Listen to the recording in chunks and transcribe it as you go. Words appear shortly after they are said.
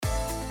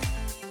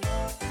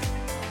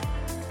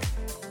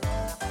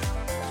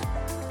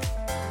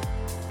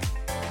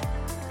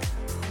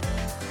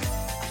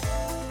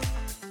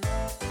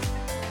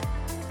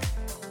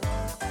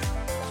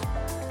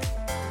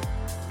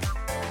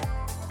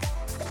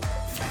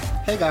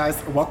Hey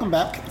guys, welcome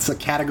back to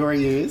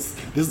Category Is.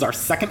 This is our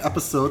second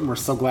episode, and we're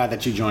so glad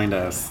that you joined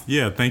us.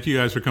 Yeah, thank you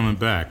guys for coming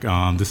back.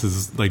 This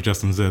is, like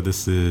Justin said,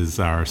 this is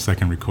our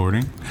second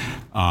recording.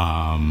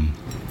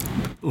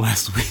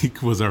 Last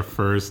week was our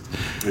first.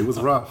 It was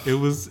rough. It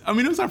was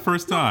our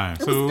first time.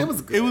 It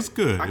was good. It was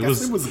good. I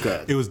guess it was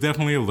good. It was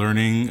definitely a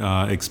learning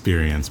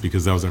experience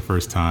because that was our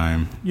first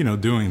time,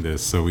 doing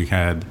this. So we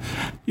had,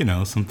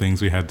 some things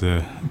we had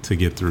to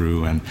get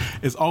through, and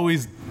it's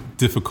always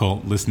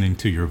difficult listening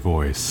to your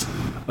voice,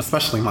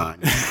 especially mine.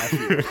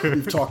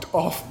 We've talked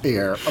off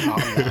air about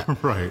that,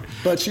 right?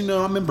 But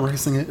I'm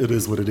embracing it. It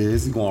is what it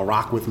is. You're gonna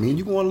rock with me, and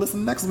you're gonna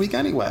listen next week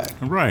anyway,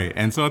 right?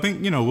 And so I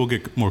think we'll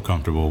get more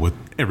comfortable with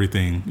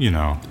everything.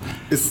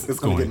 It's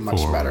gonna get much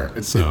forward. better.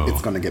 It's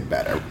gonna get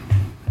better.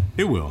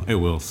 It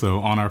will.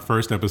 So on our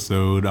first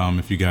episode,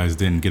 if you guys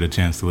didn't get a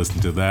chance to listen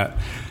to that,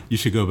 you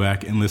should go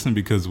back and listen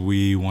because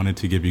we wanted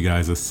to give you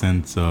guys a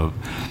sense of,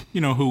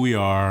 who we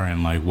are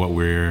and like what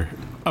we're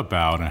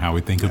about and how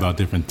we think about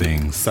different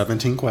things.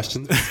 17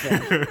 questions.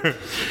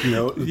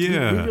 Yeah. We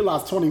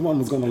realized 21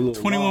 was going to be a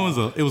little 21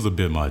 long. was a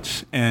bit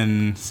much.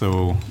 And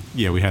so,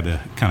 we had to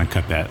kind of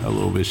cut that a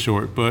little bit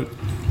short. But,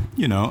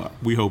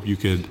 we hope you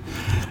could,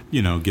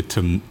 get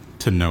to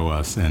know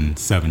us in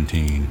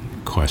 17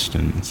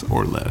 questions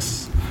or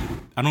less.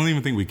 I don't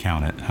even think we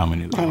counted how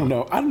many of them. I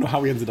don't know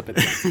how we ended up at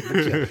this.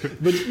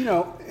 But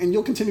and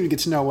you'll continue to get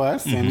to know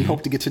us, and we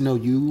hope to get to know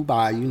you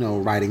by,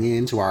 writing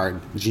into our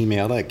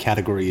Gmail at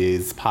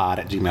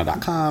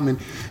categoryispod@gmail.com. And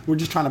we're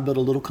just trying to build a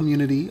little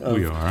community of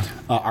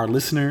our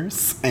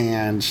listeners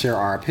and share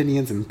our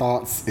opinions and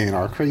thoughts and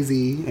our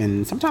crazy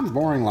and sometimes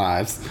boring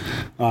lives.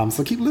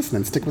 So keep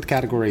listening. Stick with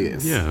Category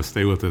Is. Yeah,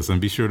 stay with us. And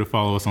be sure to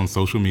follow us on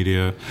social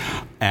media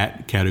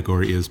at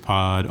Category Is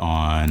Pod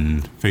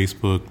on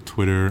Facebook,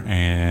 Twitter,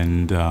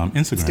 and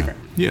Instagram.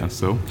 Yeah,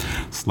 so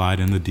slide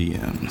in the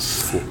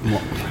DMs.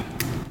 Well,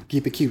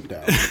 keep it cute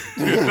though.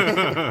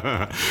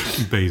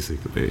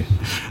 Basically.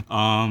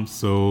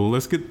 So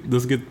let's get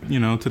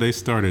today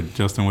started.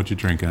 Justin, what you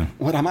drinking?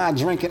 What am I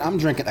drinking? I'm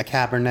drinking a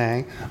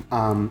Cabernet.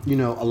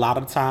 A lot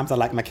of times I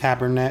like my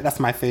Cabernet.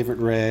 That's my favorite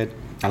red.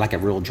 I like it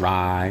real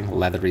dry,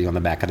 leathery on the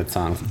back of the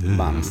tongue.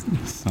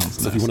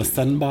 So if you want to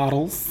send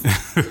bottles,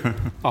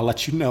 I'll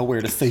let you know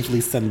where to safely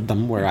send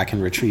them, where I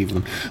can retrieve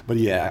them. But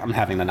yeah, I'm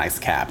having a nice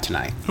cab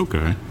tonight.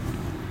 Okay.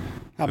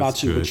 How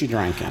about you? Good. What you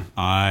drinking?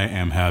 I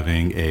am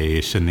having a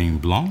Chenin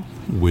Blanc,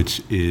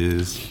 which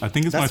is, I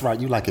think it's That's right,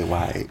 you like it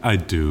white. I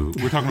do.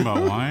 We're talking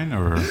about wine,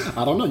 or?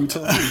 I don't know, you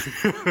tell me.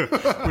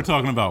 We're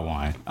talking about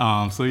wine.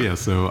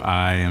 So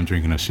I am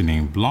drinking a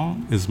Chenin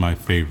Blanc. It's my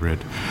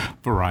favorite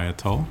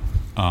varietal.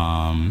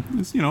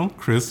 It's,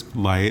 crisp,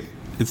 light.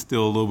 It's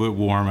still a little bit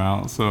warm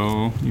out,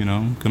 so,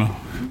 I'm gonna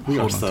We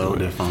are so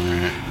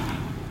different.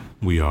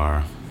 We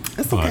are.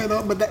 It's okay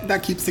though, but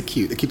that keeps it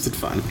cute. It keeps it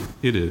fun.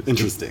 It is.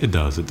 Interesting. It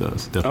does.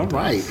 Definitely. All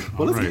right.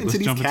 Well, let's get into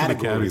these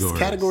categories.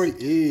 Category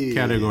is.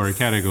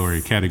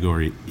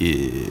 Category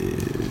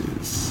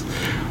is.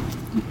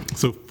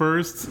 So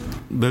first,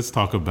 let's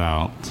talk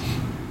about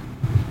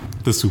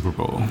the Super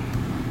Bowl.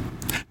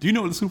 Do you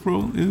know what the Super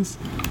Bowl is?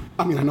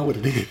 I mean, I know what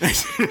it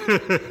is.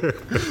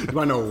 Do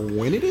I know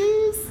when it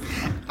is?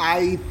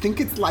 I think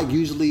it's like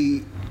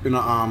usually...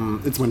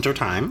 it's winter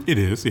time. It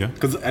is, yeah.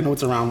 Because I know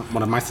it's around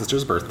one of my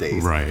sister's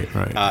birthdays. Right.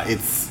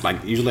 It's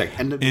like usually like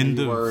end of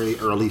January,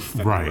 early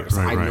February.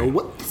 Right. I know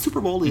what the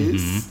Super Bowl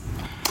is. Mm-hmm.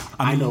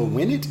 I know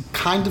when it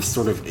kind of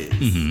sort of is.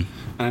 Mm-hmm.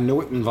 And I know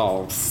it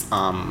involves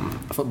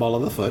football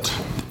of the foot.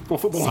 Well,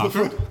 football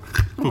Soccer? of the foot.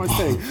 What am I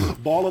saying?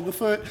 Ball of the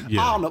foot?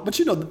 Yeah. I don't know. But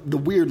the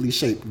weirdly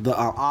shaped, the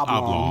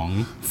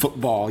oblong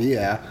football,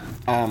 yeah.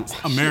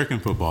 American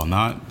football,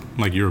 not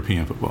like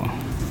European football.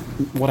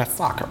 Well, that's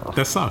soccer.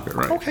 That's soccer,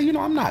 right? Okay,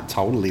 I'm not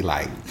totally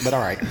but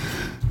all right,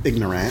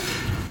 ignorant.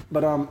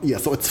 But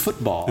so it's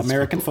football,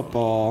 American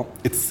football.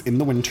 It's in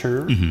the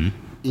winter,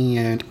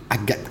 and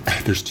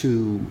there's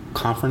two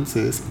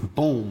conferences.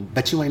 Boom!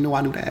 Bet you ain't know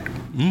I knew that.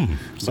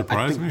 Surprise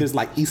I think me. there's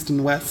like East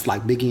and West,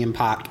 like Biggie and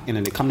Pac, and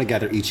then they come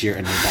together each year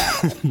and they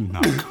battle.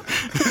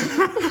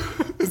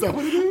 Is that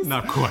what it is?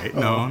 Not quite.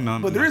 No.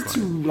 But there is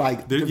two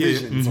like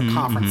divisions or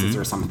conferences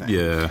or something.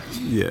 Yeah.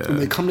 And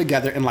they come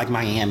together in like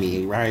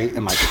Miami, right?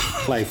 And like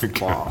play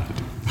football.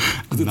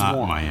 Not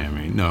warm.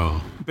 Miami. No,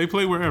 they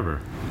play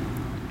wherever,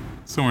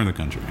 somewhere in the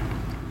country,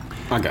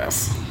 I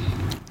guess.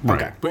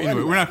 Right. Okay. But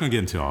anyway, we're not going to get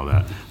into all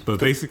that. But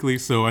basically,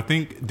 so I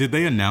think, did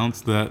they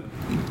announce that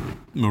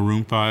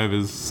Maroon 5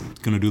 is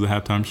going to do the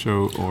halftime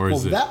show, or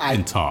is it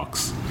in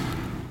talks?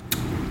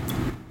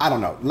 I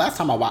don't know. Last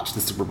time I watched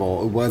the Super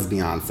Bowl, it was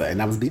Beyonce.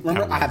 And I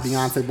had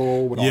Beyonce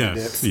Bowl with all the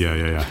dips.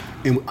 Yeah.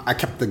 And I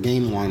kept the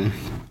game one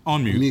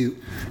on mute.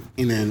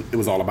 And then it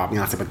was all about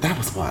Beyonce. But that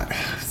was what?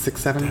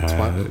 6, 7,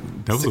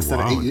 12? That was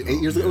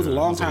 8 years ago. It was a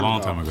long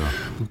time ago.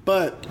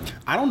 But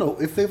I don't know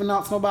if they've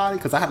announced nobody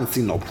because I haven't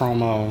seen no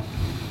promo.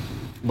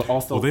 But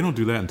also, Well, they don't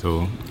do that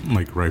until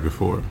like right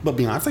before. but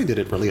Beyonce did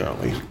it really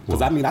early.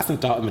 Because I mean, I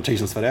sent out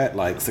invitations for that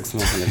like 6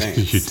 months in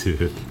advance. You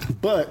did.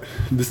 But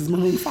this is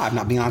Maroon 5,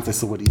 not Beyonce,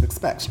 so what do you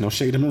expect? No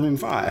shade to Maroon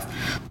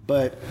 5.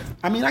 But,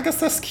 I mean, I guess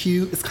that's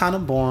cute. It's kind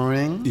of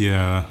boring.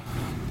 Yeah.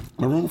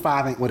 Maroon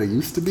 5 ain't what it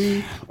used to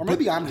be. Or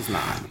maybe I'm just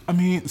not. I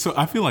mean, so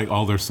I feel like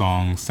all their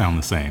songs sound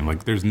the same.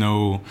 Like there's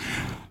no...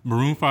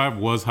 Maroon 5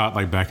 was hot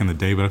like back in the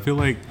day, but I feel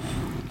like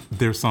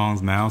their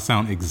songs now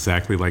sound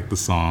exactly like the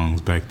songs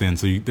back then.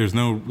 So there's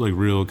no like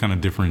real kind of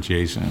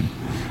differentiation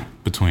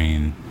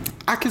between...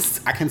 I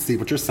can see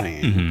what you're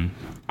saying.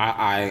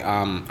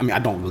 I mean, I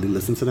don't really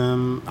listen to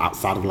them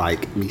outside of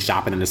like me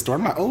shopping in the store.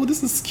 I'm like, oh,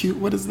 this is cute.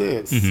 What is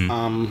this?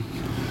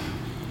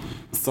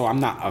 So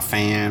I'm not a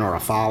fan or a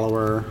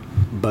follower,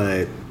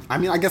 but I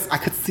mean, I guess I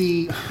could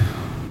see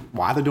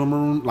why they're doing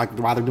Maroon, like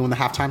why they're doing the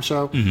halftime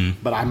show,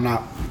 but I'm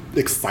not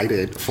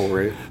excited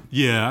for it.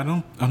 Yeah, I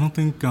don't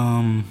think...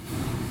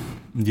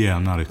 Yeah,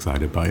 I'm not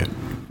excited by it.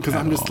 Because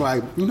I'm just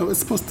like, you know, it's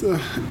supposed to...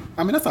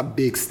 I mean, that's a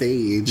big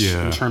stage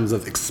in terms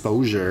of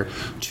exposure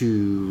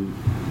to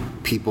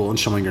people and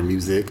showing your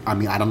music. I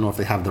mean, I don't know if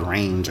they have the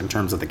range in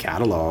terms of the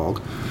catalog.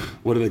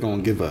 What are they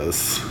going to give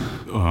us?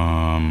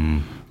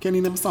 Can't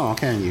you name a song,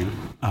 can you?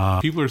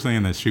 People are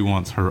saying that she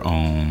wants her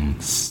own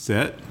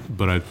set,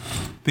 but I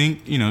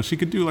think, you know, she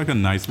could do like a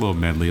nice little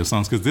medley of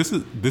songs. Because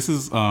this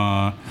is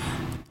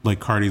like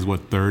Cardi's,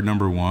 third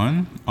number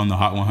one on the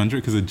Hot 100?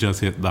 Because it just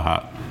hit the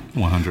Hot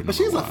 100. But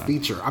she's a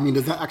feature. I mean,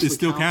 does that actually It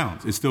still count?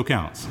 counts. It still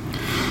counts.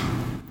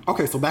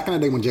 Okay, so back in the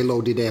day when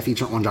J-Lo did that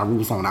feature on Ja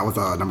Rule's song, that was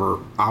a number...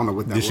 I don't know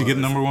what that was. Did she get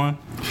number one?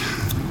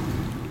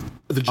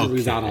 The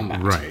jury's out on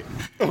that. Right.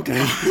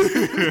 Okay.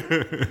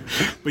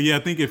 But yeah,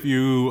 I think if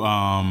you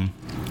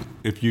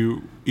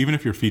even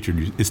if you're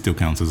featured, it still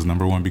counts as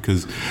number one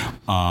because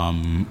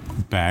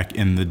back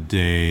in the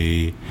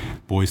day,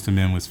 Boyz II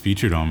Men was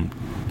featured on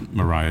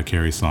Mariah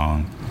Carey's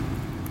song.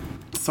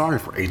 Sorry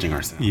for aging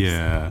ourselves.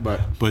 Yeah,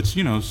 but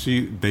you know,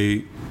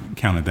 they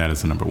counted that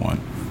as a number one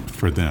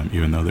for them,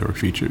 even though they were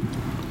featured.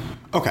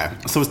 Okay,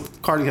 so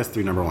Cardi has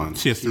 3 number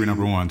ones. She has 3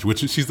 number ones, which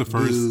she's the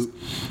first.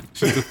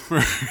 She's the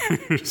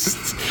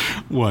first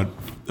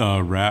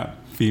rap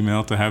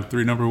female to have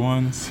 3 number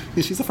ones.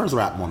 Yeah, she's the first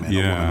rap woman, a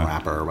woman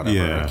rapper or whatever.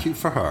 Yeah. Cute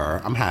for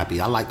her. I'm happy.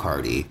 I like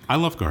Cardi. I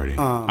love Cardi.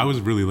 I was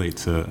really late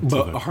to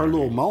But the her Cardi.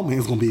 little moment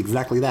is going to be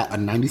exactly that, a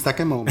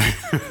 90-second moment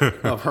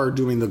of her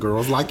doing the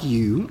Girls Like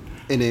You,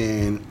 and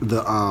then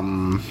the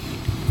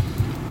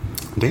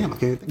damn, I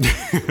can't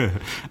think.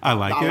 I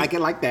like it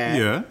like that.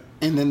 Yeah.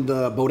 And then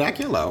the Bodak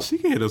Yellow. She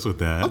can hit us with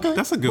that. Okay.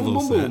 That's a good boom,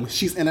 little boom, set. boom.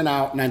 She's in and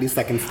out, 90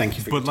 seconds. Thank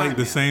you for your But like time,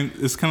 the man. same,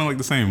 it's kind of like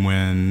the same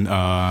when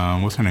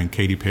what's her name,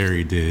 Katy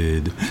Perry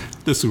did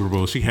the Super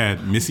Bowl. She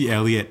had Missy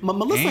Elliott.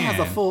 Melissa has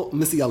a full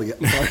Missy Elliott.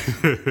 I'm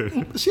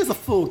sorry. She has a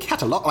full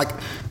catalog. Like,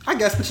 I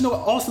guess, but you know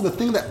what? Also, the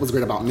thing that was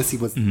great about Missy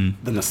was the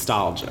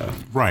nostalgia.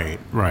 Right.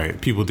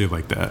 People did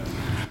like that,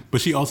 but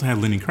she also had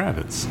Lenny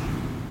Kravitz.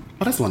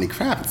 Oh, that's Lenny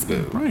Kravitz,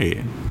 boo.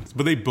 Right.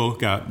 But they both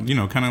got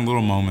kind of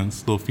little moments,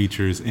 little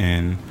features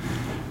in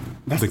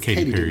That's the because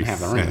Katy Perry didn't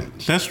have the set.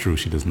 range. That's true.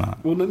 She does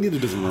not. Well, neither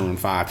does Maroon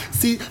 5.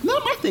 See, now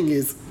my thing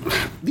is,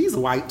 these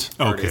white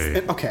artists.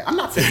 Okay. Okay, I'm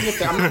not saying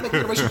that. I'm not making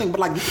a racial thing, but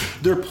like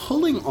they're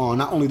pulling on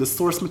not only the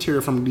source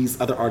material from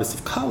these other artists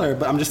of color,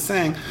 but I'm just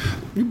saying,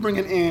 you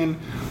bringing in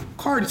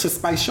Cardi to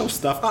spice your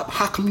stuff up.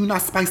 How come you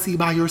not spicy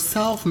by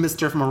yourself,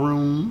 Mr.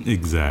 Maroon?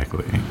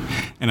 Exactly.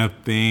 And I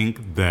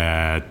think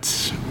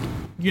that,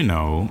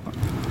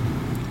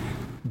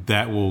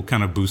 that will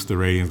kind of boost the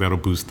ratings. That'll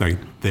boost like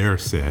their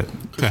set to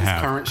She's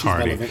have current, she's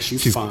Cardi. relevant,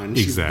 she's fun,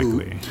 she's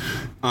exactly.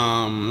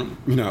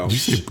 boot. Did you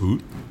say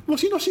boot? Well,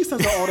 she says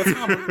that all the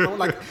time.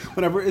 Like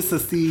whenever it's a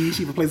C,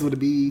 she replaces with a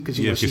B because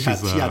she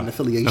had an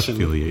affiliation.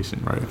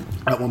 Affiliation, right?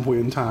 At one point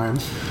in time,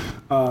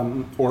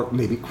 or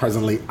maybe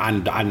presently.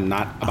 I'm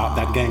not about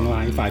that gang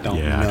life. I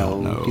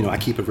don't know. I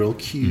keep it real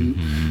cute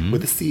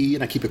with a C,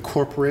 and I keep it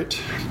corporate.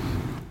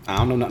 I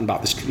don't know nothing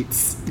about the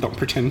streets. Don't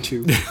pretend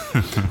to.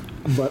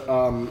 But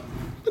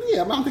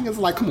yeah, my thing is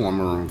like, come on,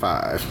 Maroon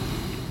 5.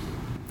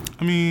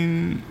 I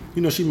mean,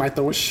 she might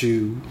throw a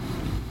shoe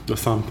or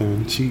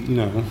something.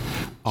 She'll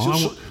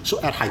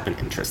add hype and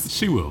interest.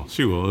 She will.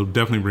 It'll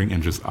definitely bring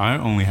interest. I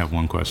only have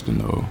one question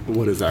though.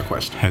 What is that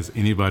question? Has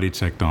anybody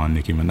checked on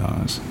Nicki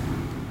Minaj?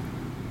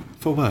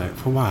 For what?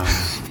 For why?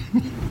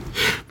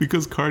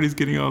 Because Cardi's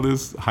getting all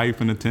this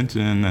hype and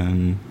attention,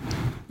 and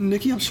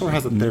Nicki, I'm sure,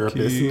 has a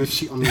therapist. And if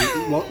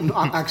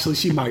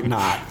she might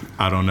not.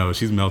 I don't know.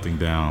 She's melting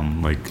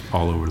down like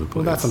all over the place.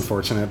 Well, that's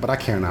unfortunate, but I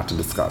care not to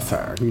discuss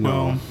her. You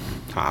know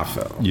how I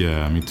feel.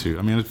 Yeah, me too.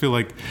 I mean, I feel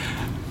like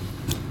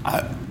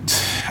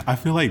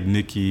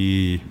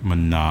Nicki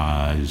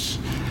Minaj.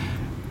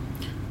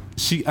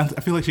 I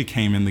feel like she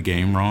came in the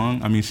game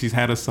wrong. I mean, she's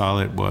had a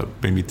solid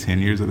maybe 10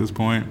 years at this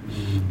point,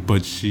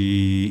 but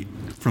she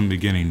from the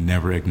beginning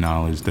never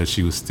acknowledged that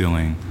she was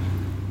stealing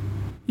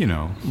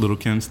Lil'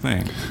 Kim's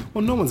thing.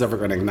 Well, no one's ever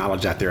going to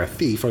acknowledge that they're a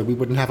thief, or we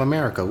wouldn't have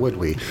America, would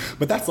we?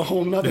 But that's a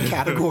whole nother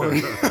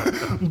category.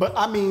 But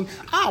I mean,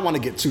 I don't want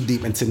to get too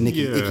deep into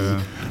Nicki.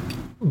 Yeah.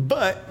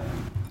 But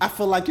I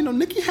feel like,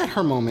 Nicki had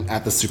her moment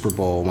at the Super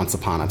Bowl once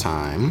upon a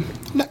time.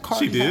 That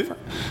Cardi She did?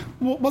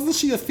 Well, wasn't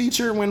she a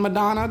feature when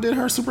Madonna did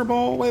her Super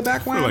Bowl way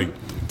back when? For like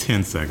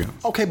 10 seconds.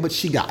 Okay, but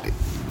she got it.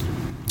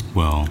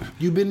 Well,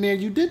 You've been there,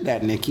 you did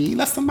that, Nicki.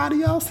 Let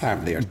somebody else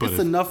have theirs. But It's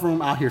if- enough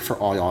room out here for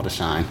all y'all to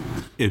shine.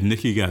 if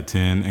Nicki got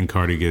 10 and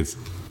Cardi gets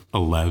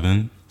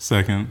 11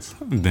 seconds,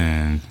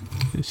 then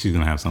she's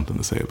going to have something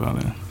to say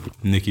about it.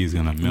 Nicki's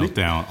going to melt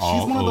down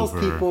all over. She's one of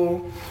those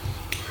people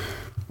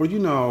where,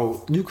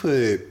 you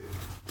could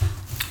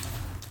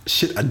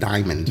shit a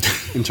diamond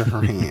into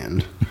her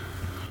hand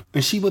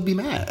and she would be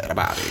mad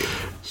about it.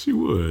 She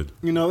would.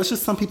 It's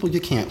just some people you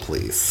can't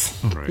please.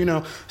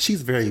 Right.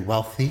 She's very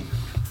wealthy.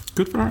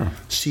 Good for her.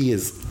 She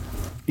is,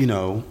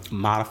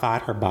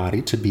 modified her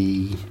body to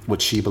be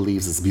what she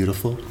believes is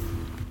beautiful.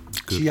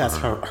 Good She for has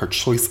her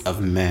choice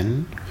of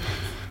men.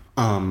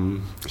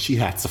 She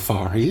had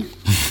Safari.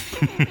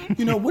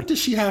 What does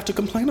she have to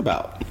complain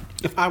about?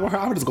 If I were her,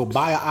 I would just go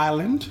buy an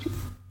island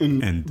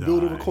and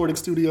build a die. recording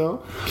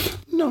studio.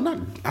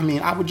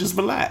 I would just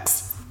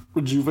relax,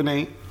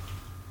 rejuvenate,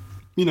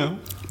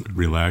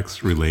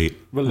 Relax, relate,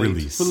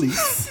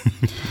 release.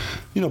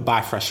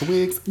 Buy fresh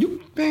wigs.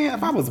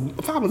 If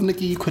I was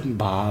Nicki, you couldn't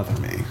bother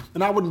me,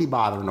 and I wouldn't be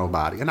bothering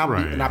nobody, and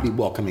I'd be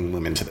welcoming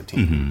women to the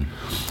team.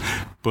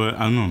 But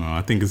I don't know.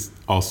 I think it's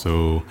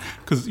also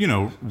because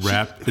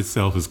rap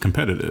itself is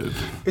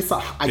competitive. It's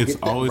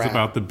always rap.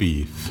 about the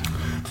beef,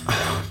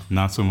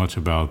 not so much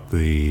about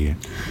the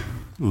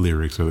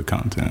lyrics or the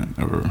content.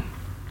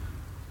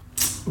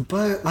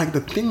 But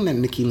the thing that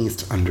Nicki needs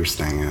to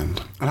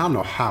understand, and I don't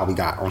know how we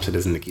got onto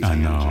this Nicki I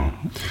tangent,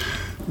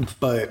 know.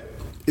 but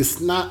it's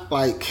not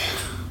like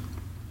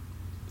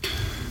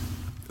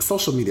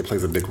social media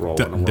plays a big role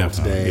in the world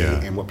Definitely, today,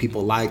 yeah. and what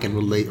people like and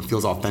relate and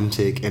feels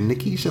authentic. And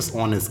Nicki's just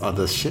on this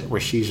other shit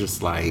where she's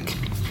just like,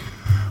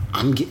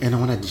 I'm getting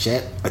on a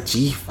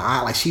G5.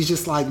 Like, she's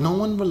just like, no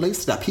one relates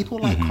to that. People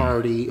like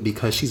Cardi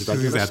because she's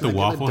regular. at the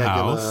Waffle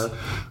House.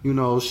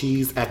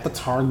 She's at the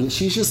Target.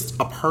 She's just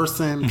a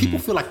person. People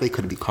feel like they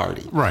could be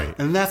Cardi. Right.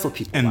 And that's what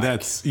people And like.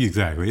 that's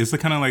exactly. It's the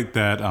kind of like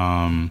that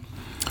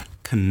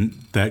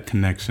that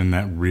connection,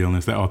 that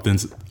realness, that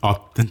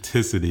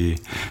authenticity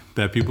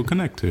that people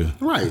connect to.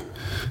 Right.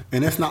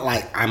 And it's not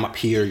like I'm up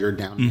here, you're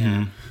down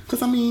there.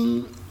 Because,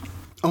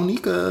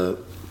 Onika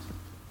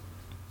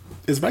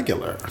is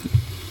regular.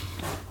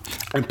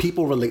 And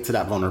people relate to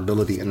that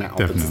vulnerability and that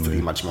authenticity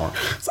Definitely. much more.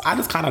 So I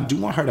just kind of do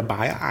want her to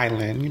buy an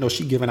island.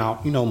 She giving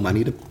out,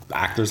 money to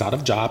actors out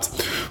of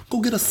jobs. Go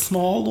get a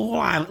small little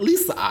island, at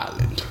least an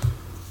island.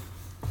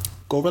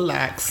 Go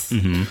relax.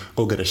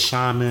 Go get a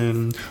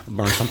shaman.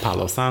 Burn some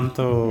Palo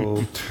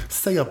Santo.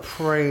 Say a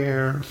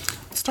prayer.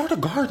 Start a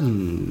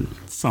garden.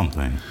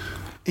 Something.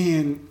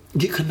 And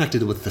get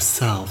connected with the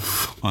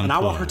self. And I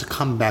want her to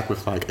come back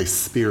with a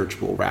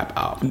spiritual rap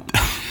album.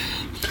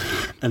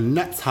 And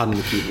that's how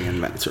Nicki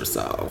reinvents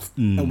herself.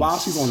 And while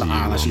she's on the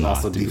island, she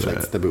also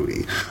deflates the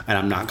booty. And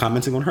I'm not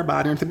commenting on her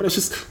body or anything, but it's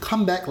just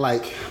come back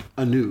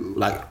anew,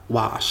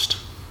 washed.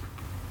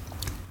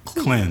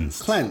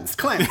 Cleansed. Yeah,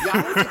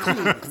 I want to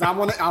clean because I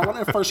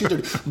want to first you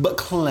dirty, but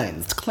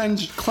cleansed.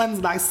 Cleanse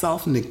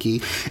thyself,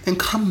 Nicki, and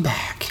come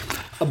back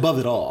above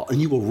it all,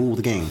 and you will rule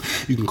the game.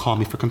 You can call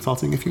me for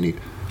consulting if you need.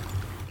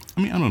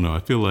 I don't know.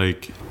 I feel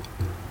like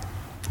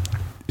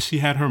she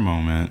had her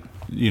moment.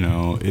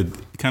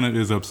 It kind of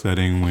is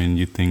upsetting when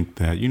you think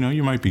that,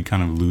 you might be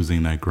kind of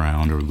losing that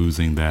ground or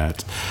losing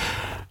that,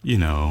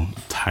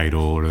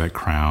 title or that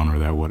crown or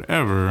that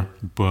whatever.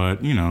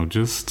 But,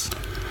 just...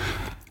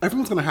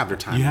 Everyone's going to have their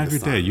time. You have your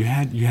day. You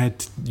had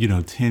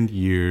 10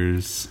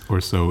 years or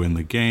so in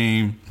the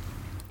game.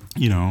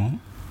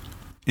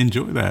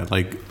 Enjoy that.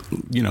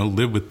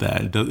 Live with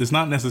that. It's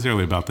not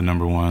necessarily about the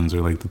number ones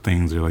or the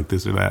things or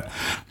this or that.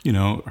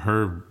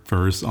 Her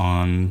verse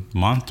on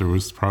Monster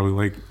was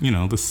probably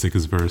the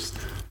sickest verse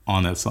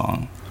on that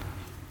song.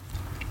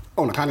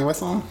 Oh, the Kanye West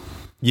song?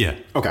 Yeah.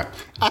 Okay.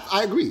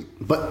 I agree.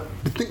 But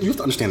the thing, you have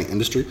to understand the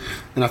industry.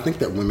 And I think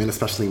that women,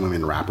 especially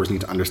women rappers, need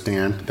to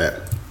understand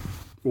that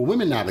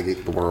women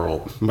navigate the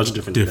world much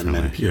differently than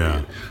men. Period.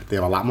 Yeah. They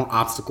have a lot more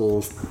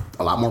obstacles,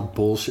 a lot more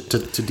bullshit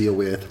to deal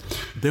with.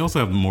 They also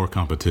have more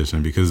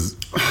competition because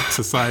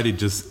society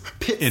just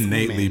Pits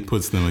innately women.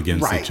 puts them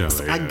against Right. each other.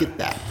 So I get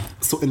that.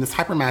 So in this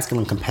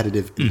hyper-masculine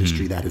competitive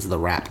industry that is the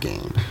rap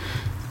game,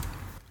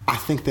 I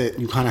think that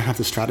you kind of have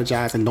to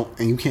strategize and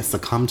you can't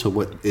succumb to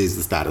what is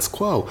the status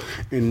quo.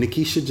 And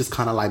Nicki should just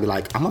kind of be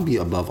like, I'm gonna be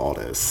above all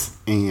this,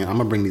 and I'm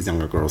gonna bring these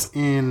younger girls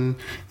in,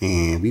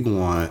 and we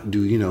gonna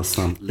do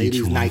some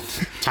ladies' night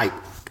type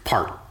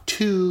part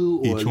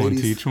 2 or Each one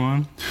ladies. teach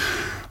one.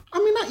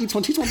 Not each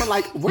one teach one, but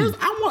I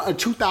want a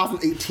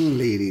 2018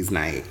 ladies'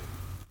 night.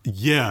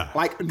 Yeah.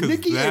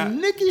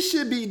 Nicki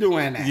should be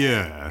doing that.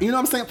 Yeah. You know what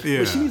I'm saying? Yeah.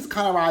 But she needs to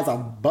kind of rise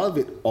above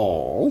it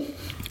all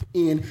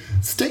and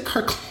stake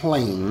her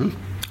claim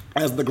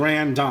as the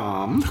grand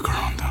dame.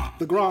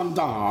 The grand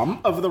dame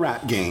of the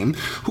rap game,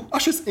 who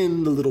ushers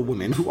in the little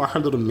women who are her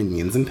little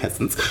minions and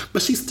peasants,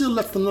 but she still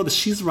lets them know that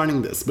she's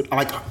running this.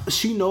 But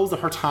she knows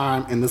that her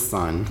time in the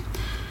sun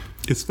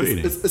It's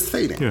fading. It's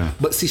fading. Yeah.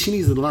 But see, she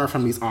needs to learn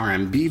from these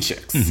R&B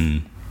chicks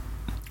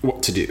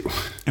what to do.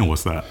 And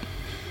what's that?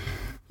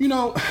 You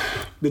know,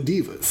 the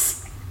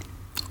divas.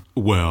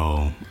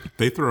 Well,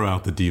 they throw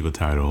out the diva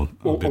title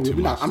a bit too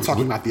much. I'm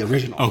talking about the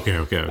original. Okay.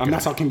 I'm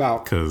not talking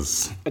about...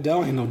 Because...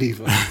 Adele ain't no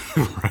diva.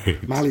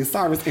 Right. Miley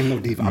Cyrus ain't no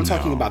diva. I'm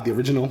talking about the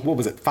original... What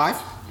was it?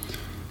 5?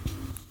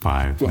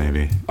 5,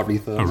 maybe.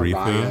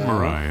 Aretha,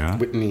 Mariah,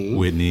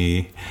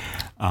 Whitney,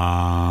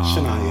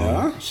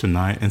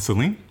 Shania, and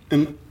Celine.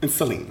 And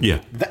Celine.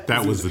 Yeah,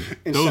 that was the.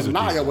 And those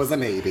Shania was a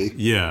maybe.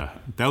 Yeah,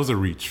 that was a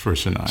reach for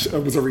Shania.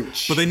 It was a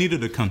reach. But they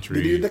needed a country.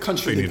 They needed the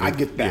country thing. I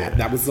get that.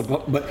 Yeah.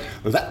 But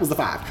that was the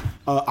 5.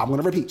 I'm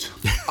going to repeat.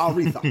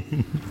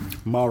 Aretha,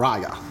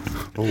 Mariah,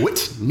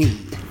 Whitney,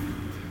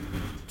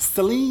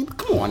 Celine.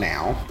 Come on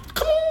now.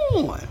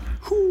 Come on.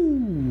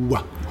 Who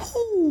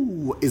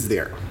is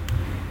there?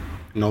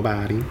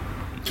 Nobody.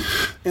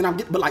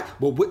 And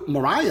with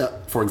Mariah,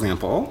 for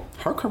example,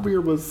 her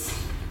career was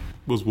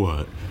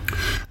what?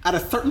 At a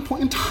certain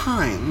point in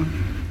time,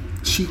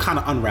 she kind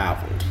of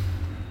unraveled.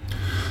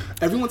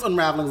 Everyone's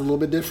unraveling is a little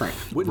bit different.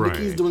 What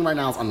Nicki's doing right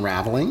now is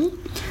unraveling,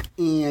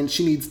 and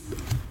she needs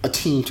a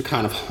team to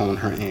kind of hone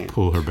her in. To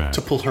pull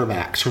her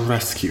back, to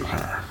rescue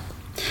her.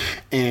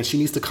 And she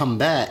needs to come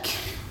back.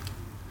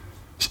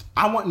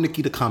 I want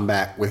Nicki to come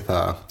back with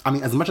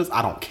as much as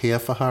I don't care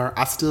for her,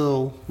 I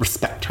still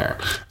respect her.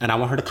 And I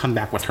want her to come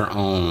back with her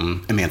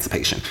own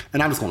emancipation.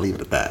 And I'm just going to leave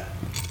it at that.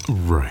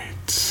 Right.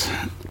 Is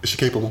she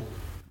capable?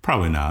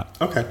 Probably not.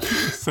 Okay.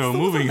 So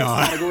moving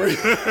on. We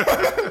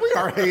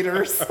are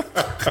haters.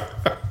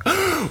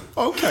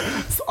 Okay.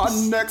 So our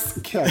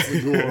next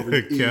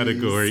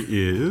category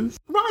is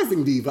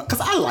rising diva,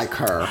 because I like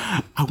her.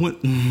 I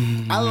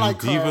like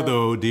diva her.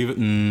 Though diva.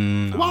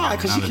 Why?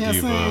 Because she can't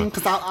sing.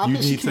 Because I you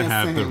bet she need to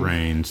have sing. The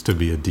range to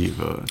be a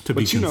diva. To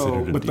be considered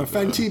a diva. But the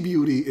Fenty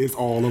Beauty is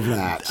all of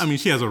that. I mean,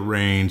 she has a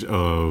range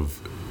of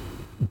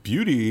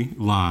beauty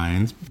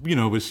lines,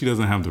 but she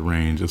doesn't have the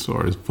range as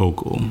far as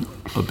vocal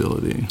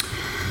ability.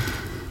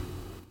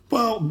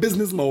 Well,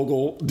 business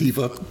mogul,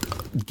 diva.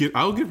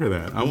 I'll give her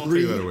that. I won't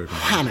take that away from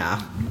her.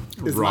 Hannah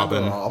is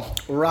Robin. My girl.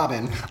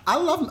 Robin. I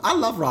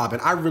love Robin.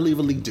 I really,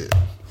 really do.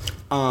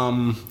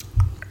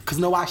 Because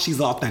know why?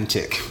 She's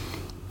authentic.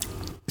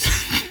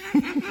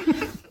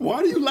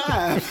 Why do you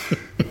laugh?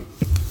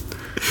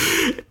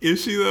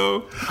 Is she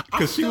though?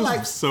 Because she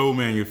was so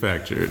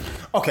manufactured.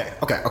 Okay.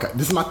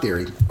 This is my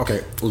theory.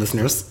 Okay,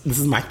 listeners, this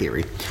is my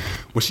theory.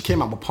 When she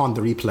came out upon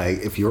the replay,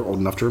 if you're old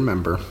enough to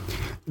remember,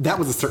 that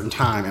was a certain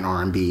time in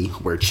R&B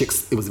where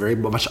chicks, it was very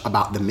much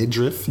about the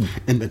midriff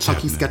and the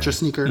chunky Skechers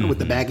sneaker with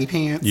the baggy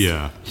pants.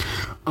 Yeah.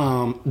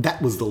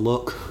 That was the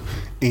look,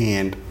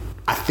 and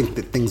I think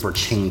that things were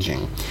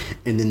changing.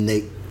 And then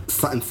in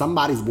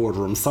somebody's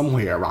boardroom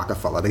somewhere at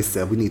Rockefeller, they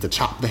said we need to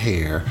chop the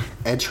hair,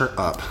 edge her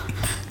up,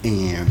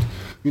 and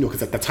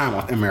because at the time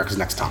on America's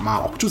Next Top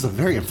Model, which was a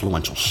very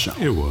influential show.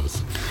 It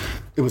was.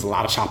 It was a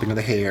lot of chopping of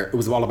the hair. It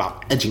was all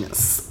about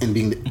edginess and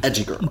being the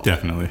edgy girl.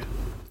 Definitely.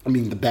 I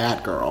mean, the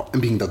bad girl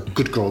and being the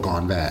good girl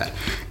gone bad.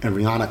 And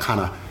Rihanna kind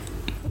of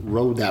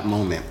rode that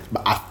moment.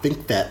 But I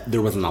think that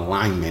there was an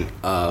alignment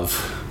of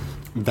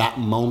that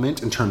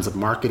moment in terms of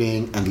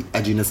marketing and the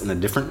edginess and the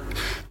different,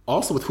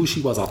 also with who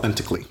she was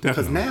authentically.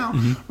 Definitely. Because now,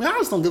 Rihanna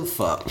just don't give a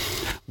fuck.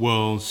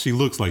 Well, she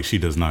looks like she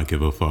does not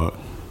give a fuck.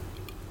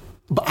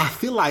 But I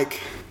feel like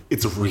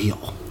it's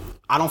real.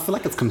 I don't feel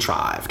like it's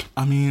contrived.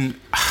 I mean,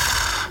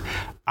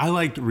 I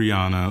liked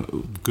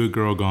Rihanna, Good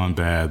Girl Gone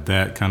Bad,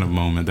 that kind of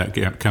moment,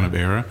 that kind of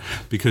era,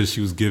 because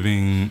she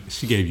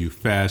gave you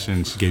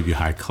fashion, she gave you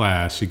high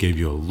class, she gave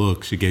you a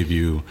look, she gave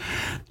you,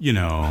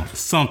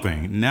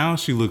 something. Now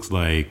she looks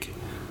like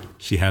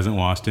she hasn't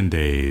washed in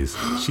days.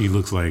 She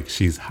looks like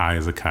she's high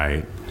as a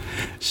kite.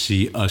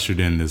 She ushered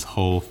in this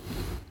whole,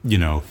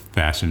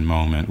 fashion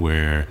moment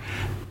where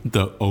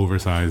the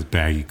oversized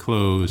baggy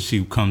clothes,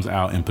 she comes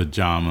out in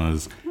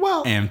pajamas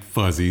and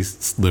fuzzy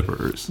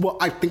slippers. Well,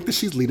 I think that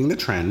she's leading the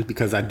trend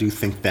because I do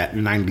think that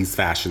 90s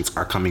fashions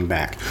are coming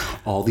back.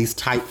 All these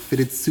tight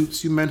fitted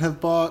suits you men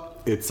have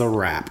bought, it's a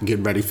wrap. Get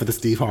ready for the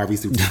Steve Harvey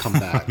suit to come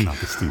back. Not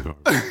the Steve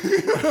Harvey.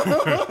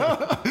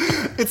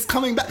 It's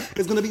coming back.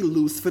 It's going to be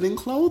loose fitting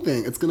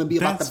clothing. It's going to be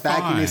about the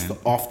bagginess, the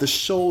off the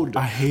shoulder.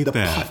 I hate the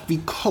that.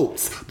 Puffy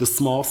coats, the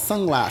small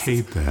sunglasses. I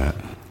hate that.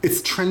 It's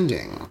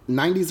trending.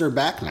 90s are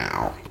back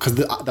now because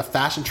the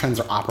fashion trends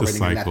are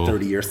operating in that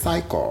 30-year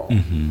cycle.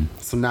 Mm-hmm.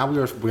 So now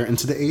we're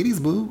into the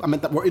 80s, boo. I mean,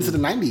 we're into the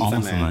 90s.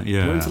 Almost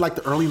yeah. We're into like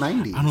the early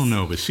 90s. I don't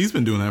know, but she's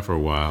been doing that for a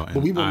while.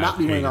 But we will not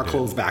be wearing our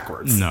clothes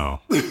backwards.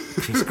 No.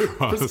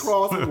 Chris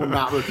Cross will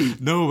not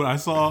repeat. No, but I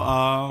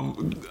saw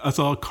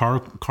Carl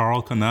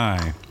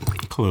Kanai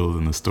clothes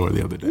in the store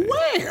the other day.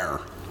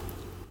 Where?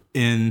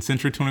 In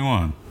Century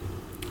 21.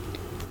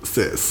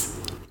 Sis.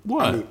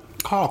 What? I mean,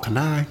 Carl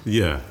Kanai?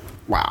 Yeah.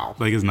 Wow.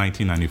 Like it's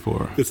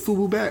 1994. Is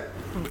FUBU back?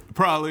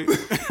 Probably.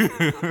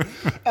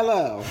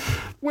 Hello.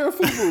 Where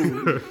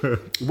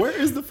FUBU? Where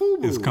is the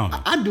FUBU? It's coming.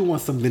 I do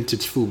want some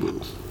vintage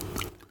FUBU.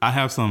 I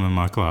have some in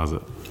my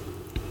closet.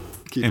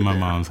 Keep in it my there.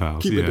 mom's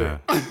house. Keep it Yeah.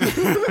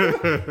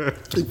 there.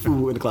 Keep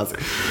food in the closet.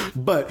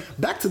 But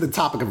back to the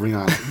topic of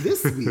Rihanna.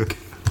 This week,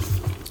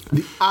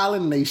 the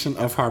island nation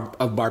of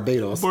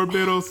Barbados,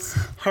 Barbados.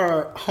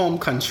 her home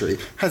country,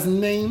 has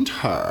named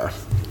her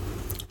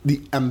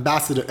the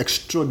ambassador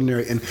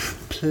extraordinary and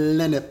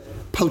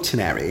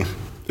plenipotentiary.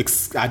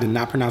 I did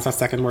not pronounce that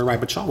second word right,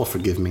 but y'all will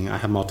forgive me. I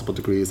have multiple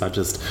degrees. I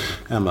just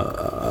am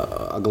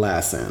a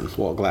glass and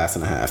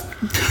a half.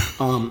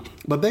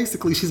 But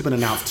basically, she's been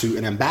announced to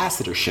an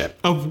ambassadorship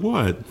Of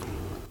what?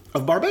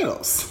 of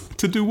Barbados.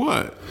 To do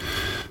what?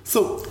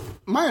 So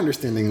my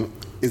understanding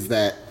is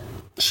that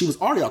she was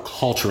already a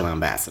cultural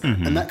ambassador,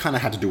 and that kind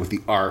of had to do with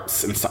the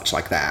arts and such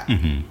like that.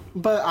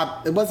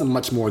 But it wasn't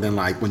much more than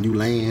like when you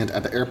land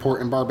at the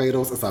airport in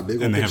Barbados, it's a big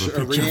old And they have picture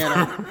a of picture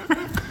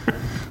Rihanna.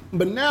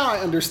 But now I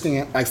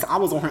understand, like, so I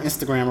was on her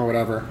Instagram or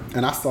whatever,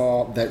 and I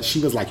saw that she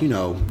was like,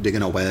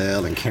 digging a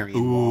well and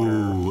carrying water.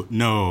 Ooh,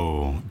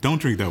 no. Don't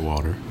drink that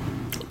water.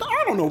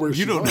 I don't know where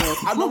she was.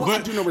 I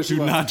do know where she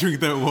do was. not drink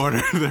that water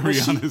that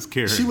Rihanna is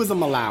carrying. She was in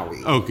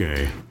Malawi.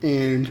 Okay.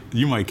 And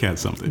You might catch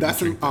something. that's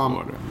Drink in that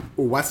water.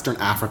 Western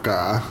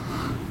Africa.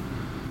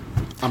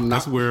 I'm not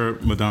That's where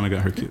Madonna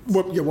got her kids.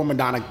 where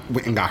Madonna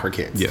went and got her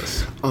kids.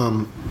 Yes.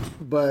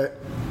 But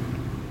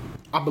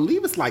I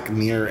believe it's like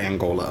near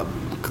Angola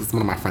because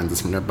one of my friends is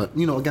from there. But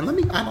again,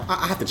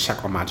 I have to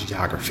check on my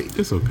geography.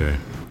 It's okay.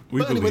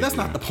 But anyway, that's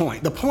not the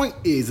point. The point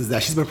is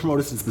that she's been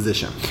promoted to this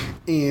position,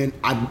 and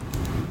I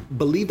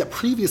believe that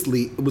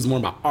previously it was more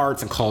about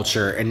arts and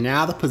culture, and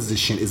now the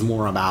position is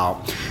more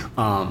about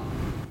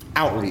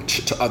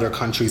outreach to other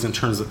countries in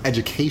terms of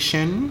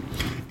education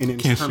and in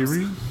Can't she terms.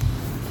 read?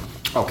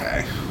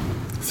 Okay,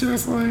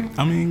 seriously.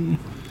 I mean,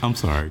 I'm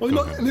sorry. Well, Go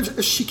ahead. and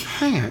if she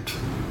can't,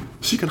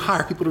 she can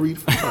hire people to read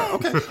for her.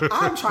 Okay,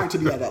 I'm trying to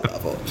be at that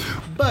level.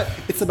 But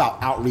it's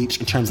about outreach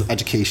in terms of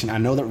education. I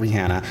know that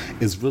Rihanna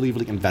is really,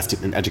 really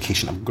invested in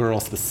education of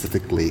girls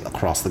specifically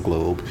across the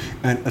globe.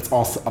 And it's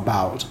also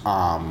about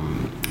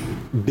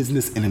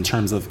business and in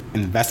terms of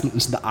investment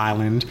into the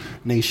island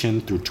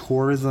nation through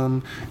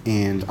tourism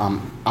and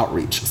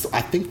outreach. So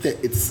I think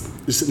that it's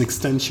just an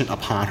extension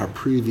upon her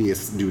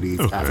previous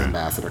duties as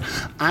ambassador.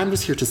 I'm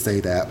just here to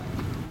say that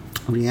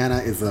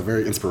Rihanna is a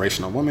very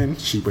inspirational woman.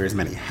 She wears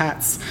many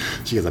hats.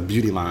 She has a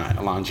beauty line,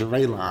 a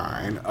lingerie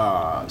line.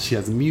 She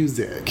has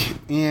music,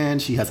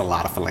 and she has a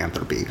lot of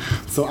philanthropy.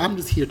 So I'm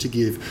just here to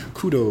give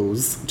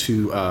kudos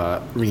to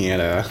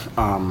Rihanna.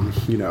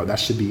 That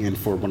should be in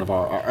for one of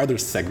our other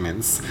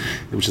segments,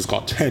 which is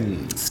called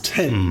tens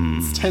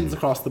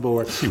across the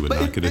board. She would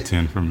not get a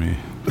 10 from me.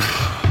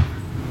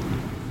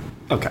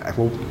 Okay,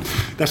 well,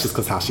 that's just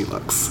because how she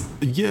looks.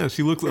 Yeah,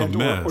 she looks a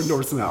mess.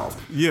 Or smells.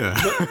 Yeah.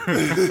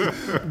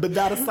 But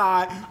that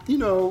aside,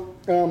 y'all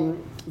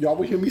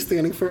will hear me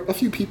standing for a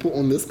few people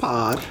on this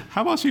pod.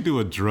 How about she do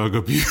a drug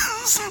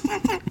abuse?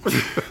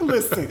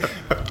 Listen,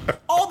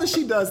 all that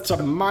she does, to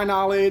my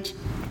knowledge,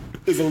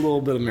 is a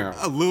little bit of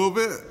marijuana. A little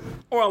bit?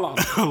 Or a lot.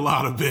 A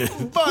lot of it.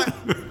 But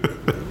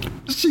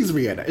she's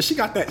Rihanna. She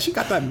got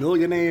that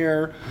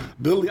billionaire.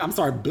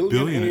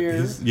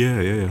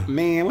 Yeah.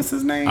 Man, what's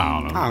his name?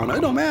 I don't know.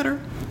 It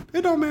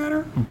don't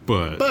matter.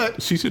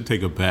 But she should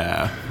take a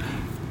bath.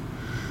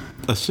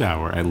 A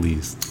shower, at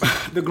least.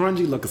 The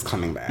grungy look is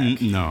coming back.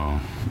 No.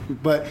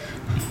 But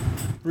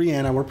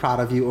Rihanna, we're proud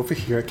of you over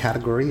here at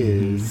Category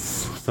Is.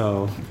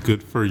 So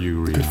Good for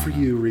you, Rihanna. good for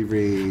you,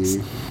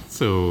 Riri.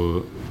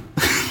 So,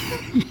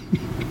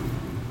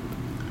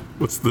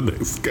 what's the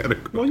next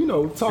category? Well,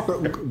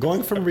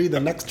 going from Reed, the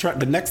next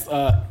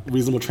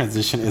reasonable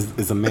transition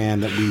is a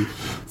man that we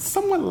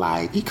somewhat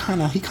like. He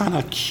kind of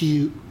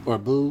cute or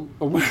boo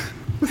or what?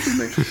 What's his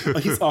name?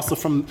 He's also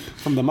from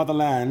the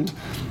motherland.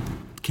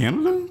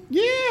 Canada?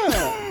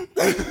 Yeah,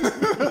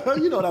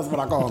 that's what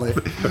I call it.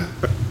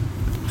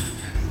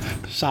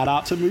 Shout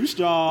out to Moose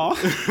Jaw.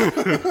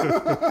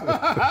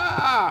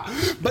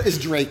 But it's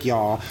Drake,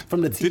 y'all, from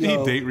the T.O. Didn't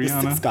he date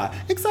Rihanna? Scott.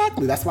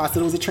 Exactly. That's why I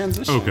said it was a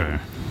transition. Okay.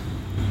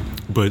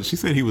 But she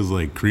said he was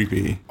like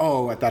creepy.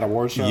 Oh, at that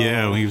award show?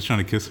 Yeah, when he was trying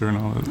to kiss her and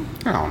all that.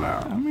 I don't know.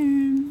 I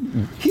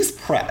mean, He's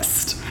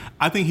pressed.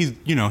 I think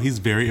he's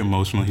very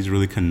emotional. He's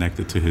really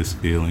connected to his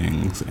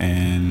feelings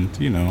and,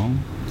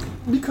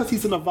 Because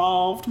he's an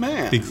evolved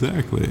man.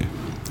 Exactly.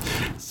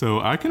 So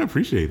I can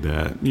appreciate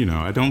that.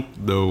 I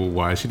don't know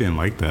why she didn't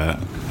like that.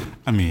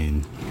 I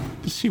mean,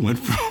 she went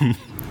from...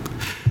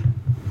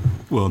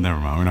 Well, never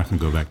mind. We're not going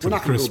to go back to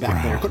Chris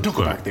Brown. We're not going to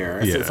go back there.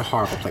 Don't go back there. It's a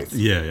horrible place.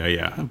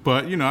 Yeah.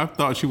 But, I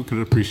thought she could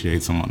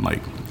appreciate someone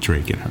like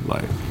Drake in her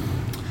life.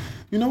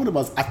 You know what it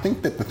was? I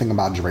think that the thing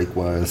about Drake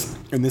was,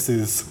 and this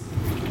is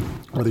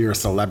whether you're a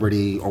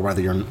celebrity or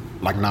whether you're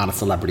like not a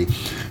celebrity,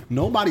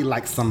 nobody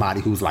likes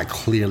somebody who's like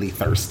clearly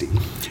thirsty.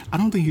 I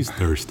don't think he's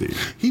thirsty.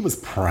 He was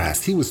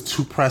pressed. He was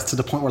too pressed to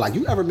the point where like,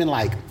 you ever been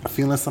like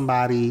feeling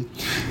somebody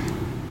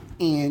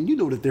and you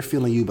know that they're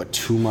feeling you but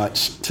too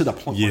much to the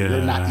point where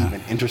you're not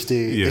even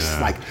interested. Yeah. It's just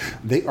like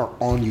they are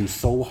on you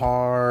so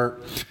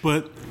hard.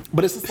 But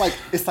it's just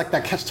like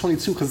that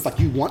catch-22 because it's like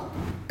you want,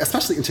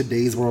 especially in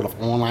today's world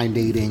of online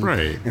dating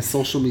right. and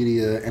social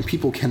media, and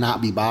people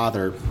cannot be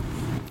bothered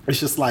It's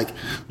just like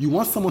you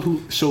want someone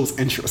who shows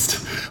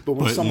interest, but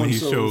when But someone when he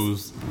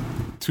shows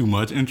too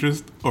much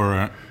interest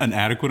or an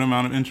adequate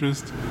amount of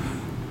interest,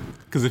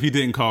 because if he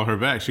didn't call her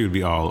back, she would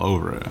be all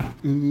over it.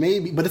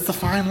 maybe, but it's a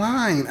fine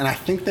line, and I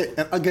think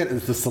that again,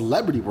 it's the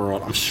celebrity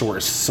world. I'm sure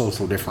it's so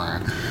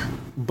different,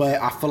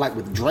 but I feel like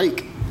with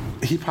Drake,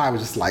 he probably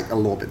was just like a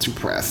little bit too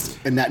pressed,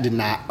 and that did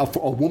not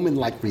for a woman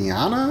like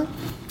Rihanna.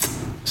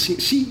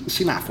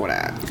 She not for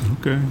that.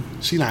 Okay.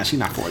 She not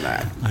for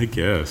that. I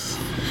guess.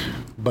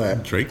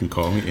 But Drake can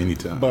call me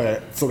anytime.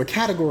 But so the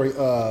category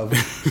of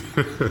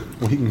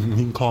well, he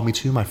can call me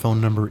too. My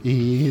phone number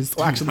is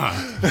actually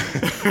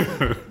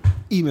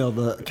email.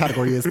 The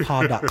category is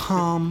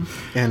pod.com,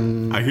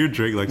 and I hear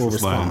Drake likes we'll to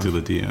slide respond.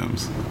 into the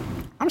DMs.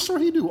 I'm sure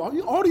he do.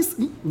 All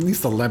these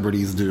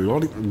celebrities do. All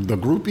the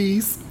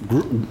groupies.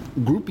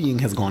 Grouping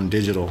has gone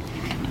digital.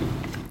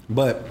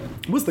 But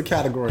what's the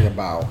category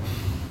about?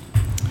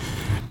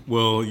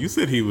 Well, you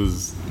said he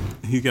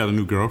got a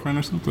new girlfriend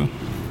or something?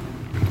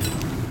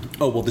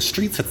 Oh, well, the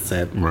streets had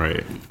said.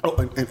 Right. Oh,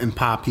 and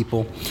pod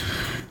people.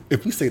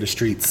 If we say the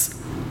streets,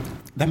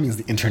 that means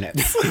the internet.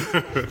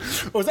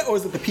 or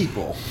is it the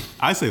people?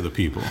 I say the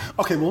people.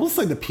 Okay, well, we'll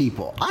say the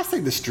people. I say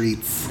the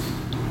streets.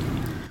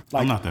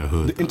 Like I'm not that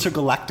hood, The though.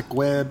 intergalactic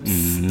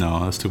webs.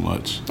 No, that's too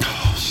much.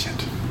 Oh,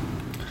 shit.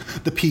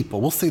 The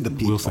people. We'll say the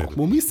people. We'll say the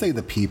when we say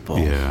the people,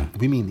 Yeah.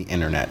 we mean the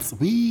internets.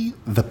 We,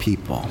 the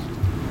people.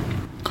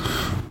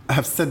 I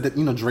have said that,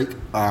 Drake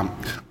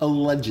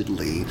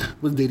allegedly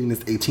was dating this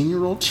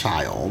 18-year-old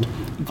child.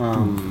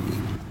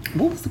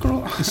 What was the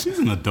girl? She's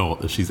an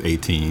adult if she's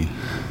 18.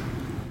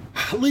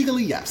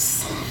 Legally,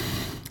 yes.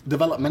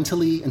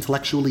 Developmentally,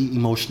 intellectually,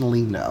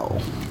 emotionally, no.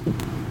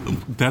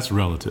 That's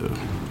relative.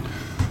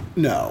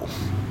 No.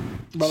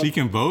 But She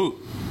can vote.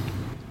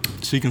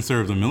 She can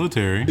serve the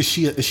military. is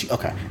she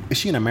okay? Is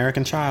she an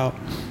American child?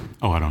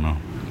 Oh, I don't know.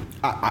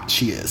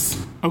 She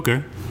is.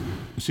 Okay.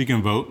 She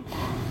can vote.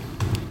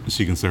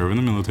 She can serve in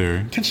the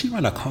military Can she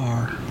rent a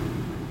car?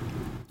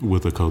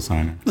 with a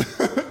cosigner.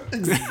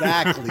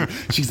 Exactly.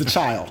 She's a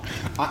child.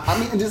 I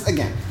mean, and just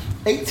again,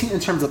 18 in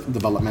terms of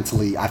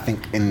developmentally, I think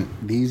in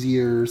these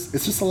years,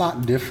 it's just a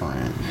lot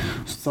different.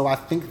 So I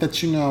think that,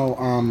 I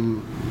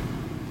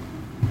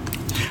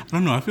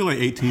don't know. I feel like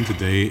 18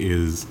 today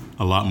is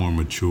a lot more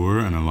mature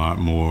and a lot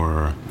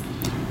more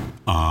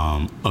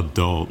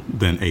adult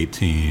than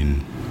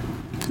 18,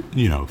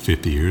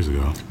 50 years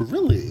ago.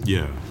 really?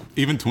 Yeah.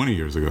 Even 20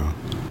 years ago.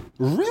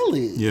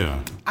 Really?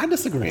 Yeah. I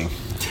disagree.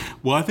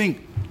 Well, I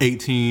think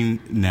 18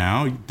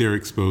 now, they're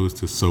exposed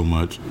to so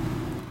much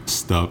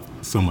stuff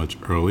so much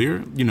earlier.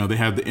 They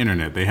have the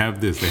internet, they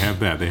have this, they have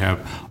that, they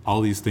have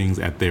all these things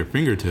at their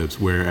fingertips,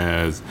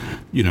 whereas,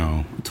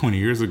 20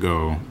 years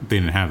ago, they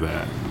didn't have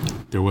that.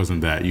 There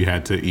wasn't that. You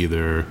had to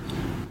either,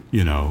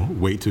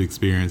 wait to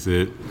experience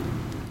it,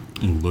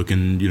 look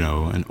in,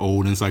 an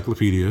old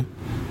encyclopedia,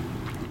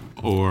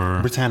 or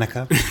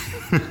Britannica.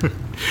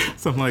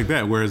 something like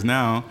that. Whereas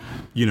now,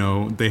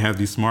 they have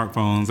these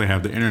smartphones, they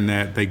have the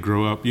internet, they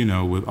grow up,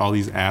 with all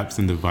these apps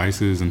and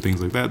devices and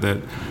things like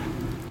that.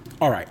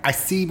 All right, I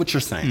see what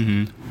you're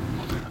saying.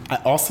 I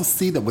also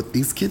see that what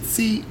these kids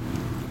see,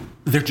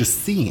 they're just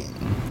seeing,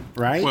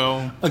 right?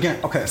 Well-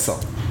 again, okay, so,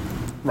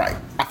 right.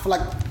 I feel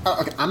like,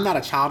 okay, I'm not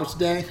a child of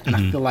today, and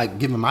I feel like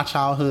given my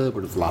childhood,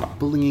 where there's a lot of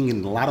bullying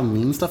and a lot of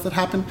mean stuff that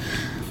happened,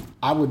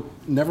 I would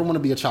never want to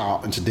be a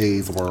child in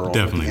today's world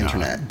Definitely with the not.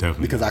 internet.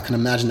 Definitely Because I can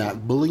imagine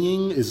that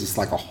bullying is just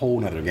like a whole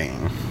nother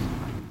game.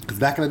 Because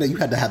back in the day, you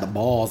had to have the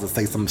balls to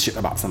say some shit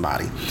about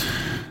somebody.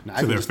 Now,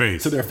 To their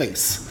face. To their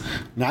face.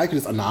 Now you can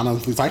just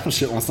anonymously type some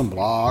shit on some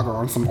blog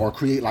or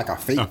create like a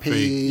fake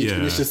page. yeah.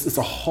 And it's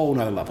a whole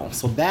nother level.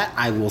 So that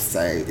I will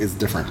say is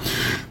different.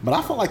 But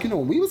I felt like,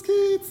 when we was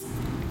kids,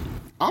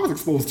 I was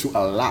exposed to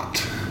a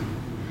lot.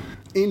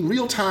 In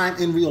real time,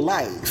 in real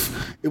life.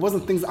 It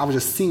wasn't things I was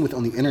just seeing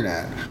on the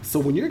internet. So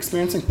when you're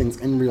experiencing things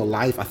in real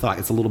life, I feel like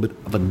it's a little bit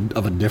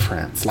of a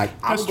difference. Like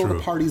I That's would go true.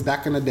 to parties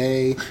back in the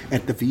day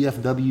at the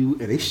VFW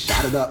and they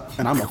shot it up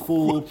and I'm a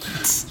full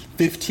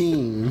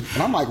 15.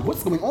 And I'm like,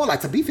 what's going on?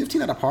 Like to be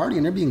 15 at a party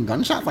and there being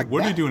gunshots like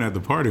What are that. you doing at the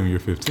party when you're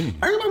 15?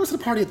 I remember to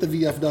the party at the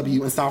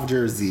VFW in South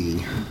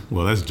Jersey.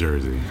 Well, that's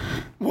Jersey.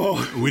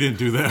 Well, We didn't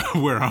do that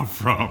where I'm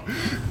from.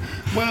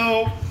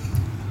 Well,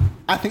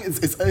 I think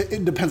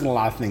it depends on a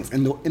lot of things.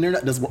 And the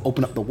internet does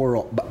open up the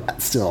world,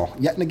 but still,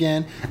 yet and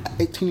again, at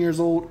 18 years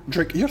old,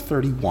 Drake, you're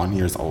 31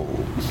 years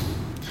old.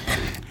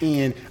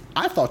 And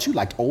I thought you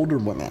liked older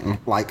women,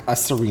 like a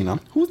Serena,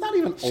 who's not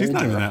even older. She's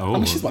not even that old. I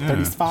mean, she's what,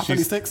 35,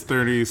 36? She's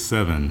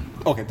 37.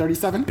 Okay,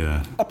 37?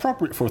 Yeah.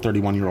 Appropriate for a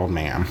 31-year-old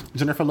man.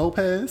 Jennifer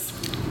Lopez?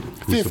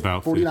 Who's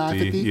about 49,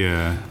 50.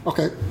 Yeah.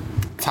 Okay.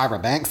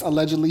 Tyra Banks,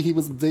 allegedly, he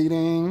was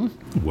dating.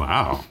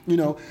 Wow.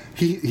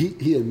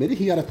 He admitted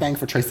he had a thing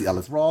for Tracy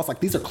Ellis Ross.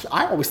 Like these are,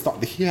 I always thought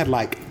that he had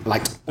like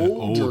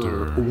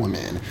older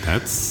women.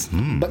 That's...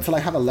 But to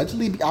like have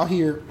allegedly be out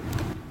here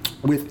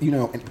with, an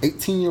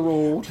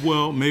 18-year-old.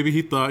 Well, maybe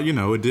he thought,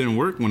 it didn't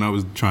work when I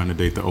was trying to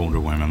date the older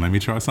women. Let me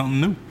try something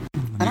new.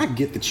 And I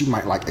get that you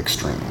might like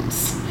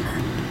extremes.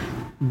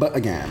 But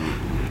again,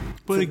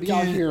 But to be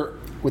out again- here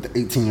with the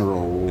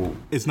 18-year-old.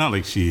 It's not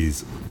like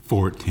she's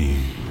 14.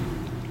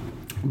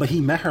 But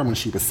he met her when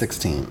she was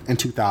 16 in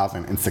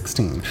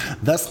 2016.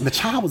 Thus, the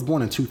child was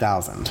born in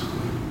 2000.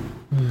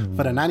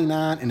 For the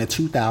 99 and the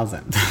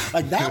 2000.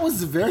 Like, that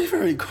was very,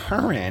 very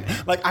current.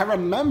 Like, I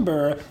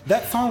remember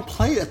that song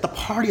played at the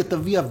party at the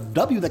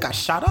VFW that got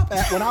shot up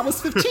at when I was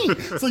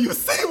 15. So you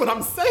see what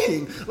I'm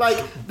saying?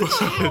 Like, the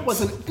child was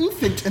an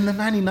infant in the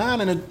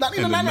 99 and not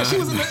even the 99, she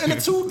was in the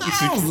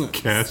 2000s.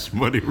 Cash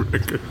Money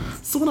Records.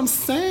 So what I'm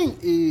saying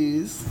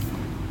is,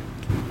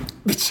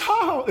 the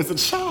child is a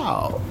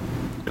child.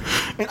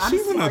 And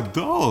She's an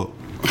adult.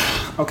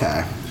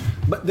 Okay.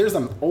 But there's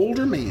an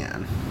older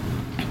man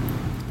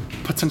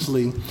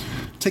potentially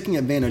taking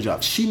advantage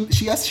of. She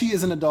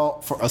is an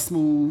adult for a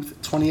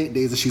smooth 28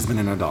 days that she's been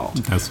an adult.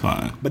 That's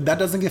fine. But that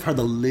doesn't give her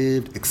the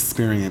lived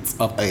experience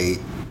of a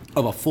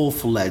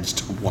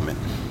full-fledged woman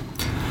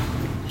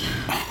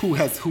who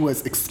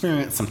has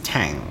experienced some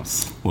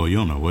tangs. Well, you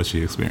don't know what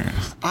she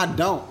experienced. I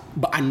don't,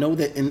 but I know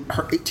that in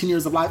her 18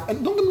 years of life,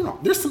 and don't get me wrong,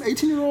 there's some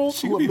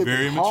 18-year-olds who have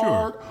lived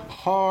a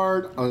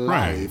hard life.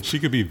 Right. She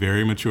could be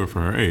very mature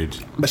for her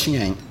age. But she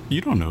ain't. You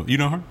don't know. You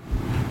know her?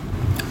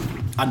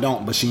 I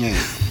don't, but she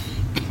ain't.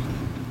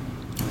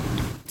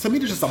 To me,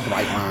 there's just a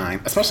bright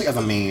line, especially as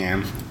a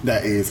man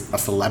that is a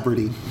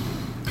celebrity.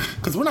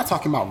 Because we're not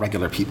talking about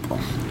regular people.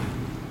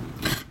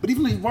 But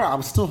even if you were, I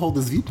would still hold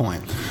this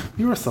viewpoint.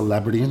 You're a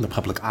celebrity in the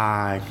public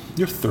eye.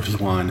 You're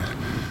 31.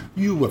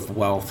 You with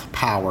wealth,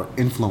 power,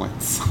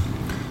 influence.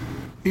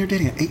 You're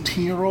dating an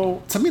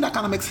 18-year-old. To me, that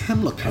kind of makes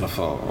him look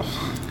pitiful.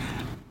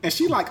 And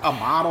she like a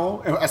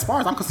model. As far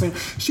as I'm concerned,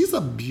 she's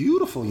a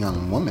beautiful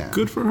young woman.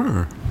 Good for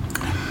her.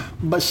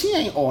 But she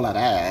ain't all of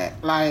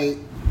that. Like,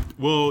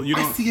 well, you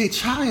don't. I see a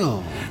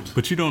child.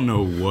 But you don't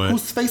know what.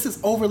 Whose face is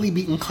overly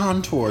beaten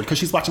contoured because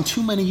she's watching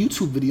too many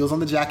YouTube videos on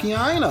the Jackie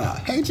Aina.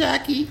 Hey,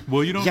 Jackie.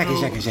 Well, you don't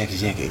know.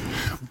 Jackie.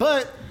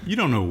 But you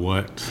don't know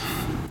what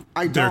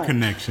their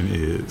connection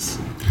is.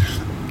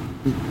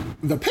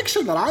 The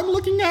picture that I'm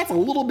looking at is a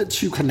little bit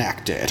too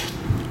connected.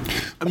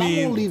 But I'm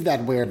going to leave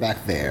that where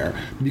back there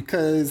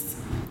because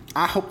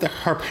I hope that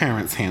her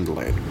parents handle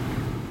it.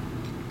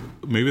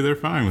 Maybe they're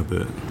fine with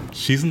it.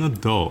 She's an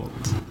adult.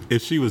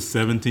 If she was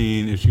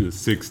 17, if she was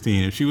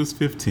 16, if she was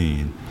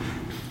 15,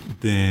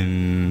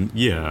 then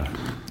yeah,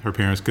 her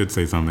parents could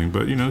say something.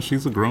 But you know,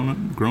 she's a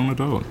grown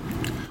adult.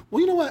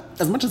 Well, you know what?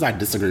 As much as I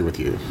disagree with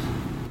you,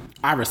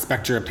 I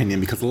respect your opinion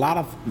because a lot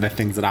of the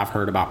things that I've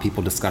heard about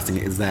people discussing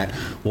it is that,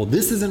 well,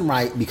 this isn't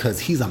right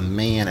because he's a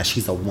man and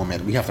she's a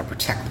woman. We have to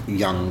protect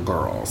young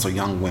girls or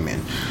young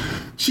women.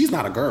 She's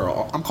not a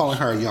girl. I'm calling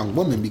her a young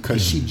woman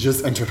because she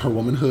just entered her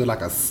womanhood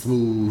like a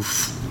smooth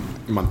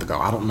month ago.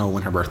 I don't know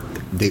when her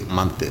birthday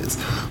month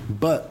is.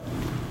 But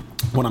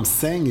what I'm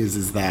saying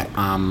is that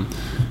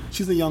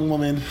she's a young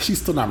woman. She's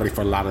still not ready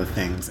for a lot of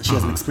things. She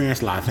hasn't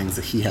experienced a lot of things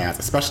that he has,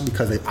 especially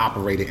because they've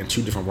operated in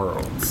two different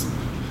worlds.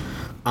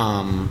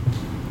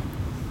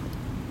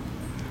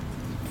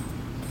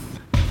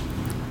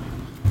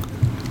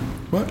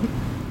 What?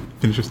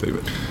 Finish your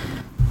statement.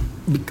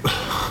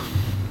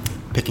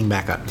 Picking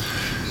back up.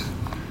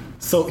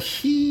 So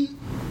he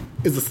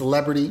is a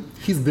celebrity.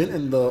 He's been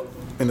in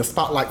the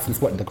spotlight since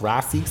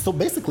Degrassi. So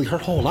basically her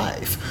whole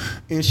life.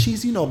 And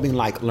she's, been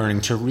like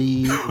learning to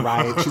read,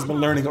 right? She's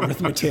been learning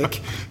arithmetic.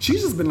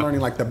 She's just been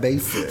learning like the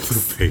basics.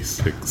 The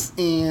basics.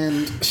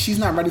 And she's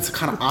not ready to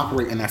kind of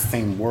operate in that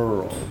same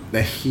world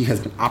that he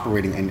has been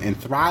operating and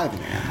thriving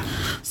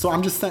in. So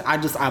I'm just saying,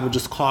 I would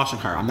just caution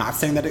her. I'm not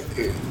saying that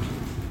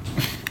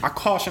I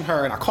caution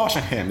her and I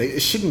caution him.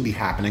 It shouldn't be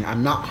happening.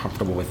 I'm not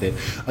comfortable with it.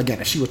 Again,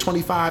 if she were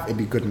 25, it'd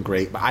be good and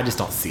great, but I just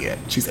don't see it.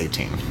 She's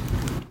 18.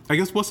 I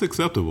guess what's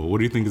acceptable? What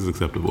do you think is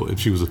acceptable? If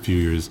she was a few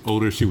years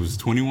older, she was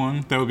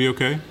 21, that would be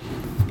okay?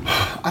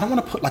 I don't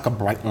want to put like a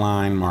bright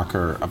line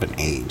marker of an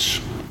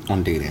age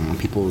on dating, on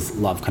people's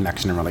love,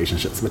 connection, and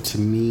relationships. But to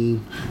me,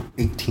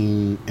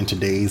 18 in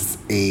today's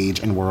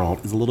age and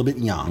world is a little bit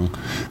young.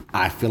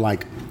 I feel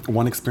like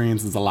one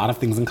experiences a lot of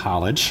things in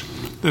college.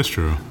 That's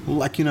true.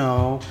 Like,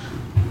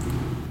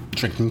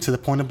 drinking to the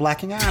point of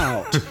blacking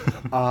out,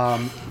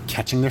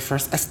 catching their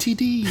first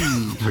STD.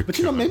 But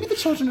maybe the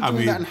children are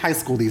doing that in high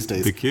school these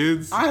days. The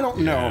kids? I don't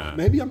know.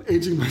 Maybe I'm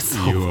aging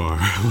myself. You are.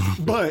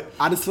 But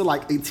I just feel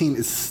like 18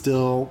 is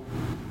still...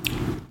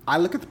 I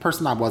look at the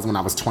person I was when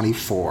I was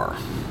 24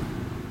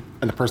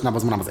 and the person I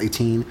was when I was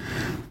 18,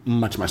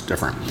 much, much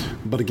different.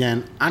 But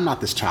again, I'm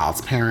not this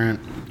child's parent.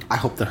 I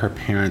hope that her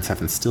parents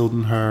have instilled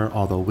in her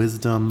all the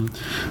wisdom,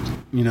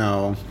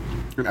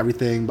 and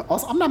everything. But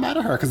also, I'm not mad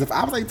at her because if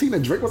I was 18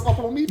 and Drake was up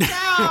on me,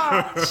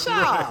 child.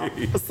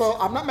 Right. So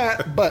I'm not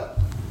mad. But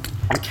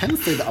I can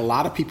say that a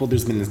lot of people,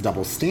 there's been this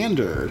double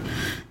standard.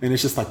 And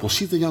it's just like, well,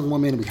 she's a young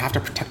woman. We have to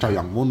protect our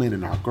young women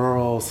and our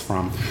girls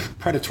from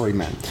predatory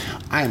men.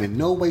 I am in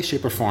no way,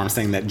 shape, or form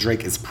saying that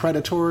Drake is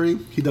predatory.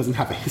 He doesn't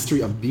have a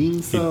history of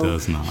being so. He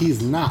does not.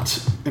 He's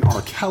not an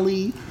R.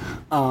 Kelly.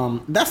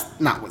 That's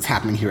not what's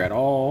happening here at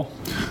all.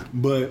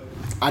 But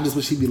I just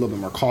wish he'd be a little bit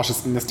more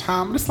cautious in this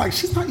time. But it's like,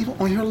 she's not even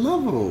on your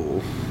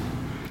level.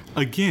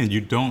 Again,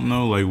 you don't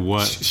know like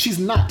what. She's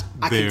not.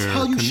 I can They're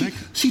tell you,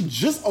 connected. she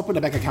just opened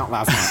a bank account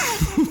last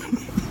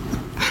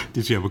month.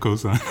 Did she have a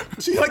cosign?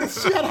 She had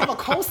to have a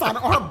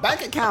cosign on her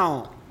bank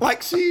account.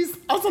 Like that's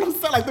what I'm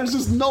saying. Like there's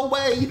just no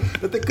way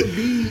that they could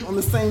be on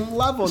the same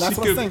level. That's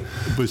what I'm saying.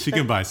 But she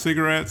can buy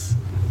cigarettes.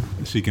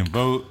 She can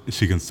vote.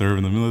 She can serve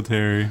in the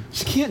military.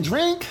 She can't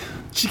drink.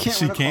 She can't.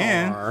 She rent a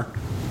can. car.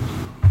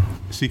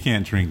 She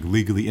can't drink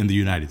legally in the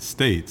United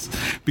States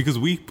because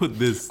we put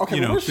this,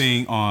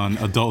 thing on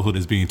adulthood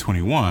as being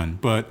 21.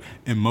 But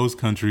in most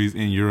countries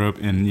in Europe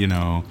and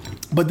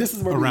but this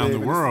is where around we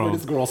live, the and this is world, where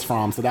this girl's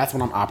from. So that's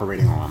what I'm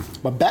operating on.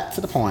 But back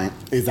to the point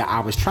is that I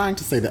was trying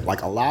to say that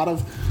like a lot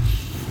of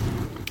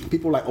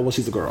people are like, oh well,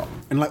 she's a girl,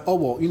 and like, oh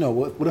well,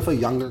 what if a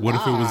younger what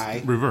guy? if it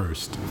was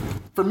reversed?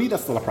 For me,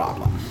 that's still a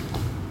problem.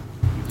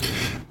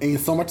 And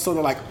so much so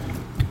that like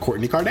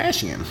Kourtney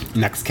Kardashian,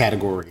 next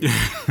category.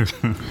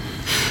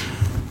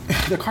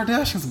 The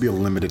Kardashians would be a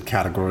limited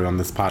category on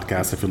this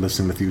podcast if you're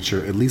listening in the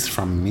future, at least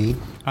from me.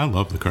 I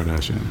love the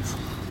Kardashians.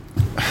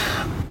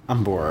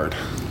 I'm bored.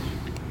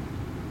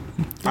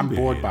 I'm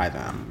bored by hater.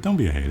 them. Don't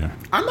be a hater.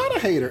 I'm not a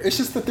hater. It's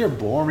just that they're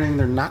boring.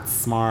 They're not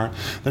smart.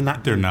 They're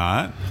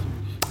not.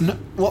 No,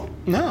 well,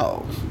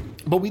 no.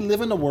 But we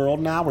live in a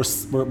world now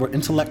where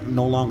intellect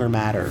no longer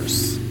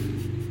matters.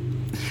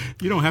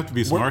 You don't have to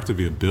be smart to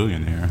be a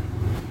billionaire.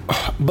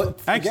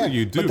 But Actually, again,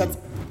 you do.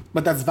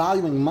 But that's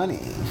valuing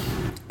money.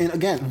 And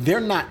again,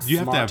 they're not You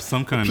smart. have to have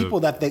some kind the people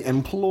that they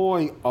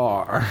employ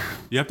are.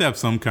 You have to have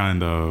some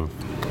kind of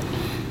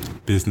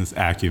business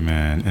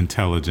acumen,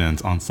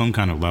 intelligence on some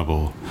kind of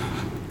level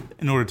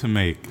in order to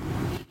make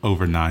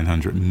over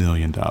 $900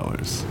 million.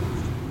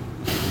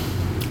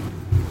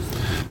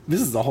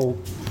 This is a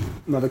whole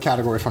another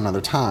category for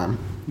another time.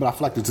 But I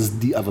feel like this is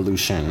the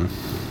evolution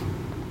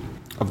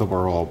of the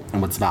world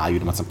and what's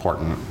valued and what's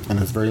important. And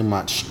it's very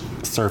much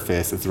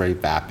surface. It's very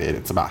vapid.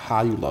 It's about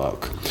how you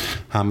look,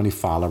 how many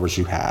followers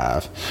you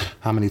have,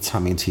 how many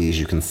tummy teas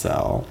you can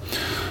sell.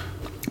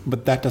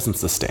 But that doesn't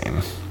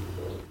sustain.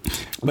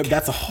 But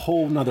that's a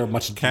whole nother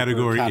much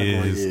Category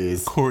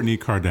is Kourtney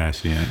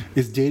Kardashian.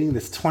 Is dating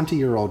this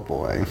 20-year-old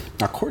boy.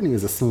 Now, Kourtney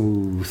is a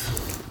smooth...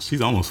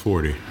 She's almost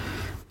 40.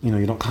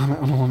 You don't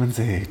comment on a woman's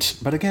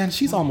age. But again,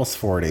 she's almost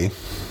 40.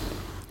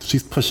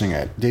 She's pushing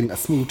it. Dating a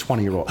smooth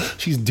 20-year-old.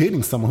 She's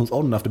dating someone who's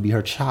old enough to be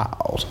her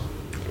child.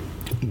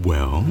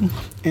 Well...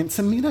 And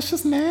to me, that's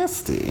just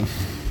nasty.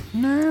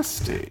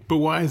 Nasty. But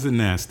why is it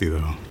nasty,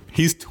 though?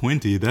 He's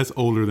 20. That's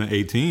older than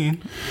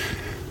 18.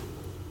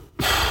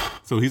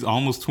 So he's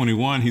almost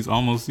 21. He's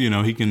almost,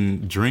 he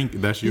can drink.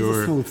 He's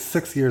a smooth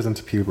 6 years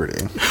into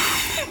puberty.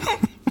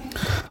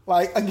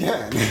 Like,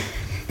 again,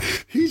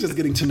 he's just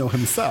getting to know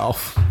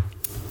himself.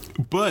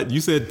 But you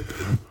said,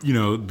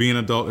 being an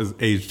adult is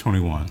age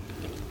 21.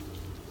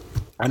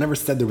 I never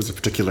said there was a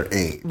particular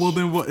age. Well,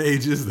 then what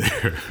age is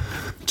there?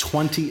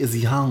 20 is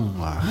young.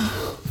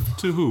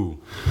 To who?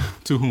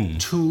 To whom?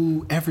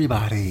 To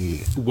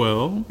everybody.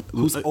 Well,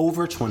 who's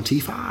over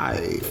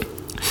 25.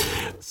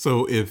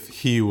 So if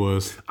he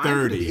was 30, I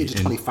put the age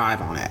of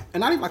 25 on it,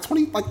 and not even like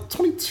 20, like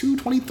 22,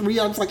 23.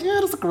 I was like, yeah,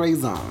 that's a gray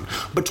zone.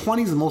 But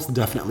 20 is most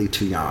definitely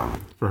too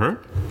young for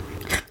her.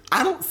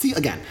 I don't see.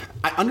 Again,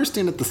 I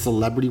understand that the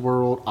celebrity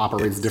world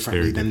operates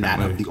differently than that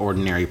of the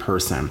ordinary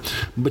person,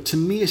 but to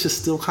me, it's just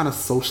still kind of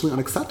socially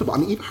unacceptable. I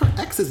mean, even her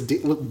ex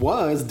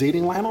was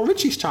dating Lionel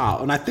Richie's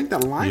child, and I think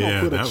that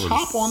Lionel put a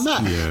chop on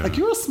that. Yeah. Like,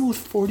 you're a smooth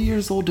 40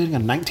 years old dating a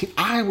 19.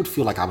 I would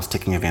feel like I was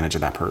taking advantage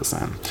of that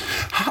person.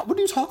 What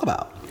do you talk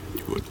about?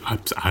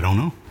 I don't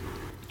know.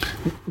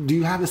 Do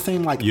you have the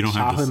same you don't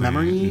childhood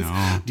memories?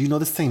 No. Do you know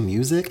the same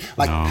music?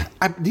 Like, no.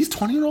 These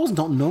 20-year-olds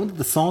don't know that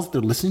the songs that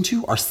they're listening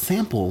to are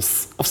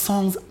samples of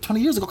songs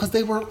 20 years ago because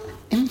they were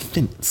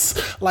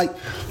infants. Like,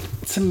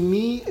 to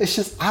me, it's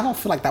just, I don't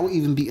feel like that would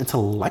even be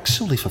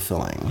intellectually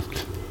fulfilling.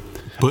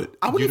 But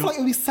I wouldn't feel like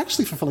it would be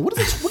sexually fulfilling. What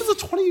is a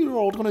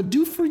 20-year-old going to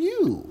do for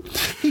you?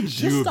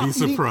 You would be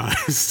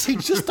surprised. He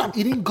just stopped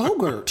eating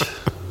Go-Gurt.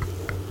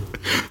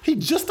 He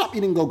just stopped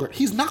eating Go-Gurt.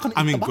 He's not going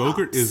to eat the box.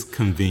 Go-Gurt is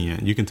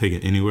convenient. You can take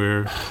it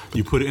anywhere.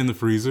 You put it in the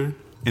freezer,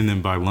 and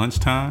then by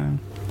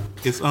lunchtime,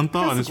 it's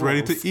unthawed and it's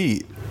ready to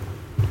eat.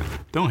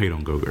 Don't hate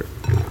on Go-Gurt.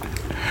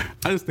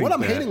 I just think what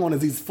I'm hating on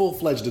is these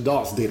full-fledged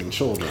adults dating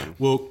children.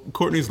 Well,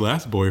 Kourtney's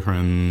last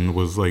boyfriend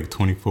was like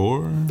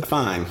 24.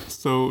 Fine.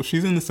 So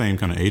she's in the same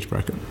kind of age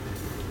bracket.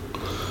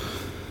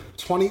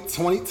 20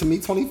 to me,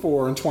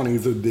 24 and 20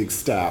 is a big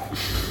step.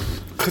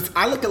 Because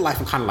I look at life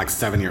in kind of like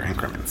 7-year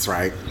increments,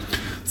 right?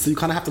 So you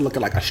kind of have to look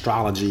at like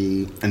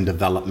astrology and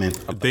development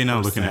of the They're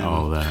not person. looking at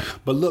all of that.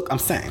 But look, I'm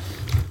saying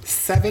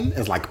 7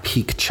 is like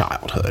peak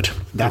childhood.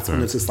 That's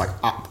when it's just like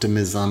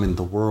optimism and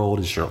the world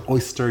is your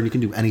oyster and you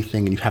can do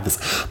anything and you have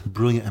this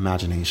brilliant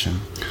imagination.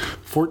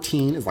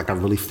 14 is like a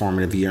really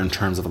formative year in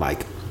terms of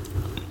like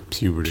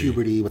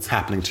puberty, what's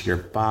happening to your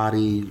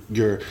body,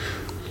 your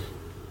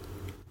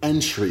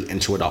entry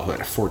into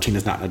adulthood. 14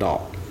 is not an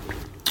adult.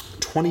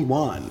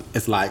 21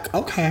 is like,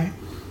 okay.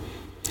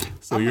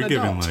 So you're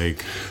giving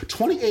like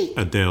 28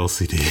 Adele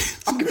CD.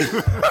 I'm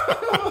giving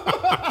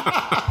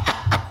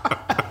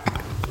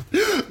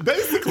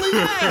basically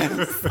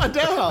Yes,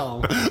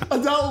 Adele.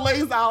 Adele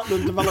lays out the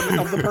development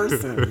of the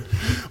person.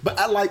 But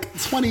at like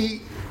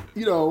 20,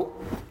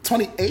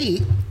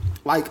 28,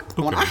 like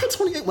when I hit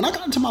 28, when I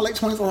got into my late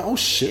 20s, I'm like, oh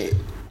shit.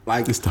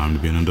 Like, it's time to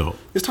be an adult.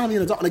 It's time to be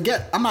an adult. And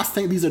again, I'm not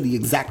saying these are the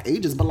exact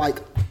ages, but like,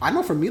 I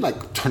know for me, like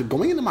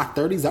going into my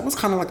 30s, that was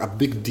kind of like a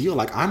big deal.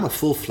 Like, I'm a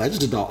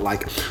full-fledged adult.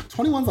 Like,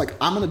 21's like,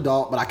 I'm an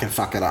adult, but I can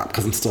fuck it up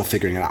because I'm still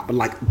figuring it out. But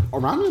like,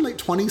 around your late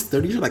 20s,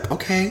 30s, you're like,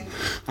 okay,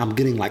 I'm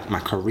getting like my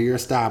career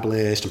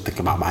established. I'm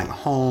thinking about buying a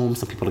home.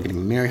 Some people are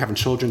getting married, having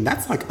children.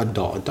 That's like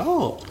adult.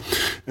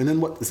 And then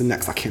what is the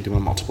next? I can't do it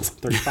in multiples.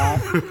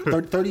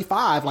 35?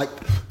 35. Like,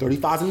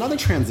 35 is another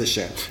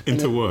transition.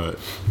 Into what?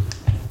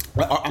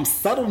 I'm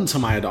settled into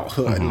my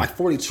adulthood, and like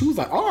 42 is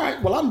like, all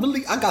right, well, I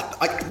believe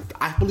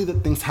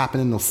that things happen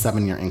in those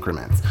 7-year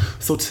increments.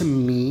 So to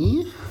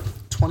me,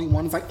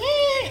 21 is like,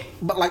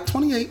 but like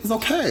 28 is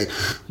okay.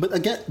 But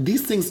again,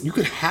 these things, you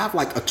could have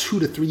like a 2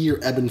 to 3 year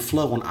ebb and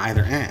flow on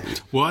either end.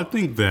 Well, I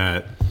think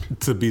that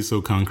to be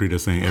so concrete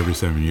as saying every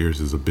 7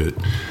 years is a bit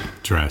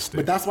drastic.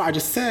 But that's why I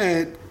just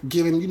said,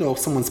 given,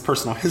 someone's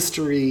personal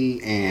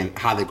history and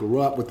how they grew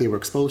up, what they were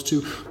exposed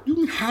to, you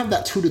can have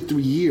that 2 to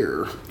 3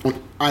 year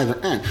on either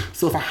end.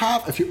 So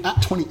if you're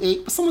at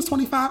 28, but someone's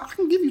 25, I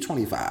can give you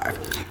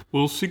 25.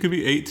 Well, she could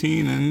be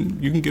 18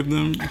 and you can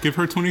give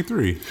her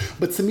 23.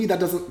 But to me,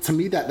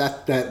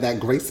 that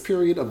grace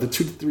period of the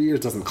 2 to 3 years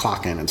doesn't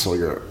clock in until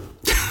you're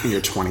in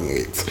your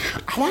 28.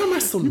 Why am I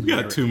so You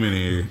got too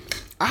many.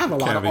 I have a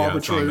lot of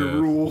arbitrary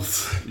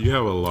rules. You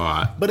have a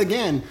lot. But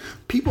again,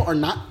 people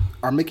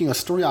are making a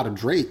story out of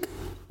Drake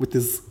with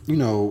this,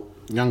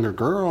 younger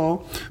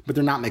girl, but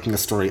they're not making a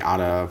story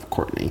out of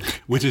Courtney.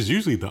 Which is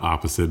usually the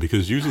opposite,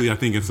 because usually I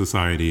think in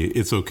society,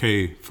 it's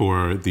okay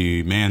for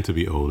the man to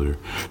be older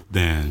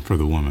than for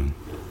the woman.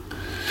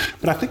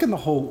 But I think in the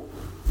whole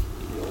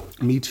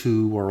Me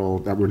Too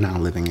world that we're now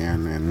living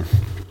in, and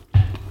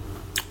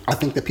I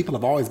think that people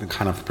have always been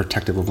kind of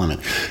protective of women.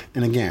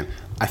 And again,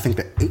 I think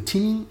that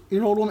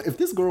 18-year-old woman, if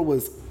this girl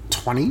was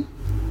 20,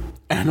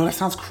 and I know that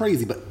sounds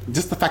crazy, but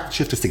just the fact that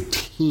she has to say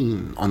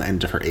teen on the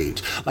end of her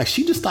age. Like,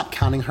 she just stopped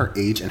counting her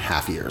age in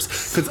half years.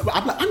 Because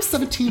I'm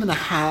 17 and a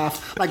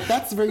half. Like,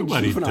 that's very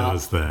Nobody juvenile.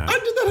 does that. I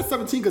did that at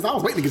 17 because I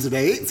was waiting to get to the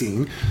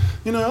 18.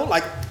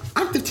 Like,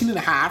 I'm 15 and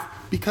a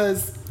half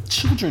because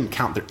children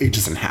count their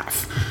ages in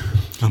half.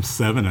 I'm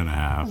 7 and a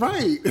half.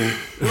 Right.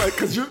 Like,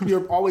 because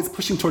you're always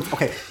pushing towards,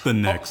 the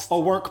next. A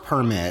work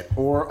permit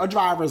or a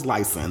driver's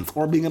license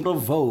or being able to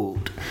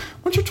vote.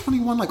 Once you're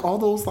 21, like, all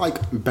those, like,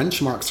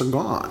 benchmarks are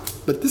gone.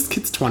 But this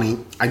kid's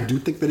 20. I do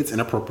think that it's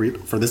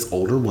inappropriate for this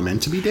older woman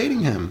to be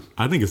dating him.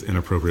 I think it's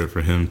inappropriate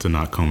for him to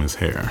not comb his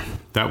hair.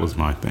 That was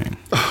my thing.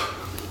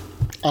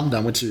 I'm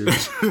done with you.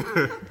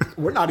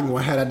 We're not even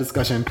going to have that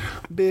discussion.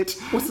 Bitch,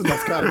 what's the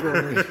next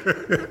category?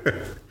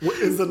 What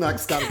is the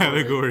next category?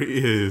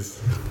 Category is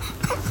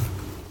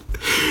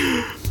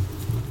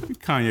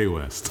Kanye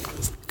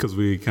West. Because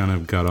we kind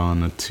of got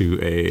on to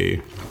a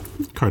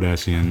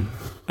Kardashian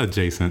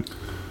adjacent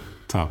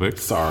topic.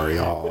 Sorry,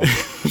 y'all.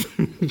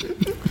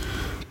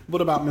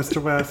 What about Mr.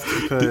 West?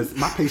 Because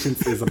my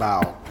patience is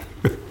about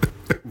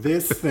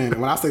this thing.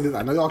 When I say this,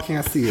 I know y'all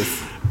can't see it.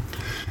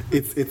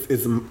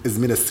 It's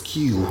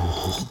minuscule.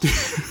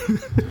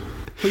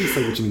 Please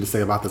say what you need to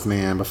say about this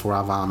man before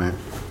I vomit.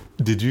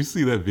 Did you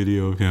see that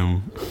video of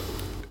him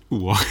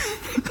walking?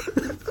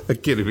 I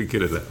can't even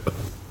get it out.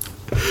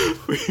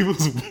 He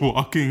was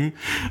walking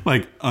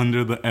like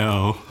under the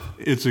L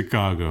in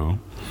Chicago.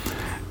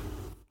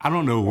 I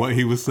don't know what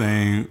he was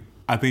saying.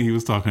 I think he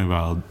was talking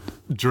about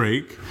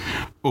Drake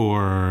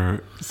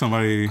or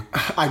somebody.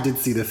 I did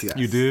see this, yes.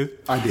 You did?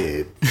 I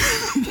did.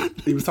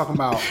 He was talking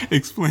about...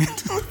 Explain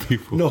to the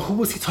people. No, who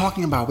was he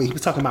talking about? Wait, he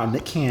was talking about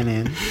Nick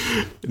Cannon.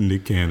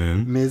 Nick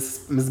Cannon. Miss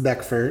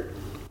Beckford.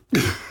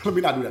 Let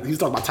me not do that. He was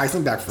talking about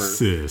Tyson Beckford.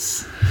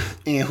 Sis.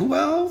 And who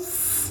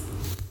else?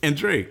 And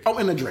Drake. Oh,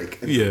 and the Drake.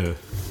 Yeah.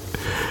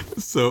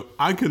 So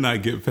I could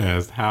not get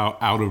past how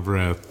out of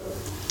breath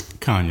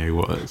Kanye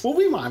was. Well,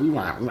 rewind.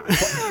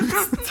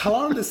 Tell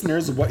our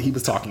listeners what he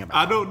was talking about.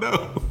 I don't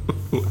know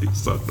what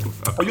he's talking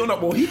about. Oh, you don't know?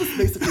 Well, he was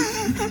basically...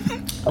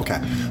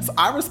 Okay. So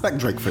I respect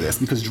Drake for this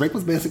because Drake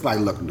was basically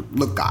like,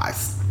 look,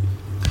 guys.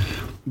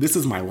 This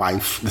is my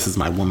wife. This is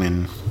my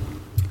woman.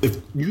 If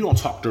you don't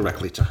talk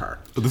directly to her.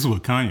 But this is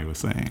what Kanye was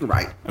saying.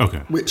 Right. Okay.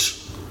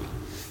 Which,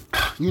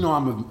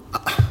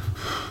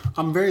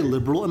 I'm very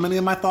liberal in many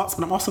of my thoughts,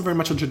 but I'm also very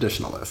much a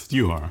traditionalist.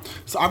 You are.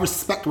 So I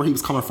respect where he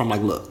was coming from.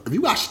 Like, look, if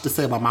you got shit to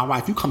say about my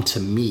wife, you come to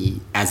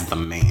me as the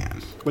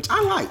man, which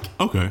I like.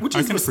 Okay. Which I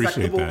is can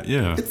appreciate that.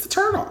 Yeah. It's a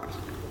turn on.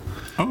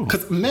 Oh.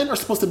 Because men are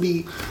supposed to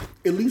be,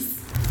 at least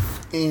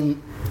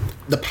in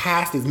the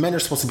past, these men are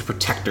supposed to be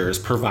protectors,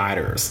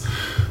 providers.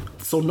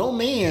 So no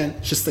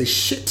man should say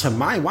shit to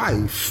my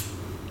wife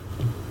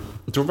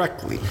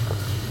directly.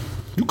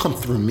 You come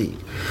through me,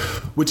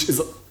 which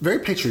is very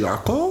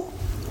patriarchal.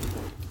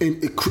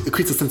 And it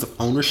creates a sense of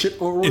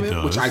ownership over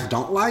women, which I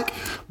don't like.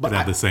 But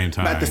at the same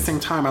time,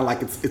 I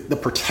like it's the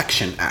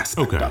protection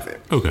aspect of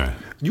it. Okay.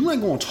 You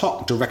ain't going to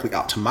talk directly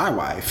out to my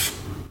wife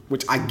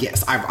which I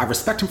guess I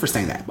respect him for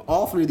saying that. But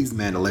all three of these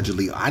men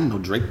allegedly, I know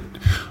Drake.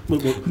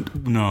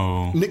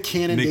 No, Nick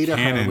Cannon dated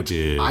her, which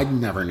I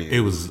never knew. It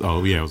was it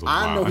was a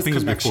while. I think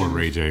it was before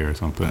Ray J or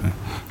something.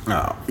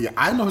 Oh yeah,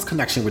 I know his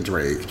connection with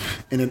Drake,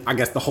 and then I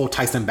guess the whole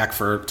Tyson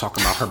Beckford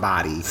talking about her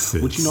body,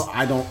 which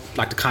I don't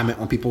like to comment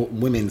on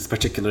women's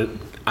particular.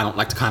 I don't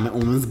like to comment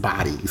on women's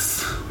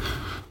bodies.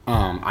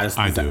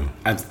 I do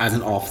as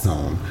an off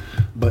zone,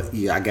 but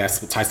yeah, I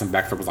guess Tyson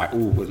Beckford was like,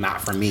 "Ooh, it's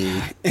not for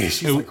me," and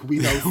she's like, "We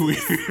know."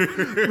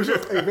 Which was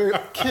a very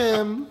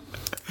Kim.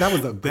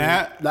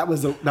 That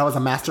was a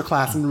master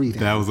class in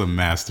reading. That was a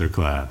master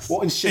class.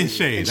 Well, in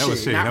shade. That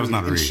was shade. That was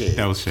not a read.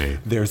 That was shade.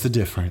 There's a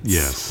difference.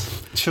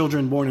 Yes.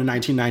 Children born in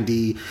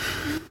 1990,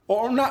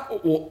 or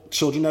not, well,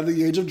 children under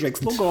the age of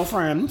Drake's little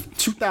girlfriend,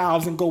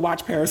 2000, go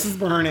watch Paris is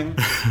Burning.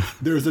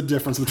 There's a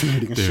difference between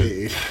reading and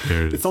shade.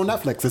 It's on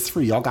Netflix. It's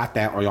free. Y'all got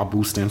that, or y'all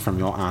boosting from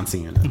your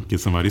auntie. Get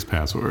somebody's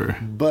password.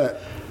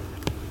 But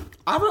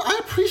I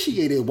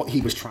appreciated what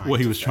he was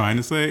trying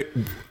to say.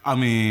 I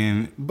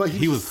mean, but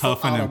he was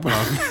huffing and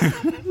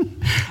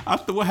puffing.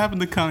 What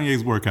happened to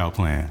Kanye's workout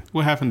plan?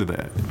 What happened to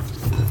that?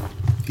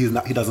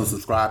 He doesn't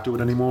subscribe to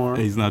it anymore.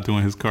 He's not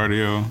doing his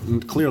cardio.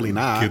 Clearly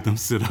not. Get them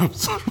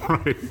sit-ups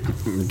right.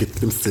 Get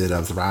them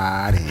sit-ups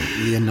right.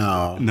 And,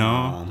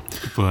 No,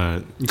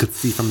 but you could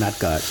see from that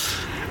gut.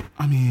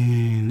 I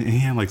mean, he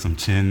had like some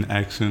chin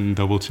action,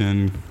 double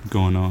chin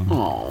going on.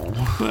 Oh.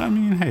 But I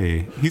mean,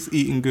 hey, he's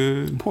eating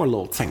good. Poor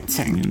little Tink.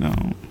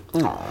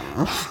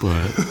 Oh.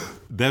 But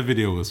that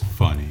video was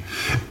funny.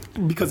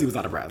 Because he was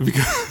out of breath.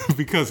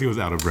 Because he was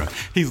out of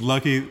breath. He's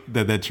lucky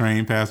that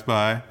train passed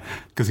by,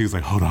 because he was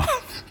like, hold on.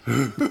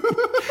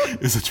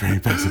 It's a train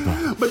passing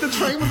by. But the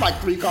train was like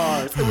 3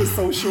 cars. It was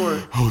so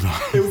short. Hold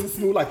on. It was a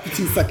smooth like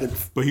 15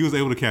 seconds. But he was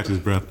able to catch his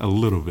breath a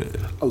little bit.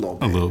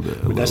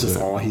 But that's just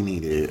all he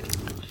needed.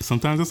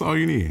 Sometimes that's all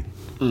you need.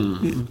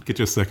 Get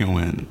your second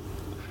win.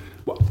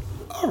 Well,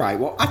 all right.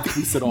 Well, I think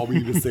we said all we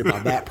need to say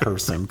about that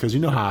person, because you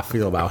know how I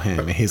feel about him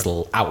and his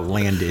little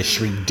outlandish,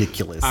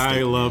 ridiculous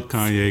I love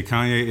Kanye.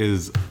 Kanye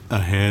is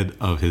ahead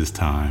of his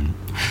time.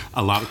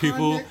 A lot of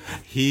people,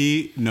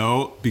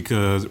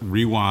 because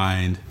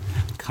Rewind,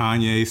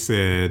 Kanye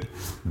said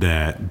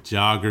that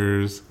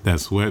joggers, that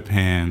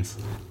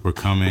sweatpants were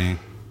coming.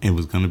 It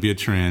was going to be a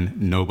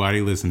trend.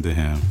 Nobody listened to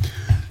him.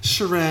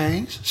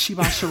 Sheree,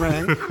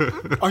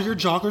 are your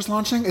joggers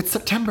launching? It's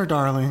September,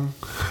 darling.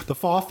 The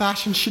fall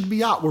fashion should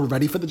be out. We're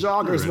ready for the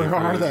joggers. Where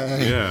are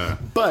they? Yeah.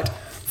 But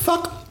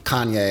fuck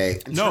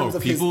Kanye.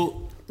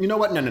 You know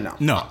what?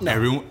 No.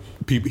 Everyone.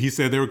 He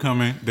said they were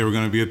coming. They were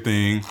going to be a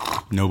thing.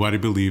 Nobody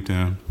believed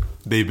him.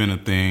 They've been a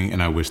thing,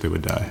 and I wish they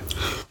would die.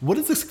 What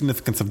is the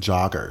significance of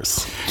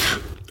joggers?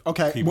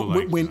 Okay,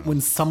 when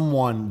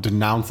someone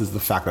denounces the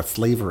fact that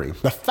slavery,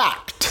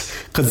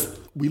 because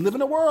we live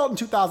in a world in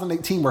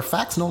 2018 where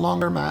facts no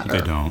longer matter.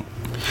 They don't.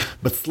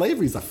 But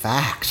slavery's a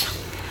fact.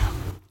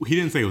 He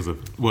didn't say it was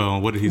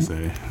what did he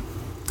say?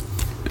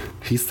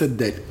 He said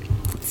that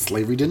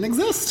slavery didn't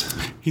exist.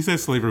 He said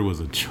slavery was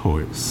a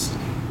choice.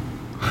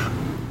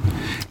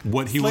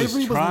 What he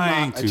was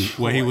trying to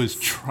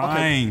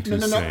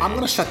say. I'm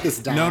going to shut this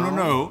down.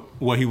 No.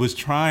 What he was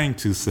trying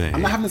to say.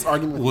 I'm not having this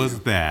argument with was you.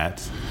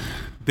 That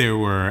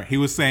he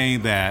was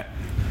saying that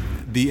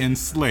the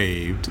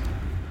enslaved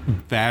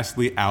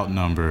vastly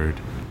outnumbered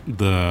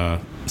the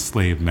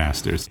slave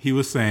masters. He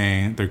was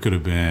saying there could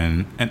have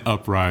been an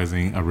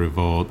uprising, a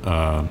revolt,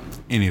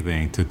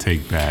 anything to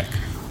take back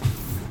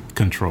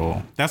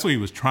control. That's what he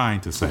was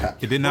trying to say. Okay.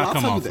 It did not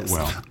come off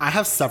well. I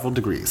have several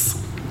degrees.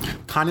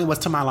 Kanye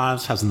West to my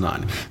knowledge has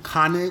none.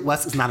 Kanye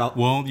West is not a...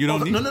 Well, you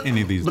don't need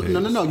any of these days.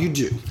 No, you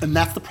do. And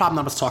that's the problem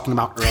I was talking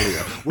about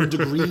earlier. We're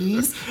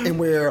degrees and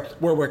we're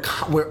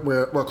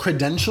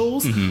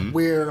credentials,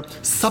 we're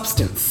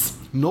substance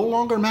no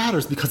longer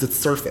matters because it's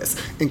surface.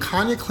 And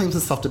Kanye claims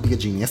himself to be a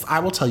genius. I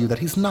will tell you that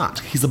he's not.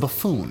 He's a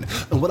buffoon.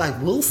 And what I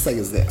will say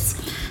is this.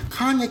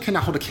 Kanye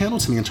cannot hold a candle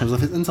to me in terms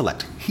of his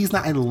intellect. He's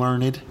not a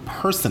learned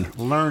person.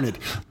 Learned.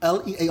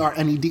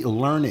 L-E-A-R-N-E-D.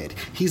 Learned.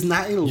 He's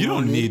not a learned You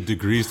don't need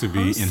degrees to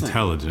be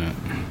intelligent.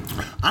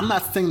 I'm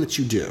not saying that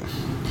you do.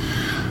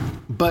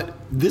 But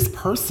this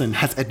person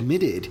has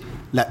admitted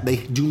that they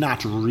do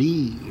not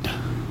read.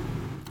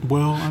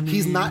 Well, I mean...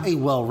 He's not a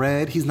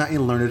well-read, he's not a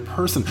learned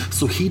person.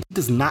 So he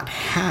does not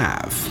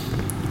have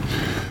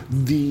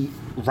the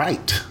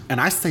right, and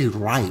I say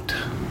right,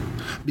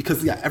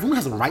 because everyone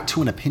has a right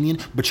to an opinion,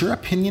 but your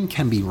opinion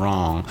can be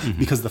wrong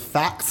because the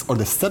facts or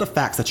the set of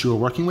facts that you are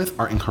working with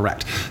are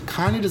incorrect.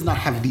 Kanye does not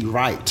have the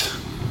right,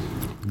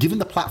 given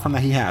the platform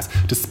that he has,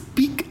 to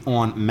speak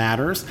on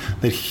matters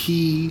that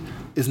he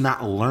is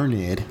not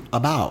learned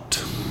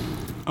about.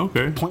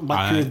 Okay. Point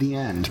blank period. The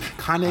end.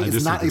 Kanye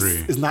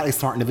is not a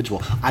smart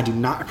individual. I do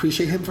not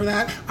appreciate him for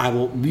that.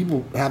 We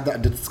will have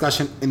that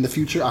discussion in the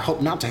future. I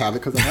hope not to have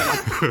it because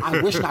I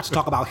wish not to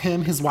talk about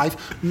him, his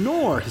wife,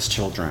 nor his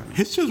children.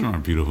 His children are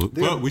beautiful.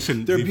 They're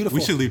beautiful.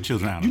 We should leave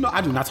children out.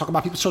 I do not talk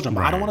about people's children,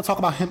 but I don't want to talk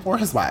about him or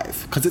his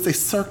wife because it's a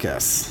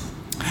circus.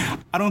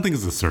 I don't think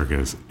it's a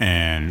circus,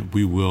 and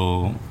we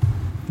will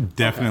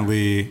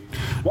definitely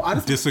Well, I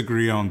just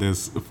disagree on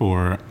this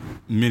for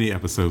many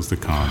episodes to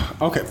come.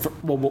 Okay.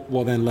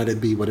 Well, then let it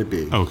be what it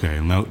be. Okay.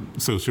 No,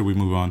 so should we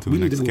move on to the We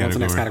need next to move on to the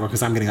next category? category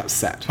because I'm getting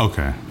upset.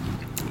 Okay.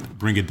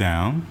 Bring it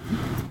down.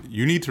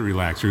 You need to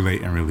relax,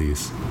 relate, and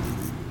release.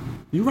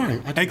 You're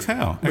right. I do.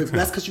 Exhale. But Exhale.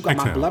 that's because you got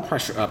my Exhale. blood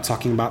pressure up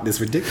talking about this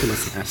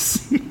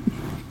ridiculousness.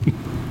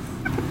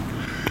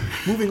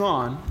 Moving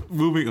on.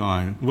 Moving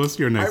on. What's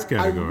your next I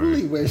category?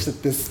 really wish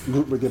that this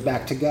group would get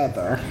back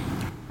together.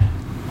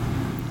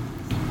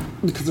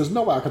 Because there's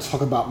no way I could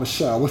talk about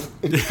Michelle with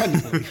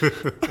independently.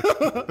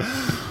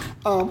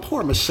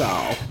 Poor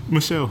Michelle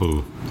Michelle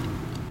who?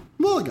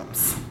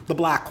 Williams, the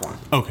black one.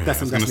 Okay. That's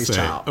I in was gonna Destiny's say.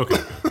 Child.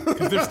 Okay.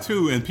 Because there's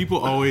two, and people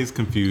always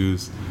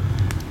confuse,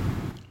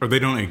 or they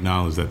don't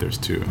acknowledge that there's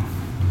two.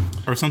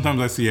 Or sometimes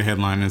I see a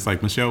headline and it's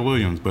like Michelle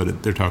Williams,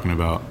 but they're talking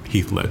about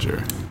Heath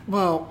Ledger.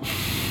 Well,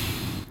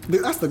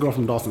 that's the girl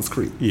from Dawson's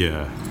Creek.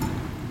 Yeah.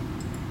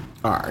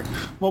 All right.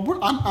 Well,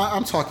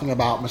 I'm talking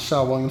about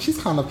Michelle Williams. She's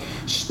kind of,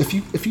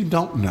 if you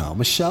don't know,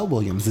 Michelle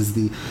Williams is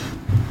the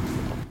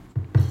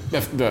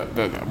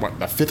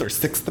fifth or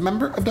sixth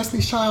member of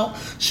Destiny's Child.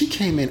 She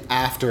came in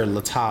after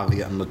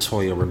Latavia and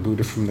Latoya were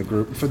booted from the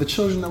group. For the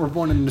children that were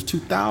born in the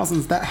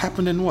 2000s, that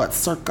happened in what,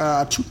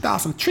 circa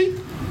 2003?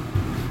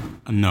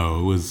 No,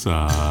 it was.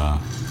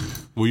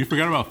 Well, you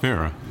forgot about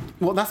Farrah.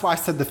 Well, that's why I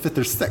said the fifth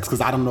or sixth,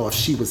 because I don't know if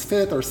she was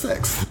fifth or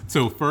sixth.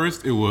 So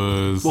first it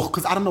was Well,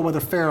 because I don't know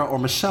whether Farrah or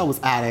Michelle was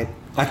added.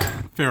 Like,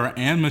 Farrah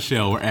and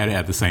Michelle were added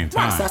at the same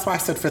time. so that's why I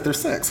said fifth or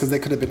sixth, because they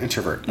could have been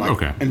introvert, like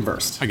Okay.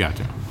 inversed. I got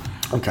you.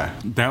 Okay.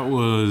 That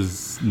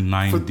was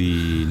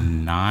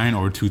 99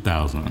 or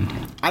 2000.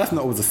 I just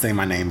know it was a Say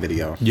My Name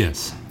video.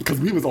 Yes. Because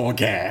we was all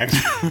gagged.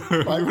 We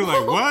were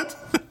like, what?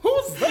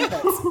 Who's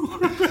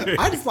that?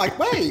 I just like,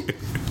 wait.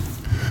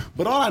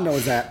 But all I know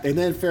is that, and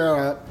then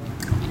Farrah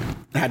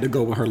had to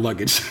go with her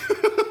luggage.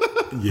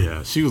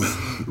 Yeah, she was.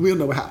 We don't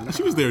know what happened.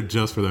 She was there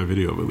just for that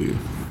video, I believe.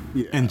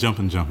 Yeah. And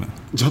jumping.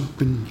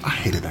 Jumping. I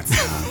hated that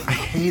song. I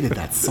hated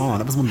that song.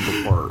 That was one of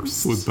the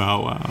worst. With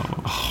Bow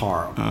Wow.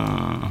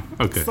 Horrible.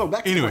 Okay. So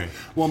back Anyway,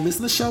 well, Miss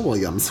Michelle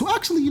Williams, who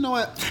actually, you know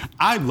what?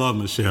 I love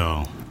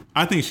Michelle.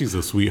 I think she's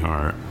a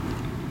sweetheart.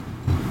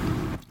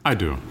 I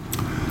do.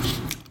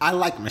 I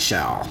like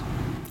Michelle.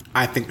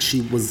 I think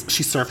she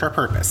served her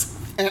purpose.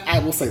 And I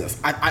will say this.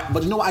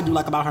 But you know what I do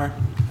like about her?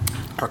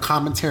 Her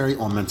commentary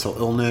on mental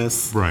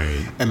illness,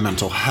 Right. and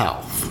mental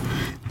health.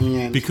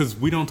 And Because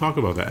we don't talk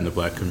about that in the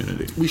black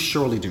community. we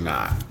surely do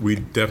not. We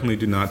definitely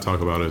do not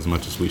talk about it as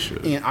much as we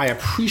should. And I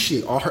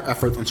appreciate all her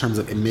efforts in terms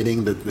of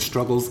admitting the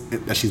struggles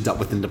that she's dealt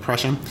with in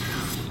depression.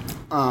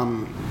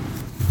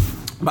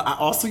 But I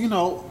also,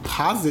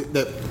 posit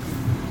that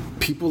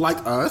people like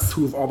us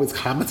who have always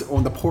commented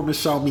on the poor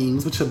Michelle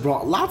memes, which have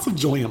brought lots of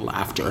joy and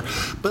laughter,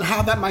 but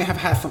how that might have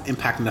had some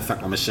impact and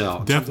effect on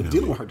Michelle in terms of Definitely.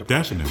 dealing with her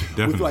depression.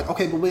 Definitely. We'd be like,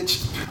 okay, but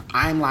which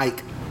I'm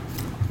like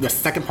the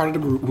second part of the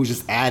group who's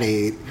just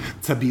added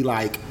to be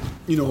like,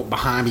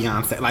 behind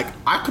Beyonce. Like,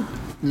 I could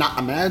not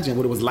imagine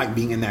what it was like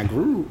being in that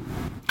group.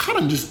 Kind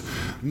of just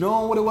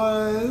knowing what it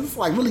was.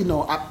 Like, really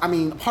know. I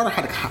mean, part of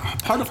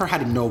her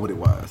had to know what it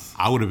was.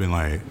 I would have been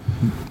like,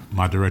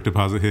 my direct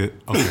deposit hit.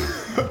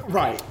 Okay,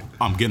 Right.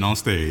 I'm getting on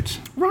stage.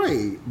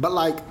 Right. But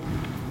like,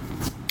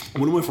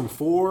 when it went from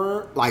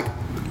 4, like,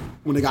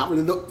 when they got rid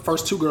of the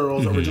first 2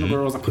 girls, original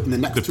girls, and put in the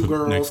next 2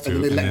 girls, next and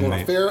then two, they let and go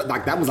then of Fair,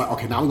 like, that was like,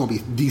 okay, now we're gonna be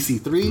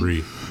DC3.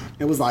 3.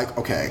 It was like,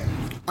 okay,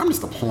 I'm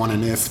just a pawn in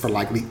this for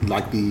like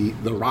the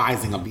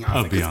rising of Beyonce.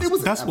 'Cause Beyonce. it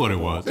was That's what it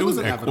inevitable. was. It was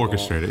inevitable.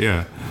 orchestrated,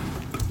 yeah.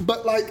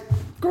 But like,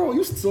 girl,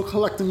 you still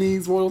collecting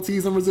these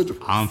royalties and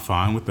residuals. I'm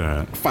fine with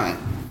that. Fine.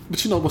 But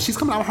she's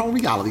coming out with her own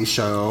reality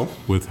show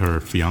With her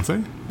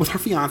fiance? with her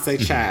fiance,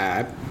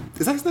 Chad.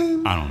 Is that his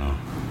name? I don't know.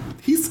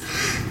 He's,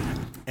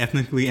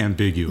 Ethnically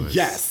ambiguous.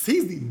 yes,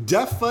 he's the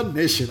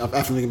definition of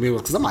ethnic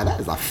ambiguous. Because I'm like, that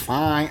is a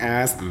fine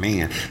ass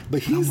man.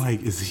 But he's I'm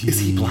like, is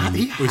he black?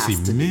 He or is has he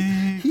to be.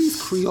 mixed?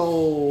 He's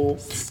Creole.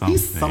 He's Something.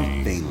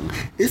 something.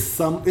 It's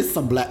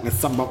some blackness,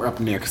 something up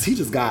in there. Because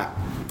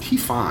he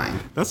fine.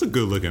 That's a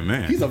good looking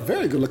man. He's a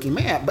very good looking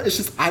man. But it's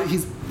just,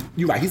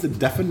 you're right. He's the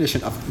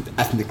definition of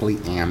ethnically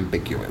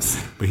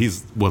ambiguous. But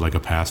he's what, like a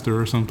pastor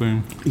or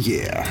something?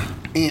 Yeah,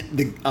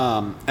 and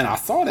I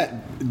saw that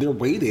they're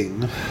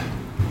waiting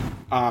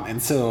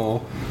until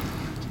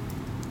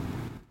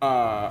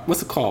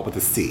what's it called with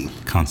the C?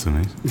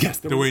 Consummate. Yes,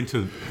 They're waiting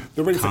to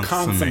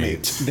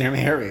consummate their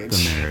marriage.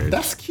 the marriage.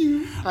 That's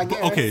cute, I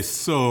guess. Okay,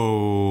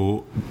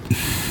 so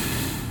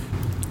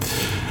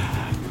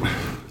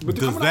But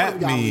they're does coming out that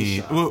with a reality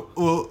mean? show.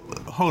 Well,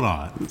 hold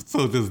on.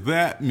 So does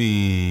that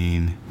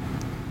mean?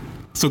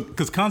 So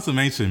because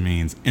consummation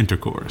means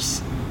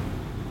intercourse.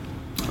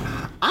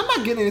 I'm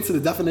not getting into the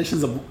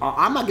definitions of.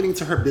 I'm not getting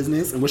into her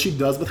business and what she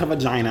does with her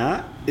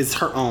vagina is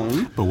her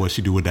own. But what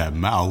she do with that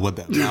mouth? What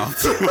that mouth?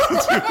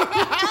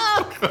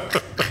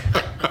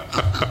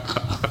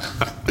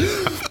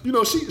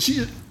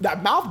 She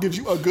that mouth gives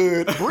you a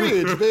good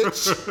bridge,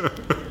 bitch.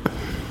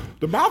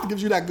 The mouth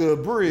gives you that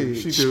good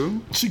bridge. She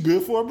do. She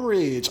good for a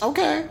bridge.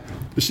 Okay.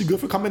 Is she good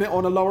for coming in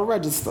on a lower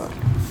register?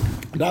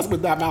 That's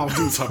what that mouth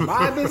do to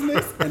my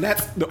business, and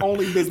that's the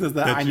only business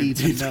that I need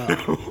to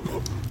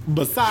know.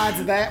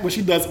 Besides that, what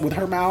she does with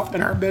her mouth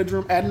in her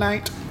bedroom at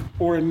night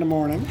or in the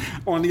morning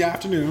or in the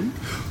afternoon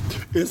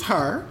is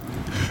her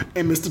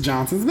and Mr.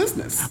 Johnson's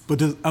business. But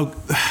does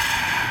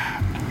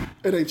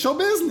It ain't your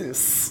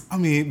business. I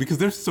mean, because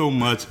there's so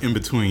much in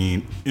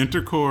between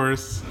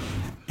intercourse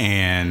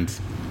and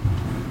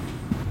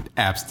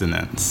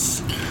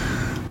abstinence.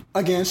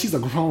 Again, she's a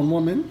grown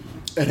woman.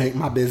 It ain't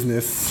my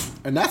business.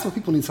 And that's what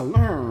people need to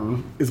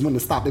learn is when to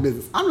stop their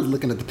business. I'm just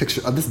looking at the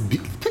picture of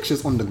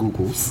pictures on the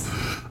Googles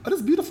of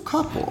this beautiful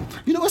couple.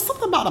 You know, it's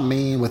something about a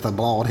man with a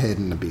bald head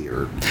and a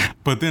beard.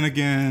 But then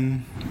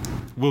again,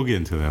 we'll get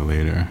into that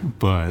later.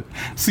 But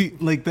see,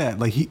 like that,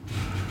 like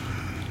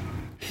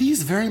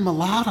he's very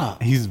mulatto.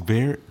 He's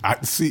very.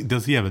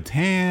 Does he have a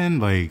tan?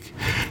 Like,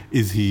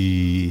 is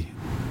he?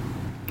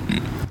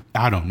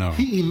 I don't know.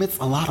 He emits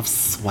a lot of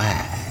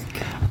swag.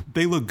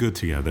 They look good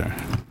together,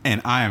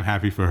 and I am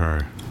happy for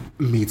her.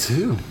 Me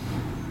too.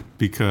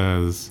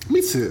 Because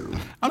me too.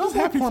 I'm just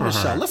happy for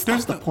Michelle. her. Let's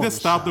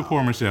stop the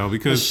poor Michelle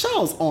because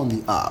Michelle's on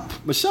the up.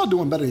 Michelle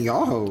doing better than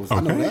y'all hoes. Okay.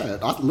 I know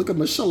that. I look at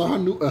Michelle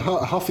and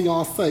her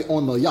fiance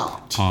on the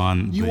yacht.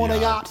 You on a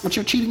yacht with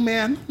your cheating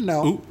man?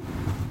 No. Ooh.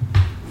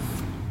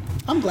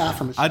 I'm glad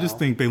for Michelle. I just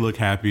think they look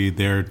happy.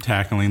 They're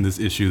tackling this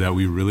issue that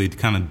we really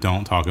kind of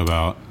don't talk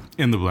about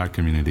in the Black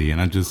community,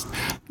 and I just,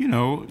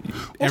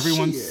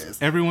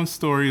 everyone's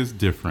story is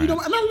different. You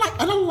know, and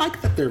I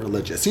like that they're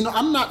religious. You know,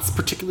 I'm not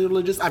particularly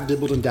religious. I've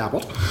dibbled and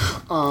dabbled.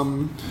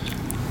 But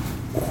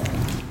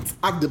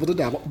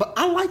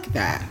I like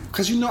that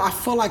because I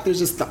feel like there's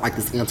just like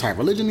this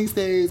anti-religion these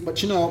days. But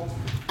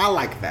I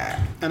like that,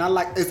 and I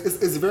like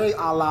it's very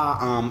a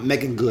la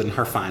Megan Good and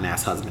her fine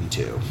ass husband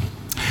too.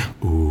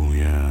 Ooh,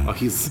 yeah. Oh,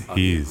 he's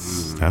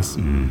that's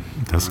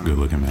a good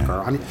looking man.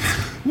 Girl, you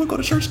want to go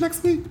to church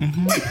next week?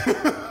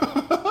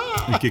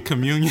 Mm-hmm. We get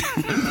communion.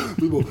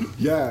 We will.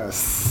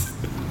 Yes.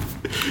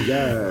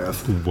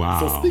 Wow.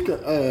 So speaking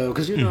of,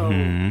 because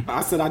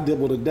I said I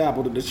dibbled and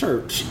dabbled in the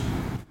church,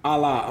 a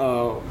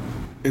la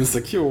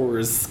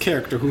Insecure's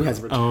character who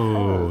has returned.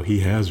 Oh,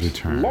 he has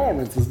returned.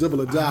 Lawrence was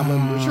dibbling and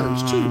dabbling in the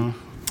church too.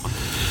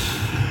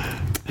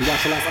 You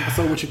watched the last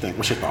episode? What you think?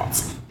 What's your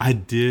thoughts? I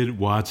did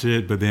watch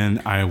it, but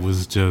then I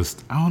was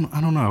just, I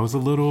don't know. I was a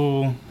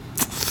little,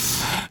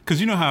 because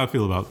you know how I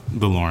feel about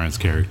the Lawrence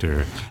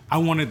character. I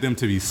wanted them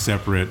to be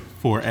separate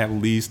for at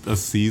least a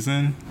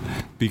season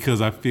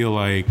because I feel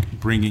like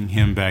bringing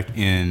him back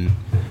in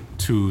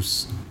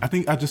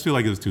I just feel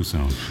like it was too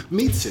soon.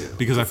 Me too.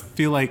 Because I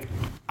feel like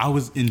I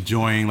was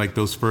enjoying like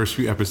those first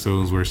few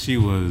episodes where she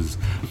was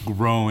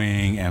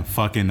growing and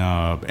fucking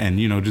up and,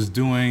 just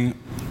doing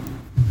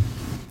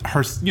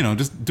her,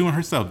 just doing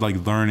herself,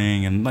 like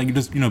learning and like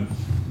just,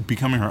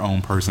 becoming her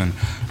own person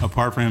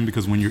apart from him,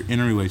 because when you're in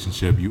a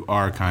relationship, you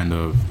are kind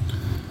of,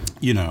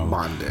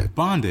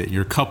 bonded.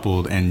 You're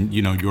coupled and,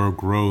 your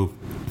growth,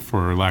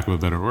 for lack of a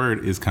better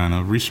word, is kind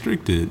of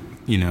restricted,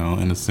 in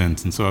a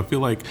sense. And so I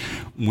feel like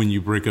when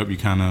you break up, you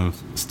kind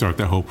of start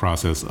that whole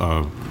process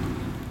of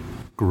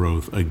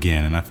growth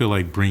again. And I feel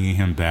like bringing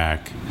him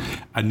back,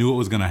 I knew it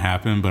was going to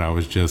happen, but I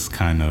was just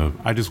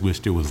I just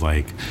wished it was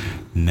like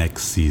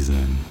next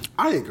season.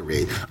 I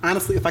agree.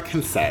 Honestly, if I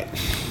can say,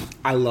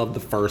 I love the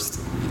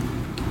first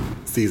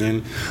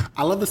season.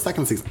 I love the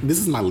second season. This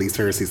is my least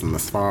favorite season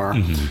thus far,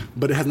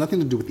 but it has nothing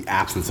to do with the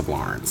absence of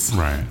Lawrence.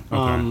 Right.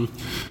 Okay.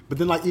 But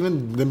then, like,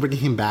 even them bringing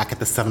him back at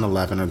the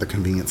 7-Eleven or the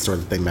convenience store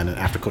that they met in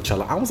after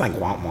Coachella, I was like,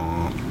 womp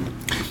womp.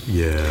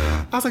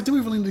 Yeah. I was like, do we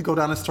really need to go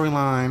down this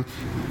storyline?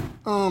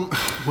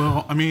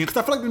 Well, I mean, because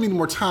I feel like we need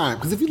more time.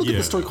 Because if you look at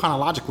the story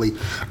chronologically,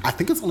 I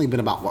think it's only been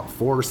about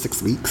 4 or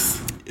 6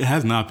 weeks. It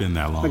has not been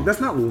that long. Like,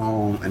 that's not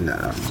long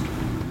enough.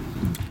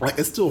 Like,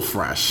 it's still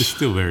fresh. It's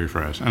still very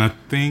fresh. And I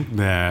think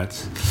that,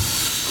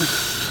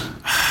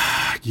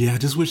 I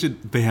just wish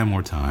they had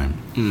more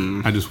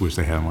time. I just wish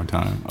they had more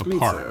time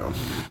apart. Me too.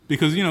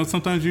 Because,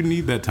 sometimes you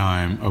need that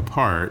time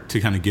apart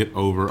to kind of get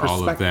over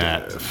all of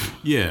that.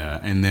 Yeah.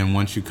 And then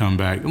once you come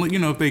back,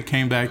 if they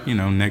came back,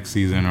 next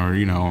season or,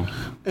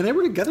 And they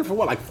were together for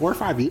 4 or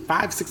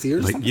 5, 6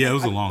 years? Like, yeah, it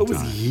was a long time. It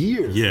was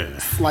years. Yeah.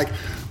 Like,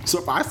 so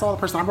if I saw the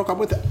person I broke up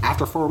with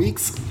after 4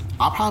 weeks,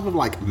 I probably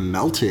would have,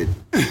 melted.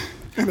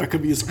 And that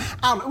could be, I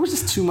don't know, it was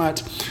just too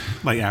much.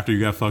 Like after you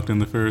got fucked in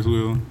the Ferris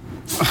wheel?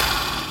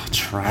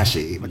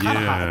 Trashy, but kind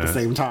of hot at the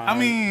same time. I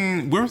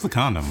mean, where was the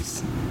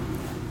condoms?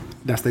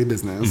 That's their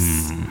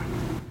business.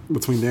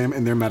 Between them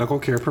and their medical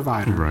care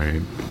provider.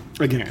 Right.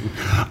 Again,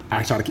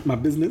 I try to keep my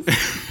business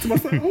to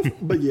myself.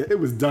 But yeah, it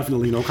was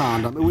definitely no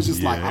condom. It was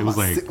just I'm going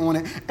to sit on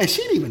it. And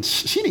she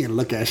didn't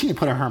look at it. She didn't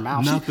put it in her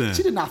mouth. Nothing.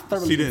 She did not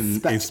thoroughly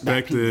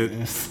inspect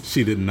it.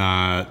 She did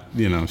not,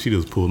 she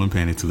just pulled and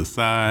panted to the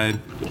side.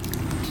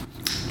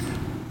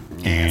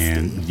 Nasty.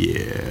 And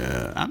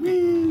yeah, I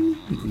mean,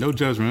 no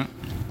judgment,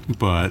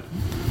 but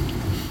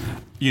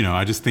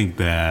I just think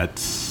that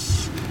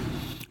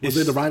was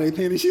it the Rite Aid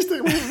panties she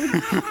stayed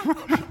wearing?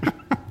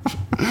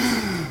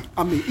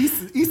 I mean,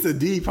 Issa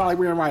D probably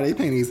wearing Rite Aid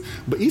panties,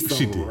 but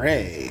Issa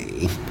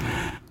Rae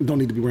don't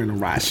need to be wearing a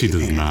riot. She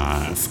does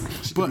not.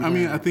 But I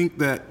mean, I think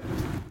that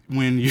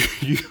when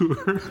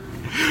you're,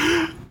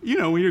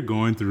 when you're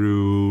going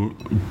through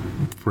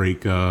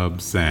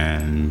breakups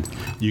and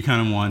you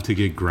kind of want to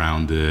get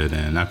grounded,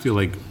 and I feel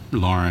like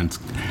Lawrence,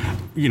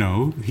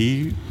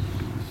 he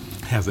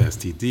has a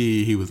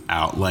STD. He was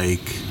out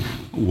like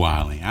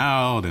wilding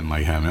out and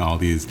like having all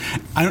these.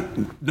 I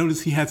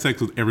noticed he had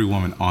sex with every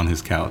woman on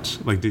his couch.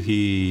 Like,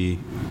 they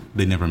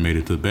never made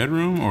it to the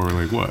bedroom, or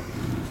like what?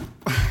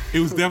 It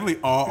was definitely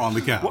all on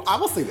the couch. Well, I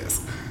will say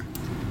this.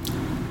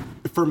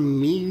 For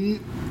me,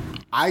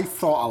 I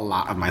saw a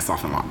lot of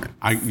myself in Lauren.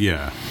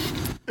 Yeah.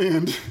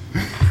 And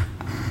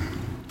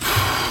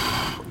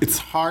it's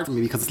hard for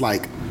me because it's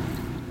like,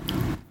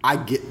 I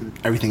get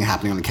everything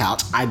happening on the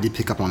couch. I did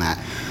pick up on that.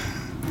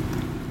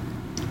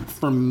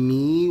 For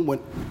me,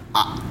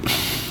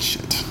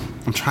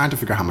 I'm trying to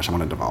figure out how much I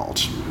want to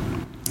divulge.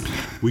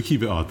 We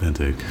keep it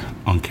authentic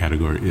on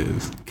Category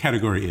Is.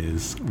 Category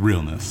Is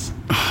realness.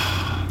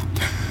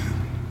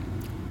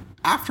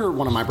 After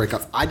one of my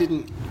breakups, I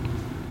didn't,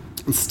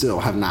 and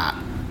still have not,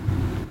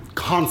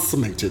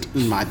 consummated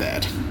in my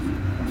bed.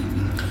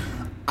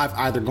 I've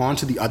either gone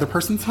to the other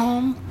person's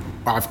home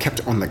or I've kept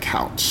it on the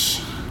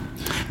couch.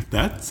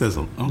 That says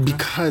a lot. Okay.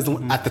 Because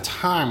at the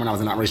time when I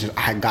was in that relationship,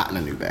 I had gotten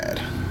a new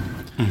bed.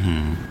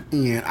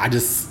 And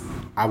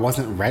I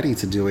wasn't ready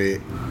to do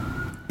it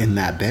in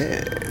that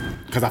bed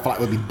because I thought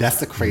it would be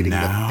desecrating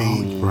the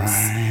things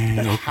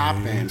that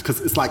happened. Because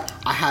it's like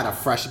I had a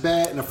fresh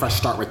bed and a fresh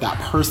start with that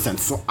person.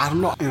 So I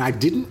don't know. And I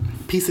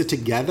didn't piece it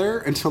together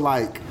until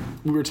like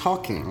we were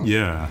talking.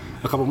 Yeah.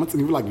 A couple months,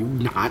 and you were like, "You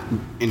not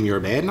in your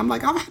bed?" And I'm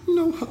like, "I've had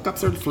no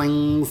hookups or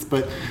flings,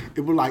 but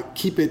it would like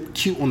keep it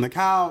cute on the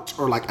couch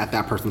or like at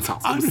that person's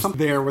house."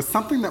 There was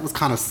something that was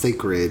kind of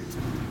sacred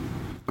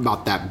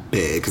about that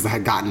bed because I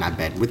had gotten that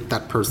bed with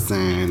that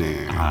person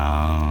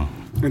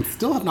and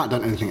still have not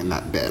done anything in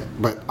that bed.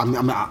 But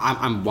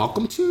I'm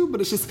welcome to, but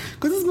it's just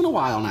because it's been a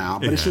while now.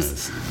 But it's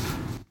just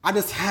I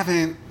just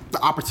haven't. The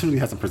opportunity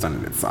hasn't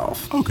presented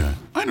itself. Okay,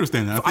 I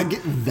understand that. So I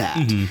get that.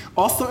 Mm-hmm.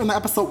 Also, in the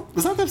episode,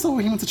 was that the episode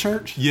where he went to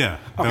church? Yeah.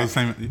 Okay. That was the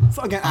same.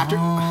 So again, after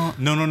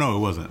no, it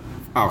wasn't.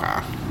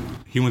 Okay.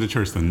 He went to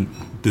church the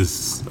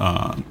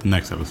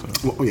next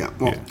episode. Well, yeah.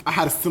 Well, yeah. I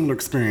had a similar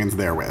experience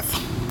there with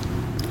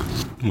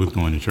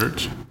going to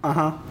church.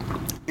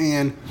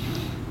 And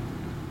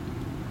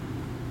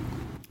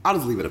I'll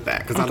just leave it at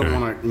that because I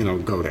don't want to,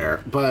 go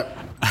there. But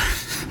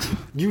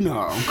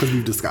because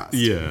we've discussed.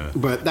 Yeah.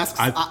 But that's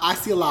I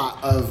see a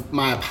lot of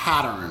my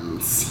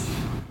patterns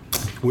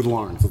with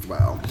Lawrence as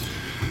well.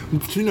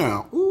 But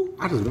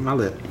I just bit my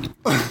lip.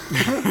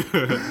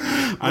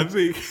 I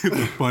think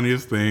the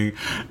funniest thing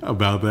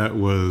about that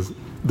was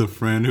the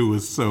friend who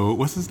was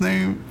what's his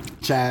name?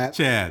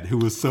 Chad, who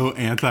was so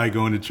anti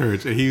going to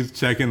church, and he's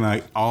checking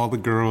like all the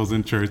girls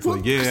in church. Well,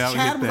 like, yeah, I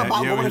Chad was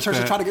about going to church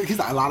and trying to get. He's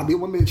like, a lot of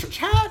women in church.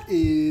 Chad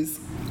is.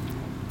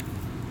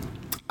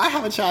 I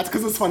have a Chad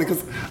because it's funny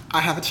because I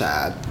have a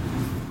Chad,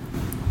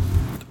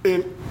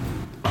 and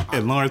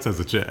Lawrence has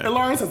a Chad.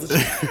 Our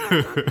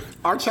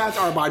Chads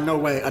are by no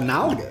way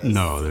analogous.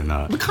 No, they're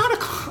not. We kind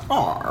of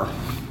are.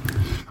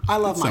 I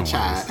love my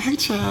Chad. Hey,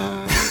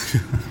 Chad.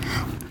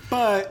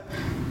 But.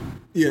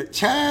 Yeah,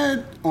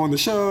 Chad on the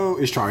show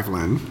is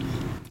trifling.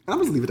 And I'm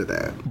just leave it at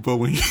that. But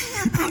when he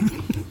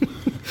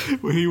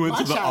went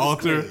to the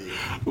altar,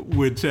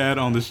 when Chad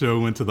on the show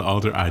went to the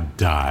altar, I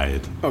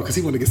died. Oh, because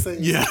he wanted to get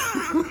saved? Yeah.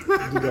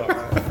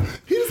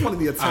 He just wanted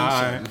the attention.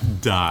 I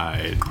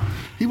died.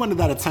 He wanted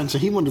that attention.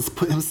 He wanted to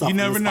put himself in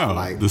the spotlight. You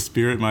never know. The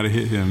spirit might have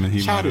hit him.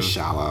 And Chad is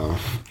shallow.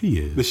 He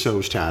is. The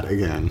show's Chad,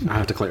 again. I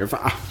have to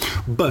clarify.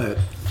 But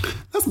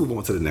let's move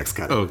on to the next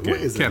category. Okay. What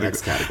is the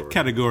next category?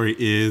 Category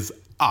is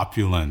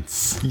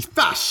opulence.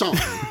 Fashion.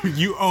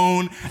 You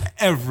own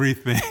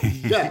everything.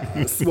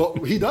 Yes. Well,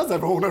 he does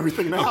own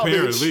everything now.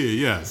 Apparently,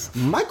 yes.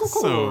 Michael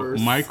Kors.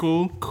 So,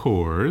 Michael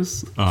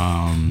Kors,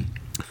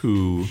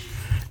 who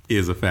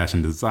is a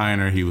fashion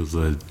designer. He was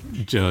a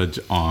judge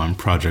on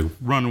Project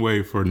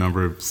Runway for a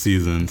number of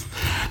seasons.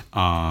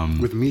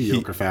 With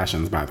mediocre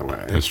fashions, by the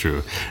way. That's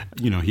true.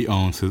 He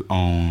owns his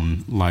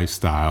own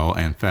lifestyle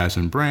and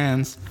fashion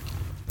brands.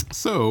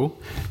 So,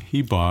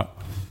 he bought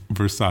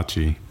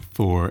Versace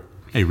for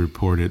a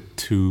reported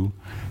 $2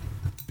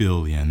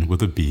 billion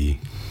with a B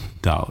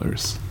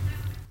dollars.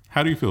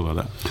 How do you feel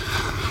about that?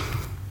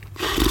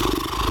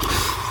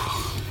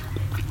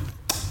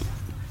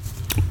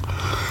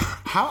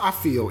 How I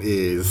feel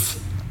is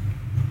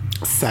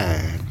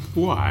sad.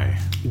 Why?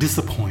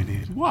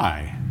 Disappointed.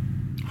 Why?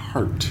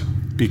 Hurt.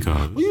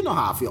 Because? Well, you know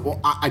how I feel.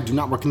 Well, I do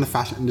not work in the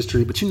fashion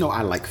industry, but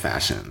I like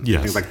fashion.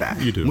 Yes. Things like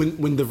that. You do.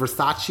 When the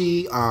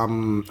Versace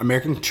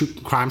American True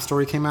Crime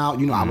Story came out,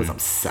 I was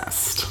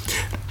obsessed.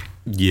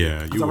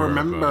 Yeah, you were. I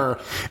remember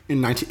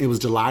it was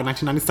July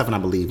 1997, I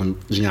believe, when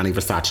Gianni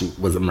Versace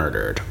was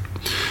murdered.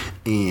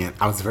 And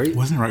I was very...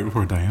 Wasn't it right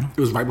before Diana? It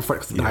was right before...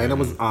 Diana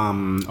was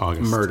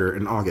murdered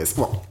in August.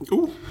 Well...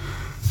 Ooh.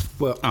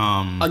 Well,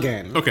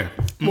 again. Okay.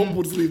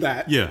 We'll just leave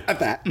that at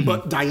that. Mm-hmm.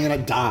 But Diana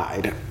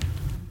died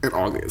in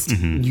August.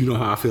 Mm-hmm. You know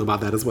how I feel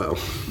about that as well.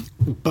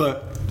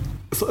 But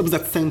so it was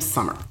that same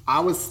summer. I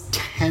was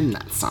 10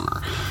 that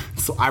summer.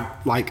 So I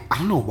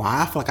don't know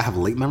why I feel like I have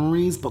late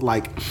memories, but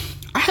like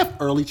I have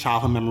early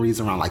childhood memories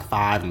around like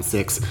 5 and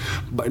 6.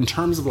 But in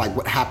terms of like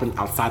what happened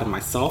outside of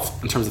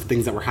myself, in terms of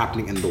things that were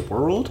happening in the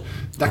world,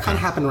 that kind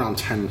of happened around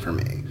 10 for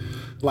me.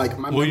 Like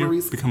my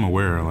memories. You become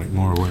aware, like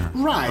more aware.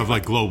 Right. Of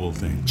like global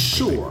things.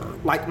 Sure.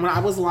 Like when I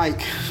was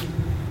like,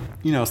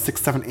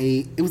 6, 7,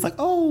 8, it was like,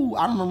 oh,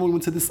 I remember we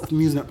went to this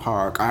amusement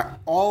park.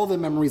 All the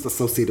memories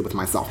associated with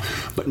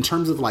myself. But in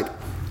terms of like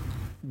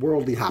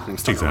worldly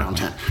happenings started around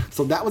 10.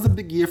 So that was a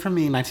big year for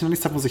me.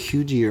 1997 was a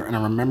huge year. And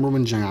I remember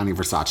when Gianni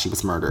Versace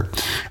was murdered.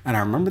 And I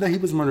remember that he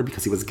was murdered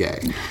because he was gay.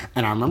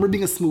 And I remember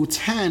being a smooth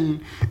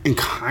 10 and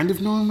kind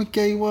of knowing what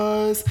gay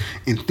was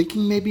and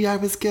thinking maybe I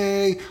was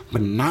gay,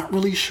 but not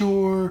really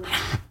sure.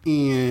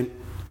 And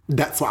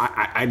that's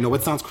why I know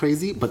it sounds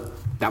crazy, but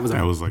that was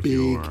a like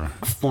big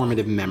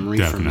formative memory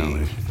for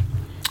me.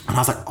 And I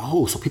was like,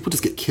 oh, so people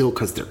just get killed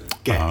because they're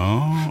gay.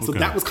 Oh, okay. So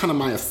that was kind of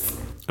my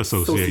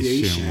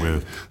association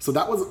with. So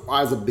that was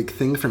always a big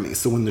thing for me.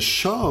 So when the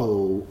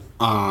show,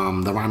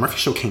 the Ryan Murphy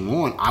show came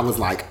on, I was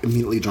like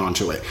immediately drawn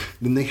to it.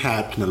 Then they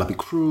had Penelope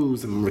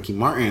Cruz and Ricky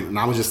Martin, and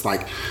I was just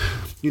like,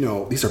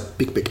 these are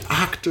big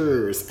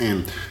actors,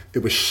 and it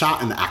was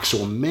shot in the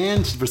actual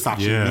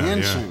Versace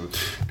mansion.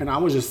 Yeah. And I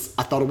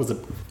thought it was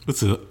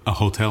it's a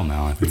hotel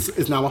now, I think.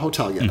 It's now a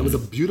hotel, yeah. Mm-hmm. It was a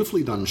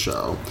beautifully done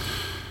show.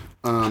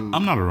 I'm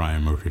not a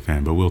Ryan Murphy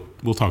fan, but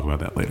we'll talk about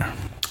that later.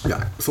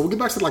 Yeah, so we'll get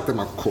back to like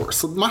my course.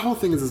 So my whole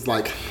thing is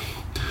like,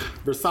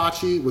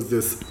 Versace was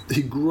this,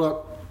 he grew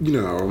up,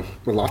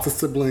 with lots of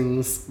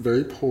siblings,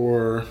 very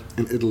poor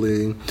in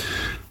Italy,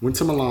 went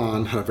to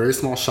Milan, had a very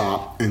small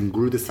shop, and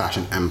grew this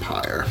fashion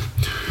empire.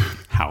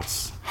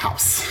 House.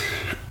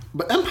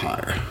 But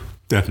empire.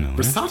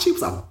 Definitely. Versace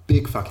was a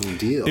big fucking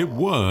deal. It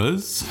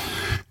was.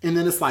 And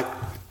then it's like,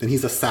 then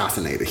he's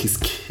assassinated. He's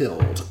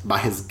killed by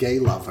his gay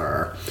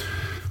lover,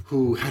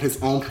 who had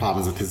his own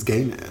problems with his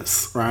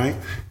gayness, right?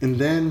 And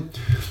then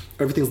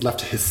everything's left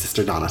to his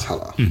sister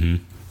Donatella.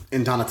 Mm-hmm.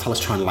 And Donatella's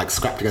trying to like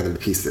scrap together the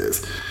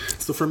pieces.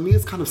 So for me,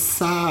 it's kind of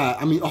sad.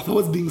 I mean, although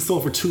it's being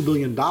sold for $2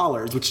 billion,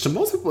 which to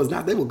most people is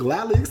not, they will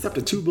gladly accept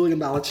a $2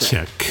 billion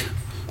check.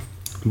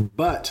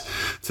 But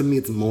to me,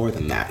 it's more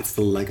than that. It's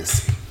the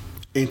legacy.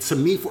 And to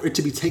me, for it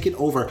to be taken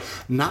over,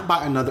 not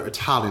by another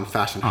Italian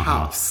fashion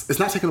house. It's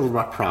not taken over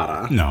by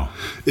Prada. No.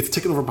 It's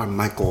taken over by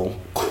Michael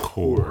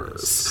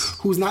Kors,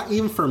 who's not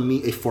even, for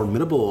me, a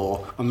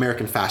formidable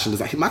American fashion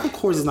designer. Michael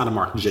Kors is not a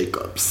Marc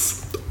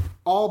Jacobs.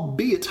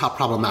 Albeit how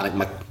problematic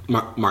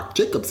Marc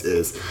Jacobs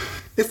is.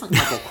 It's like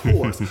Michael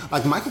Kors.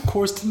 Like Michael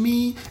Kors to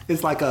me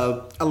is like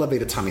a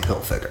elevated Tommy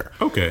Hilfiger.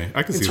 Okay,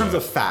 I can see that. In terms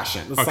of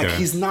fashion. It's like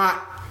he's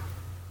not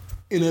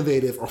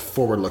innovative or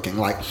forward-looking.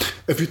 Like,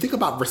 if you think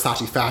about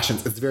Versace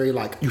fashions, it's very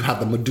like, you have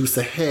the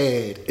Medusa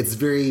head, it's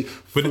very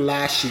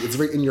flashy, it's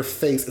very in your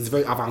face, it's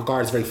very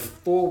avant-garde, it's very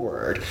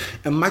forward.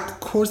 And Michael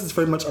Kors is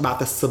very much about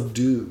the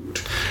subdued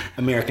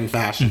American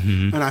fashion.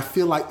 Mm-hmm. And I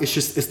feel like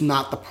it's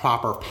not the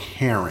proper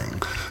pairing.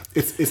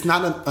 It's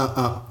not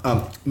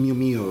a Miu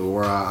Miu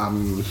or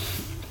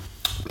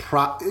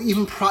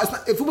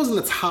if it was an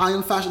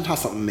Italian fashion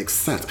house, something makes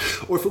sense.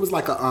 Or if it was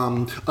like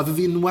a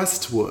Vivienne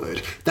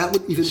Westwood, that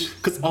would even,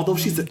 because although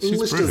she's an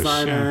English British,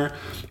 designer,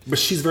 but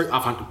she's very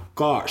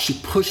avant-garde. She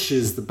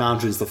pushes the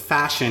boundaries of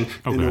fashion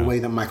in a way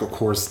that Michael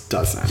Kors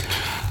doesn't.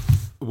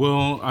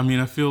 Well, I mean,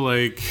 I feel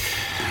like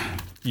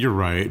you're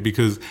right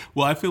because,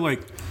 I feel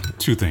like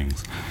two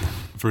things.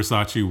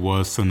 Versace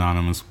was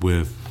synonymous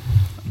with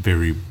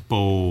very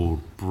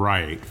bold,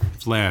 bright,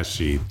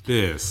 flashy,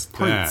 this,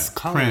 Prince, that,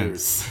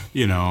 colors.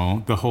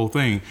 Prince, the whole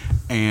thing.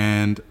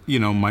 And,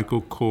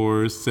 Michael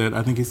Kors said,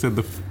 I think he said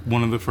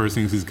one of the first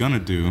things he's going to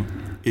do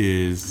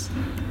is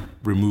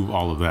remove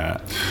all of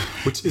that.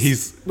 Which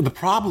is the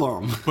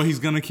problem. But he's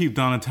going to keep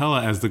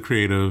Donatella as the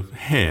creative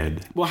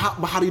head. Well,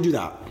 how do you do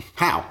that?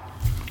 How?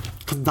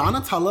 Because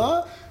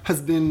Donatella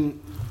has been...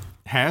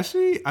 Has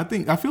she? I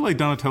feel like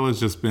Donatella's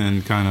just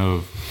been kind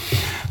of...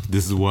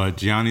 This is what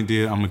Gianni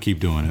did. I'm going to keep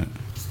doing it.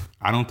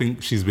 I don't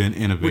think she's been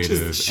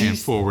innovative and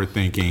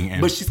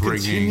forward-thinking. But she's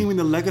continuing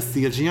the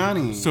legacy of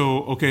Gianni.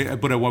 So, okay,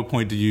 but at what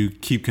point do you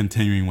keep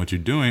continuing what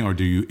you're doing or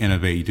do you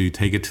innovate? Do you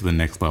take it to the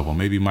next level?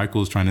 Maybe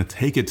Michael's trying to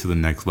take it to the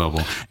next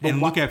level.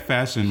 Look at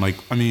fashion. Like,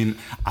 I mean,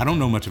 I don't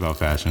know much about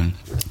fashion,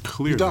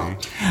 clearly. You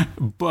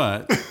don't.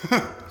 But...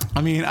 I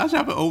mean, I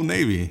shop at Old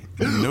Navy.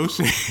 No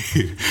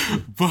shade.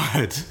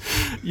 But,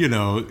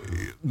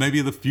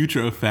 maybe the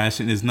future of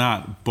fashion is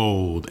not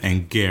bold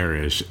and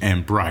garish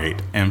and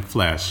bright and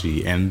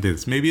flashy and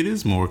this. Maybe it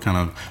is more kind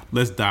of,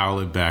 let's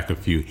dial it back a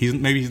few.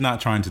 Maybe he's not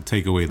trying to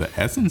take away the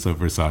essence of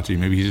Versace.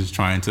 Maybe he's just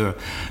trying to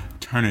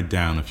turn it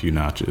down a few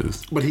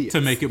notches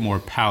to make it more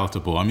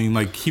palatable. I mean,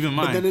 like, keep in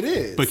mind. But then it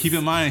is. But keep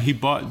in mind, he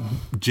bought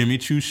Jimmy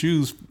Choo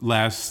shoes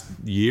last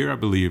year, I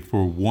believe,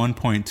 for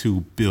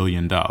 $1.2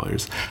 billion.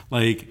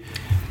 Like,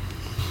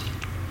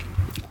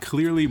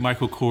 clearly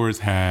Michael Kors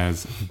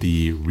has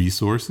the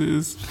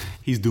resources.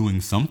 He's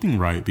doing something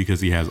right because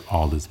he has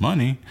all this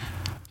money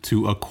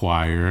to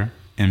acquire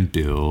and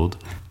build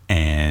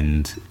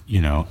and,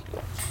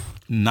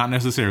 not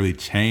necessarily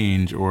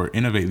change or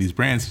innovate these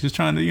brands. He's just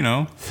trying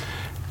to,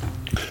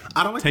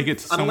 I don't like take it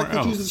to somewhere I don't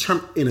like to use the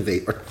term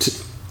innovate, but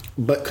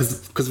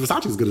because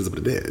Versace is good as what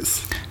it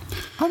is.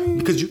 I mean,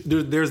 because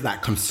there's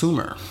that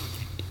consumer.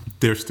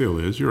 There still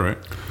is. You're right.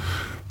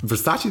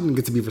 Versace didn't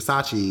get to be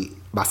Versace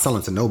by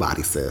selling to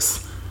nobody,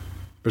 sis.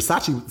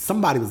 Versace,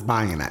 somebody was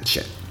buying that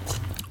shit.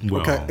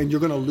 Well, okay, and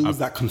you're going to lose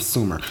that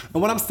consumer.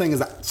 And what I'm saying is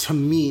that, to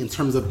me, in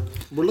terms of,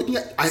 we're looking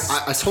at, I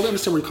totally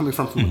understand where you're coming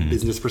from a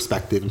business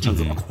perspective in terms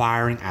of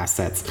acquiring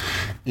assets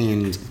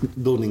and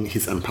building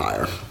his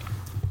empire.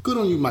 Good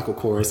on you, Michael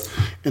Kors,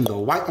 in the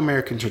white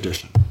American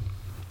tradition.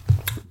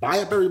 Buy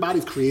up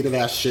everybody's creative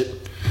ass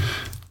shit,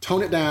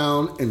 tone it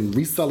down, and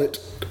resell it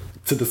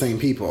to the same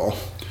people.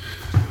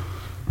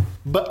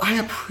 But I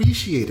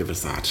appreciated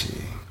Versace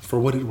for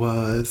what it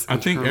was. I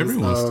think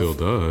everyone still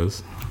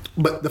does.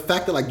 But the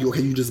fact that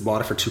you just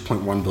bought it for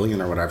 $2.1 billion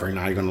or whatever, and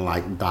now you're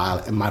gonna dial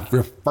it. And my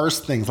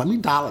first things, let me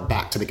dial it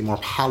back to make it more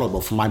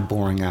palatable for my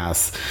boring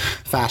ass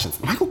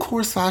fashions. Michael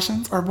Kors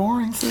fashions are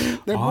boring, sis.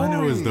 They're All boring. I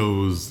know is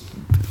those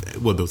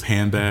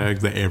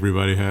handbags that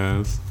everybody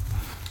has.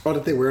 Oh,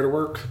 that they wear to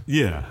work?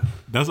 Yeah,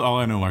 that's all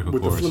I know Michael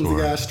with Kors the flimsy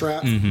for. ass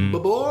straps,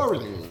 but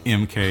boring.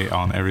 MK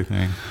on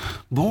everything.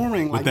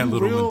 Boring. With that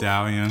little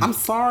medallion. I'm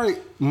sorry,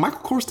 Michael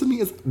Kors to me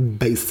is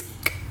basic.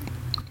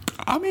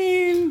 I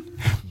mean,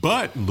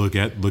 but look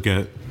at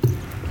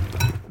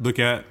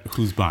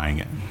who's buying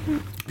it.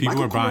 People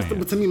Michael are buying Kors, it.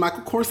 But to me,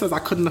 Michael Kors says I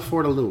couldn't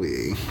afford a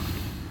Louis.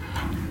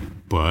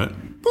 But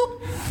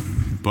Boop.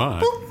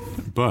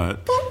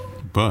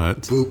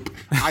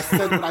 I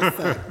said what I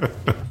said.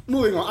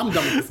 Moving on. I'm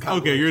done with this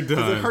category. Okay, you're done.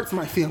 Because it hurts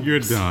my feelings. You're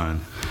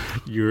done.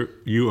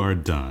 You are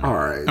done. All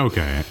right.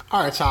 Okay.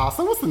 All right, child.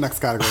 So what's the next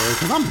category?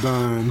 Because I'm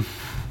done.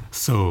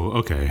 So,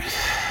 okay.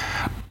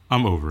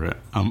 I'm over it.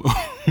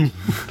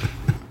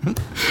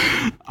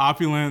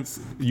 Opulence,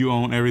 you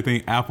own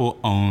everything. Apple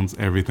owns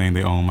everything.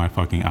 They own my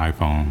fucking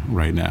iPhone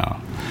right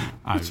now.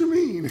 What you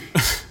mean?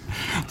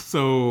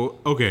 So,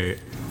 okay.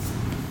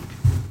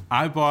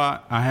 I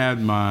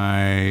had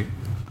my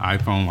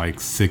iPhone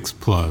 6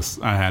 Plus.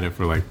 I had it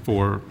for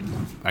 4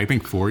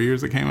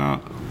 years it came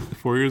out.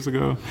 4 years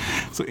ago.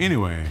 So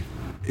anyway,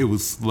 it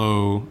was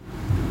slow.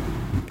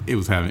 It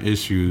was having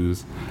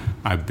issues.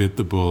 I bit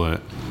the bullet.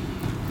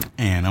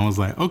 And I was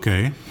like,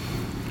 okay,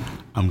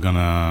 I'm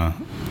gonna,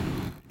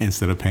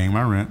 instead of paying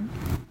my rent,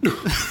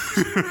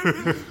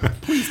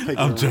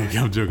 I'm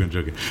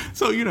joking.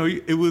 So,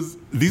 it was,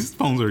 these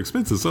phones are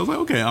expensive. So I was like,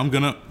 okay, I'm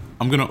gonna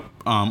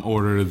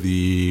order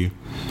the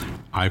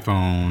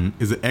iPhone.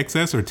 Is it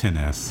XS or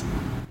 10s?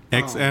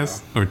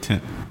 XS or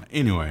 10?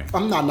 Anyway,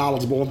 I'm not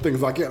knowledgeable on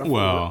things like that.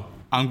 Well,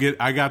 I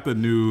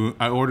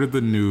ordered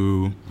the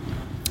new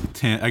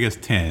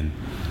 10S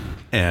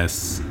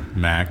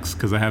Max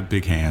because I have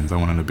big hands. I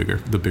wanted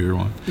the bigger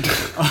one.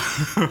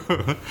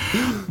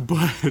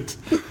 But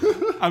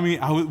I mean,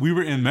 we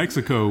were in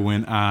Mexico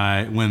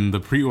when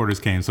the pre-orders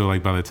came. So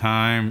by the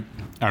time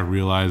I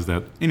realized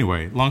that,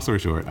 anyway, long story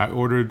short, I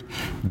ordered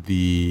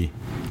the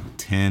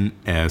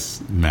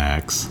 10S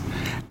Max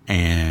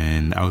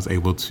and I was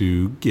able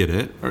to get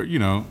it, or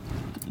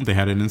they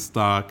had it in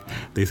stock.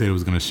 They said it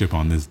was going to ship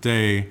on this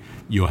day.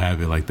 You'll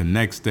have it the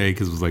next day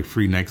because it was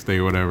free next day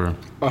or whatever.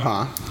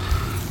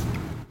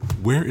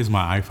 Where is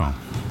my iPhone?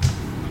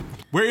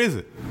 Where is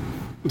it?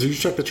 Did you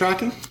check the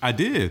tracking? I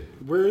did.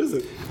 Where is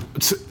it?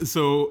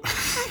 So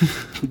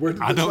where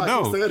did I don't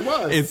know. Say it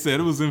was? It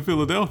said it was in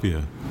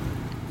Philadelphia.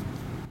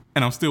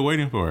 And I'm still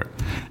waiting for it.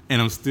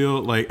 And I'm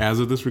still, as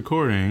of this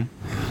recording,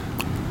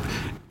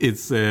 it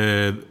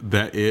said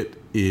that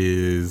it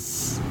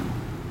is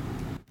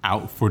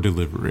out for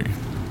delivery.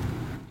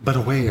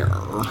 But where?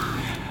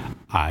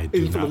 I do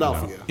in not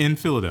Philadelphia. know. In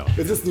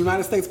Philadelphia. Is this the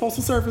United States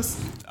Postal Service?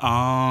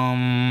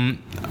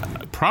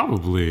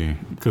 Probably,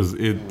 because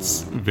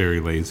it's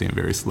very lazy and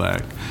very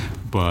slack.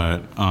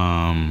 But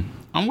I'm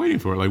waiting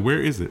for it.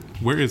 Where is it?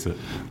 Where is it?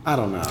 I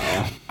don't know.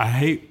 I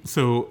hate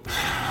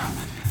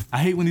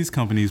when these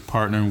companies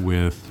partner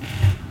with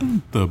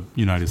the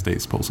United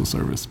States Postal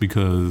Service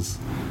because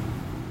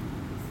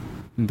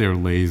they're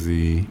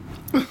lazy.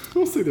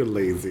 Don't say they're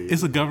lazy.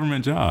 It's a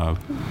government job.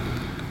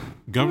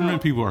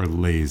 Government people are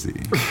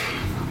lazy.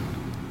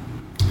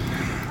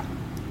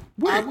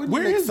 I wouldn't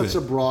make such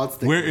a broad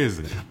statement. Where is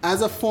it?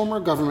 As a former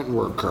government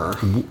worker,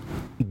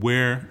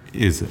 where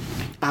is it?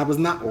 I was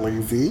not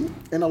lazy,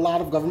 and a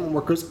lot of government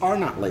workers are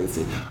not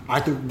lazy. I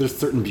think there's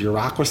certain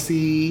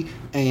bureaucracy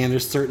and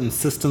there's certain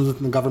systems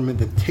within the government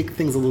that take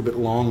things a little bit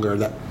longer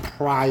that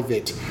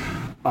private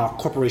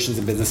corporations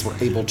and business were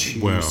able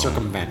to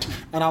circumvent.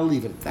 And I'll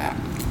leave it at that.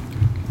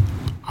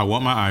 I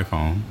want my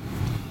iPhone.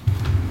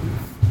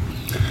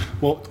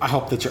 Well, I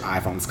hope that your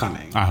iPhone's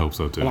coming. I hope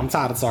so too. Well, I'm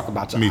tired of talking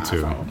about your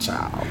iPhone,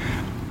 child.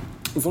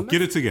 So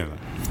get it together.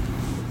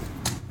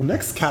 The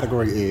next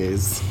category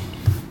is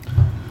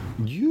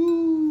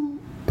you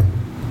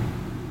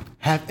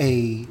have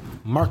a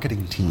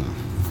marketing team.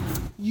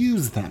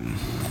 Use them.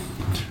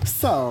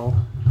 So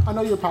I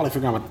know you're probably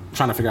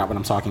trying to figure out what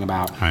I'm talking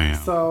about. I am.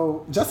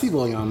 So Jesse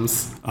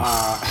Williams,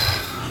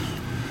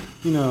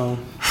 you know,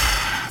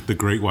 The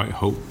Great White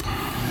Hope.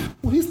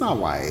 well, he's not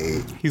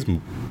white. He's,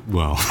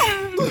 well,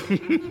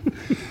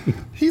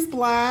 He's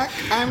black.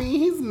 I mean,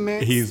 he's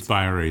mixed. he's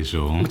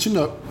biracial. But you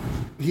know,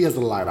 he has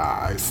the light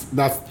eyes.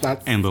 That's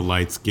And the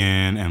light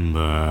skin and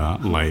the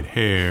light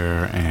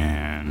hair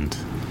and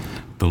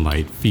the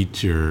light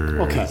features.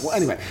 okay. Well,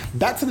 anyway,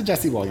 back to the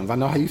Jesse Williams. I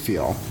know how you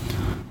feel,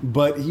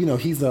 but you know,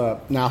 he's an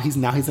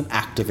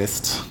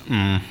activist,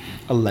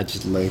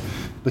 allegedly,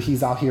 but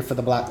he's out here for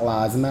the Black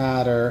Lives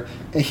Matter,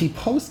 and he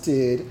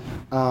posted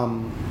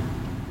an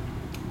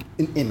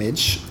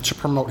image to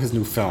promote his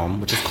new film,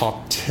 which is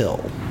called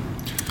Till.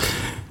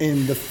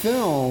 And the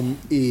film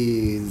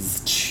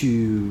is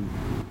to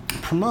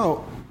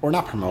promote, or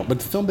not promote, but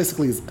the film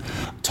basically is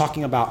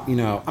talking about, you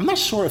know, I'm not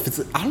sure if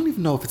I don't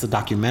even know if it's a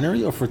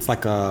documentary or if it's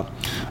like a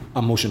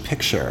motion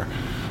picture.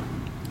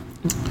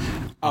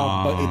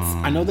 But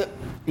I know that,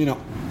 you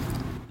know,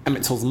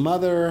 Emmett Till's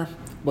mother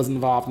was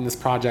involved in this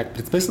project, but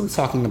it's basically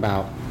talking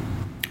about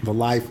the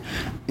life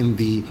and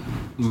the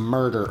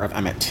murder of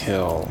Emmett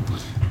Till.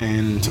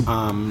 And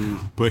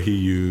But he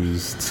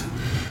used...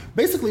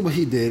 basically what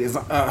he did is,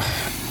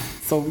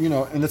 so, you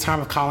know, in the time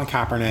of Colin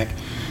Kaepernick,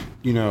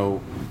 you know...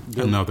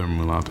 another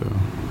mulatto.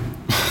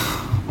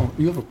 Oh,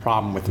 you have a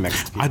problem with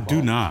mixed people. I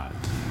do not.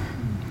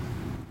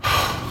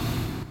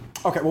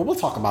 Okay, well, we'll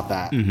talk about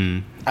that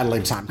at a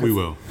later time. We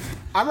will.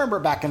 I remember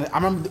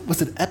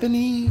was it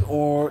Ebony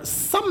or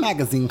some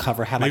magazine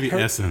cover had like... Maybe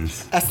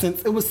Essence.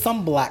 Essence. It was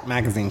some black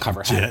magazine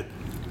cover. Jet.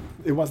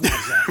 It was not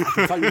Jet. I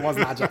can tell you it was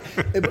not Jet.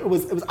 It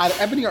was either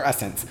Ebony or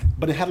Essence,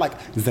 but it had like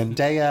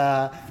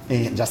Zendaya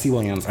and Jesse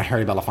Williams and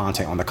Harry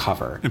Belafonte on the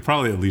cover. And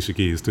probably Alicia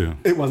Keys, too.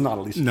 It was not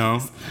Alicia No.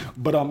 Keys.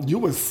 But you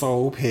was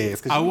so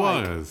pissed. 'Cause I you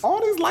like, was.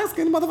 all these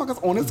light-skinned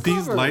motherfuckers on his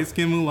These cover.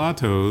 light-skinned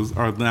mulattoes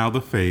are now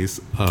the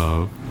face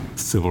of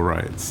civil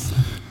rights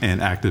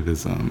and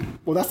activism.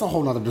 Well, that's a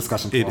whole nother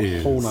discussion for It a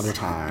is. whole nother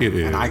time. It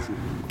is. And I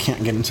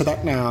can't get into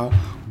that now.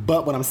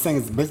 But what I'm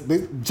saying is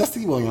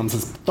Jesse Williams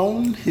has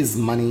thrown his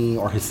money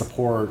or his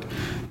support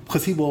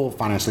because he will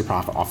financially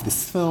profit off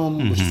this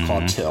film, which is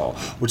called Till,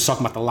 which is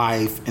talking about the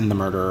life and the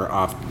murder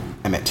of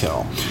Emmett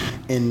Till.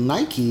 And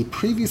Nike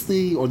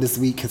previously or this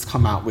week has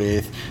come out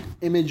with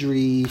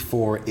imagery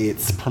for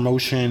its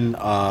promotion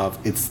of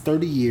its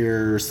 30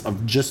 years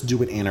of Just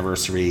Do It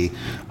anniversary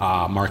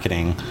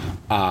marketing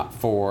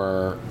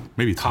for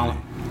Maybe 20.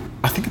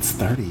 I think it's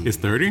 30. It's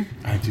 30?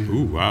 I do.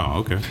 Ooh, wow,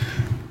 okay.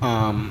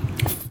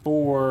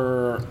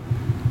 For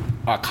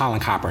Colin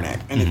Kaepernick.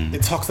 And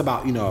it talks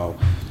about, you know,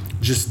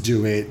 just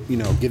do it, you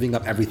know, giving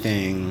up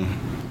everything,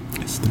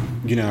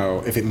 you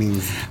know, if it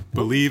means...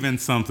 Believe in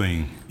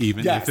something,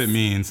 even Yes. if it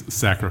means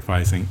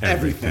sacrificing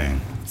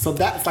everything. So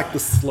that's like the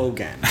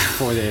slogan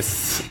for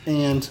this.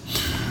 And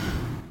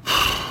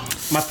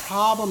my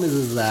problem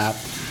is that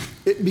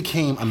it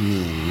became a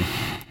meme.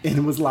 And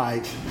it was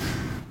like...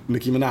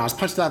 Nicki Minaj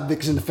punched that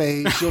bitch in the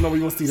face. You don't know where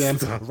you want to see them.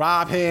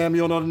 Rob him.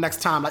 You don't know the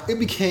next time. Like, it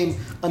became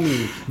a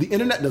meme. The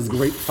internet does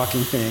great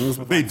fucking things.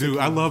 with, They like, do.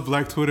 I love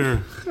Black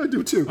Twitter. I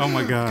do too. Oh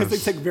my gosh. Because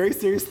they take very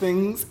serious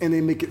things and they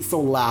make it so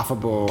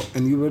laughable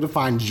and you would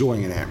find joy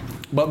in it.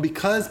 But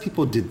because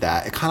people did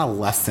that, it kind of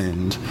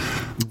lessened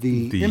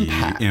the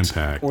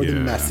impact or the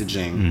yeah.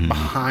 messaging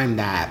behind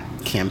that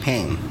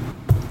campaign.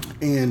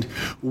 And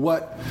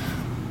what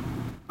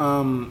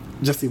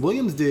Jesse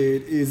Williams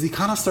did is he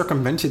kind of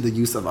circumvented the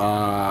use of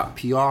a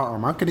PR or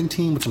marketing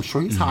team, which I'm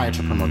sure he's hired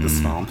to promote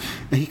this film.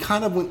 And he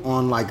kind of went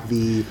on like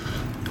the,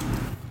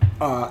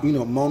 you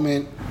know,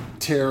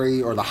 momentary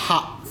or the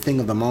hot thing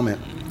of the moment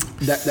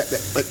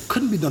that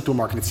couldn't be done through a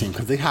marketing team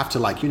because they have to,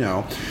 like, you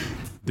know,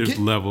 There's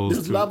levels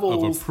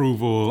of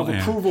approval.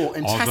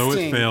 and although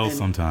testing it fails and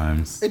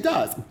sometimes. it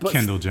does. But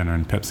Kendall Jenner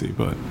and Pepsi,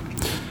 but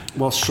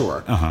well,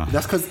 sure.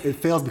 That's because it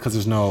fails because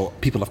there's no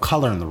people of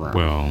color in the room.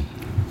 well,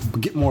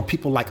 Get more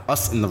people like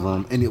us in the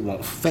room and it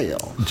won't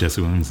fail.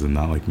 Jesse Williams is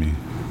not like me.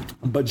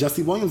 But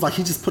Jesse Williams, like,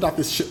 he just put out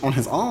this shit on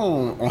his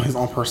own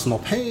personal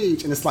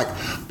page. And it's like,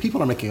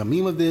 people are making a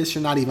meme of this.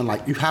 You're not even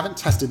like, you haven't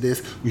tested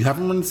this. You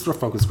haven't run this through a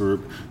focus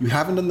group. You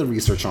haven't done the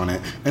research on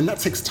it. And that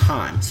takes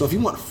time. So if you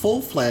want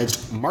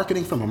full-fledged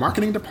marketing from a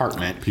marketing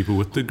department. People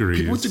with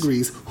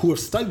degrees Who have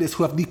studied this,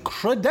 who have the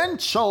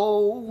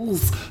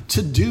credentials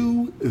to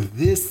do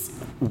this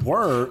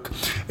work,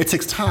 it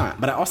takes time.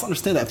 But I also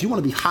understand that if you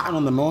want to be hot and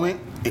on the moment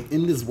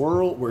in this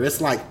world where it's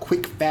like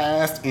quick,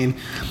 fast, and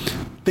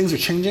things are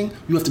changing,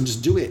 you have to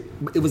just do it.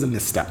 It was a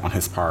misstep on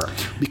his part.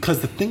 Because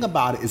the thing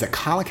about it is that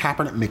Colin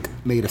Kaepernick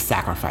made a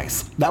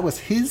sacrifice. That was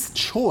his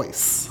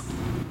choice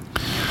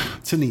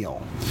to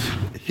kneel.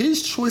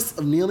 His choice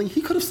of kneeling,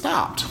 he could have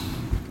stopped.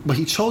 But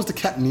he chose to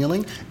keep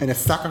kneeling, and it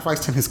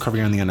sacrificed him his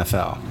career in the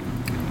NFL.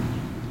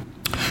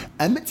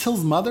 Emmett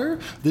Till's mother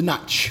did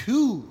not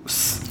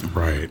choose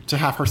to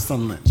have her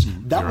son lynched.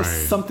 That was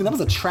something, that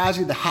was a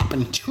tragedy that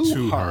happened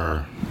to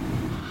her.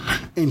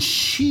 And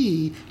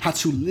she had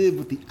to live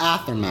with the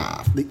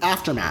aftermath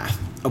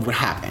of what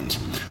happened.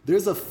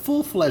 There's a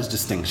full-fledged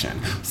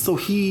distinction. So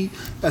he,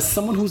 as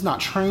someone who's not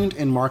trained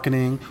in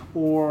marketing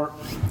or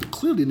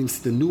clearly didn't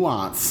see the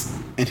nuance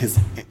in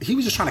he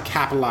was just trying to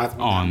capitalize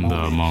on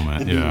the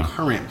moment, and being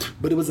current,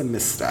 but it was a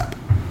misstep.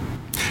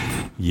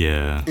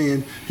 Yeah.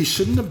 And he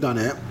shouldn't have done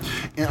it.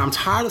 And I'm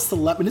tired of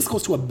and this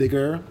goes to a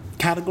bigger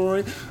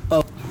category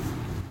of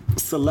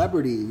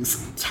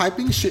celebrities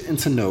typing shit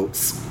into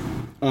notes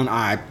on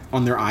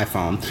their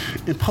iPhone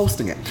and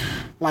posting it.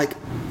 Like,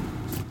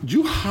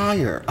 you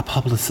hire a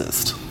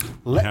publicist.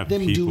 Let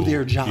them do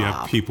their job. You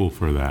have people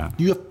for that.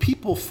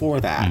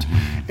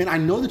 Mm-hmm. And I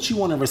know that you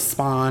want to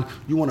respond.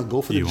 You want to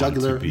go for the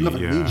jugular. You have a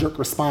knee-jerk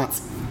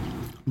response.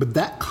 But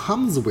that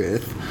comes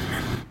with,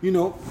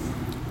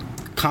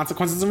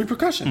 consequences and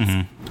repercussions.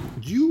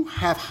 Mm-hmm. You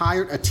have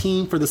hired a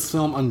team for this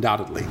film,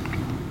 undoubtedly.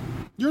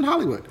 You're in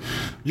Hollywood.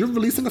 You're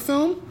releasing a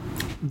film.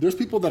 There's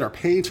people that are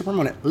paid to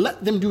promote it.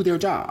 Let them do their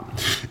job.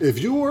 If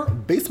your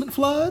basement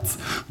floods,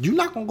 you're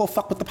not going to go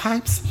fuck with the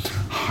pipes.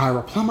 Hire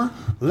a plumber.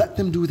 Let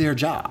them do their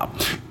job.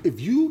 If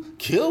you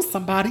kill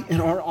somebody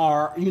and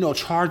are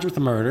charged with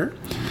murder,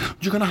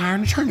 you're going to hire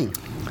an attorney.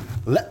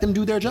 Let them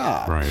do their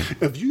job. Right.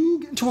 If you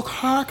get into a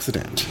car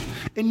accident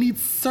and need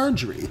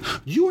surgery,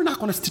 you are not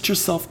going to stitch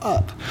yourself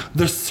up.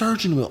 The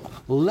surgeon will.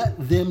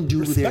 Let them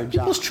do their job. Respect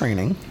people's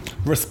training.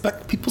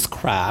 Respect people's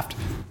craft,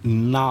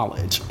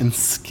 knowledge, and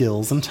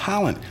skills and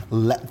talent.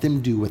 Let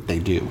them do what they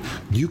do.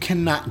 You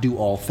cannot do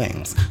all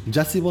things.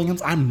 Jesse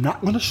Williams, I'm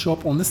not going to show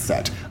up on the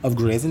set of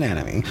Grey's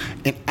Anatomy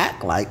and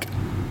act like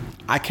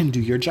I can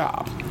do your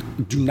job.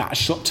 Do not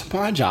show up to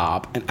my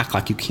job and act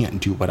like you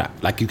can't do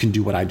you can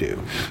do what I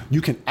do.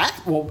 You can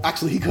act, well,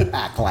 actually he could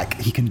act like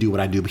he can do what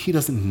I do, but he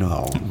doesn't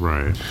know.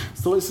 Right.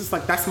 So it's just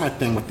like, that's my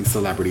thing with these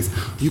celebrities.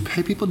 You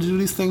pay people to do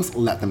these things,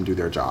 let them do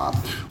their job.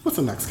 What's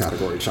the next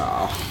category,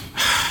 child?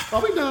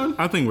 Are we done?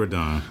 I think we're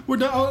done. We're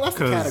done? Oh, that's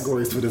the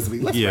categories for this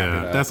week. Let's wrap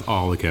it up. That's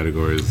all the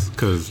categories.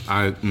 Because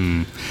I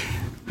don't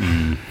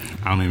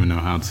even know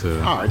how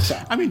to. All right,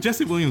 child. I mean,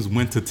 Jesse Williams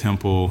went to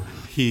Temple.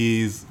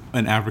 He's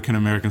an African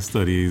American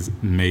studies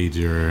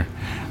major.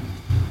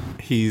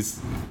 He's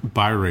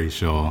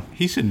biracial.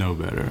 He should know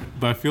better.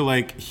 But I feel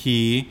like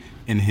he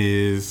and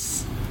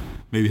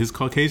maybe his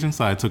Caucasian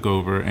side took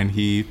over and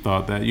he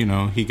thought that,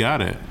 he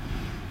got it.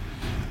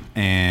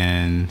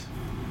 And,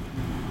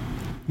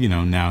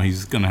 now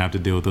he's going to have to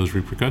deal with those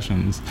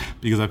repercussions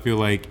because I feel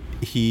like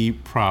he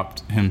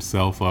propped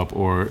himself up,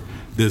 or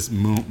this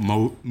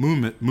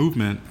movement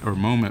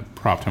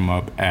propped him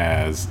up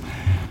as,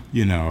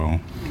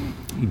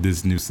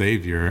 this new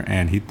savior,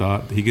 and he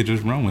thought he could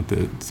just run with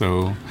it.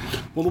 So,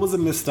 well, it was a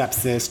misstep,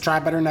 sis. Try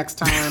better next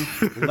time.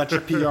 Let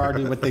your PR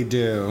do what they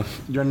do.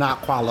 You're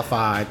not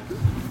qualified.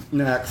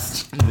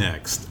 Next,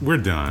 we're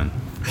done.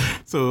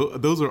 So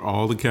those are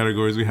all the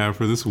categories we have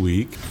for this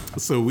week.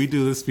 So we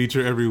do this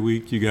feature every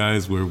week, you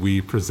guys, where we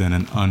present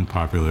an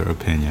unpopular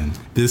opinion.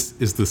 This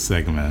is the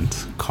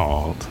segment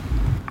called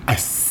I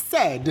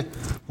Said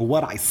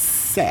What I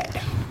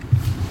Said.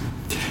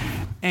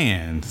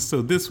 And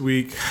so this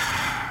week,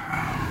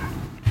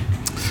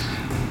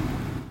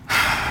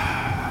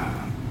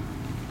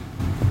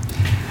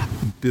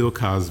 Bill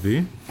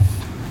Cosby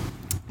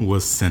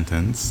was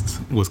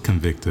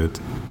convicted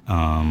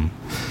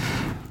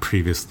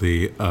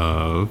previously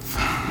of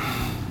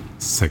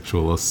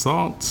sexual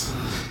assault.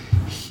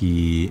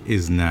 He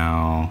is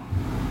now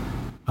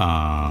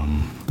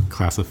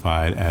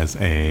classified as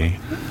a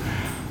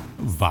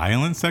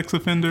violent sex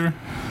offender.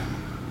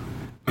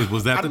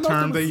 Was that the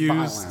term they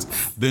used?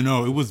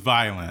 No, it was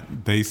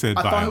violent. They said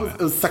violent. I thought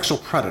it was a sexual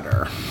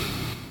predator.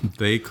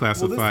 They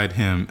classified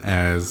him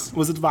as...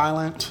 Was it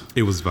violent?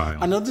 It was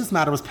violent. I know this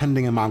matter was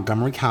pending in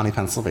Montgomery County,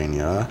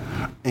 Pennsylvania,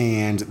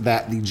 and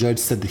that the judge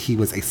said that he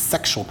was a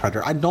sexual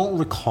predator. I don't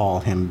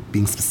recall him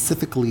being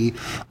specifically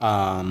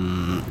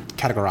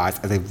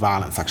categorized as a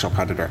violent sexual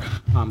predator.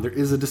 There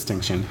is a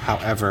distinction.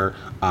 However,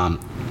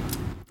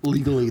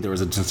 legally there is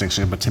a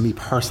distinction, but to me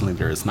personally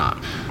there is not.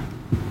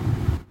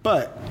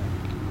 But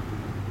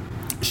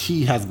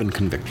he has been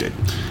convicted.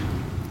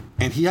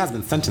 And he has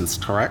been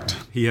sentenced, correct?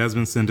 He has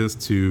been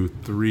sentenced to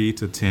 3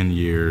 to 10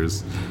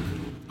 years.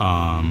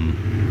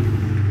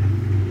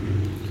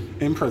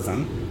 In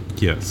prison.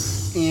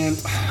 Yes.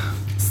 And,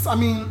 I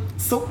mean,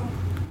 so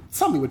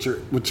tell me what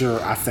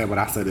your I said what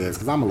I said is,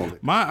 because I'm a little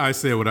bit. My I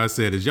said what I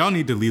said is y'all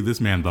need to leave this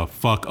man the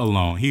fuck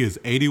alone. He is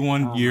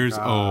 81 years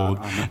old.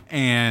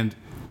 And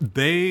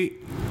they...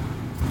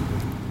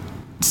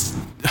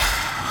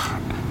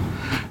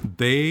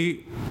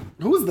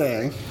 Who's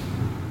they?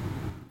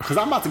 Because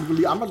I'm about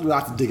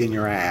to dig in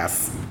your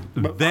ass.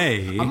 But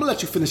I'm gonna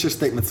let you finish your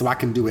statement so I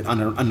can do it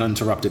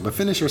uninterrupted. But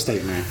finish your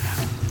statement.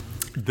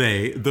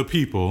 The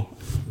people,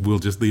 we'll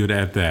just leave it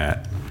at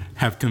that,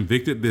 have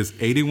convicted this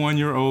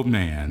 81-year-old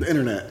man. The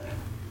internet.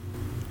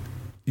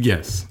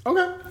 Yes.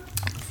 Okay.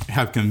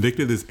 Have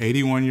convicted this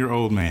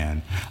 81-year-old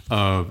man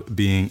of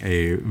being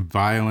a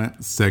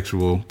violent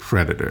sexual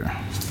predator.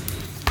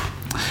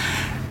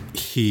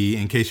 He,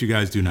 in case you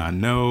guys do not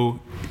know,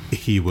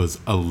 he was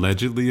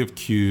allegedly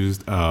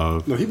accused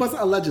of... No, he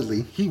wasn't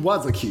allegedly. He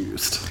was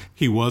accused.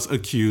 He was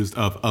accused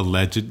of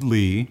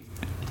allegedly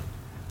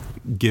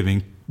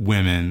giving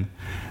women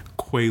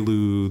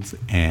Quaaludes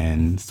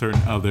and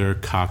certain other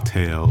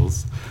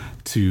cocktails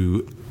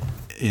to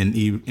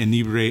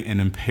inebriate and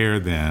impair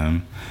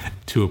them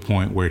to a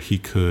point where he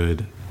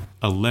could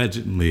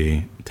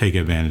allegedly take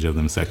advantage of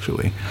them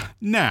sexually.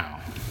 Now,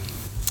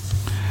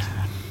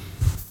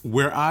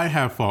 where I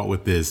have fault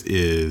with this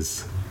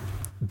is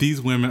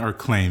these women are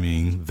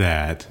claiming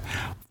that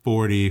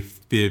 40,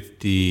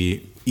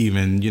 50,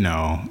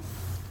 even,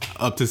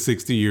 up to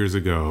 60 years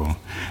ago,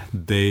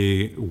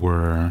 they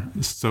were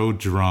so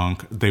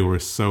drunk, they were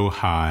so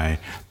high,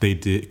 they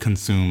did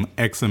consume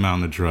X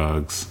amount of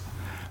drugs,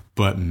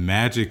 but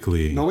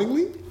magically...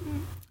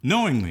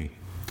 Knowingly.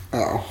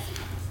 Oh.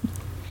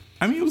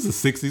 I mean, it was the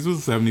 60s, it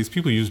was the 70s.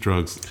 People used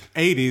drugs.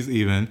 80s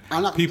even.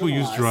 People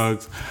used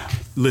drugs.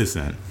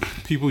 Listen,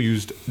 people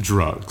used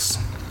drugs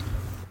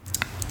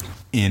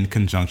in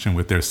conjunction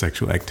with their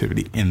sexual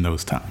activity in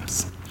those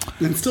times.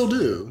 And still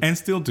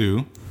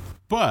do.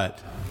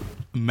 But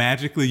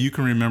magically, you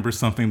can remember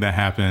something that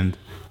happened,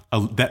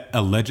 that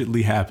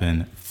allegedly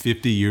happened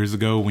 50 years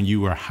ago when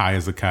you were high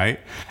as a kite?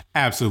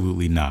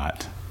 Absolutely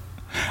not.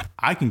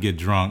 I can get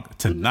drunk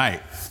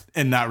tonight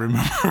and not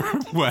remember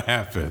what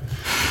happened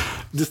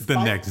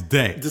the next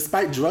day.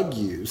 Despite drug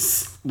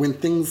use, when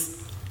things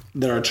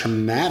that are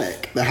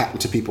traumatic that happen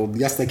to people,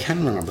 yes, they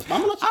can remember. I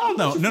don't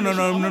know.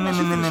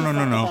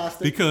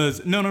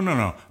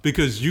 No.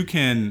 Because you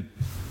can,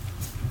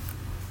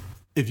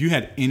 if you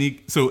had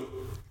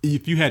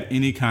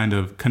any kind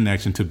of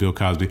connection to Bill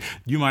Cosby,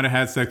 you might have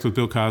had sex with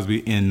Bill Cosby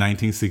in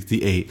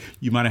 1968.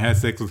 You might have had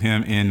sex with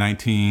him in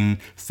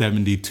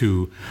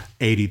 1972,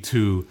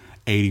 82,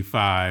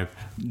 85,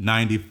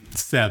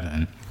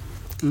 97,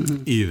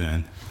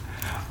 even.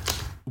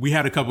 We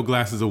had a couple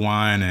glasses of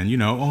wine and,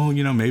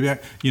 maybe I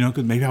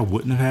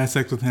wouldn't have had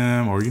sex with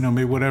him or,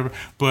 maybe whatever.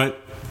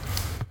 But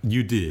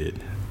you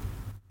did.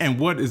 And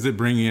what is it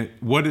bringing it?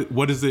 What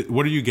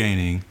are you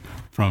gaining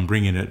from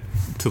bringing it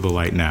to the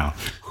light now?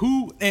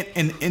 Who,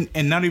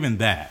 and not even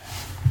that.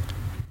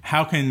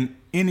 How can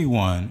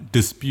anyone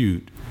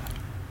dispute,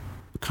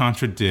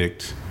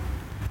 contradict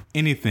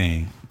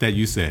anything that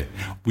you said?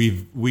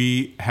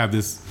 We have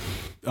this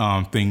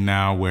thing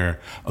now where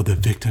the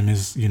victim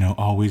is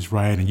always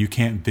right and you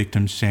can't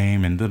victim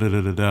shame and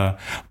da.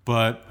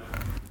 But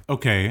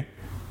okay,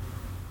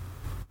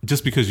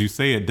 just because you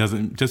say it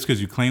doesn't, just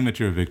because you claim that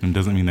you're a victim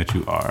doesn't mean that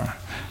you are.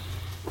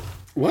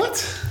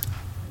 What?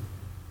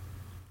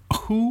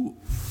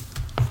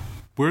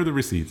 Where are the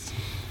receipts?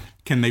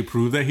 Can they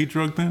prove that he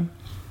drugged them?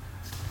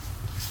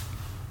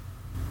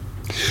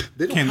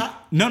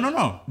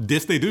 No.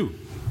 This they do.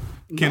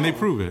 Can they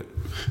prove it?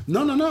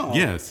 No.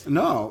 Yes.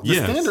 No. The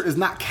standard is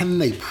not can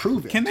they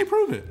prove it. Can they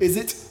prove it? Is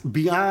it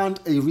beyond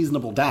a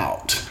reasonable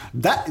doubt?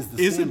 That is the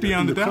standard. Is it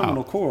beyond in the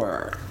criminal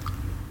court?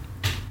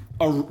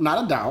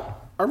 Not a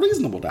doubt, a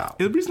reasonable doubt.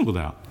 A reasonable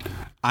doubt.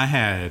 I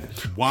had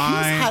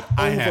wine.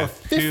 I had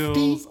 50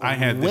 pills. I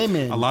had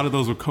women. A lot of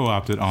those were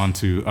co-opted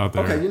onto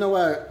other. Okay, you know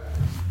what?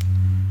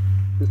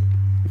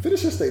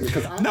 Finish your statement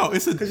because I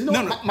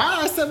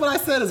said what I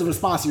said is a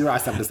response to your I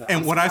said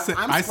what I said.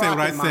 And what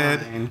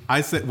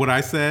I said, what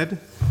I said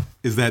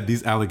is that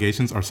these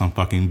allegations are some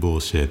fucking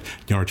bullshit.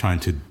 You are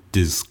trying to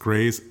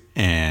disgrace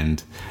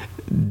and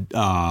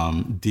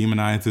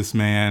demonize this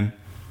man.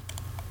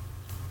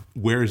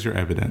 Where is your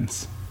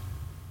evidence?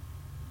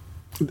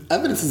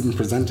 Evidence has been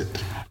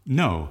presented.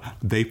 No,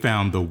 they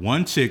found the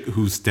one chick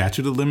whose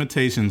statute of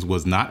limitations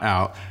was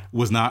not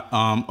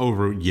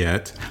over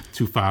yet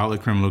to file a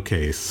criminal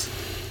case.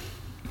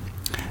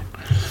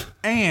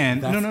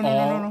 And that's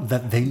all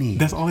that they need.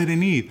 That's all they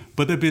need.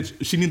 But that bitch,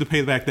 she needs to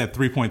pay back that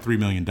 $3.3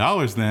 million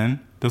then.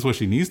 That's what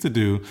she needs to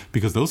do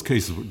because those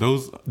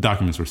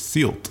documents were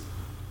sealed.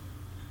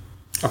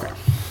 Okay.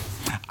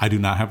 I do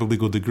not have a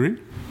legal degree.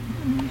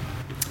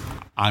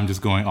 I'm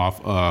just going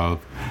off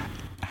of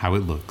how it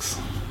looks.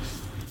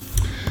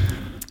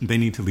 They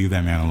need to leave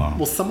that man alone.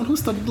 Well, someone who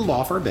studied the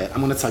law for a bit, I'm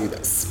going to tell you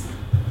this.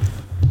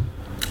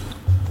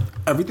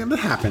 Everything that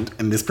happened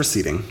in this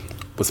proceeding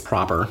was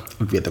proper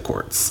via the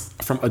courts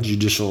from a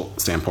judicial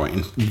standpoint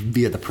and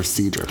via the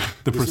procedure.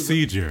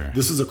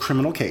 This is a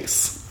criminal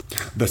case.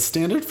 The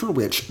standard for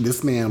which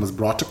this man was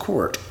brought to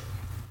court,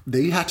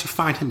 they had to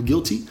find him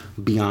guilty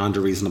beyond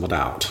a reasonable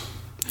doubt.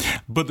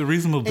 But the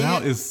reasonable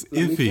doubt is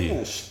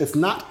iffy. It's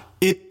not.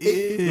 It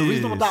is. The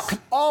reasonable doubt can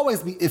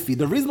always be iffy.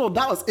 The reasonable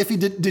doubt is iffy.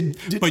 Did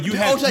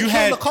OJ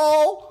kill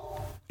Nicole?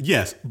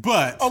 Yes,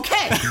 but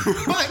okay,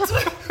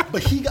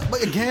 but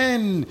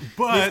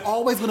there's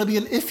always going to be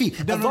an iffy.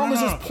 As long as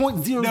there's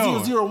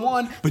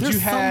 0.0001, but there's you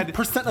had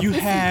percent of you iffy.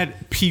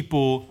 had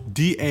people,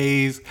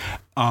 DAs,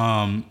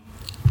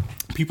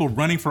 people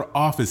running for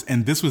office,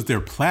 and this was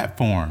their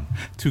platform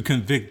to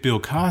convict Bill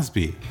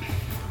Cosby.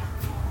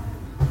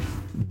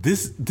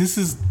 This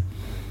is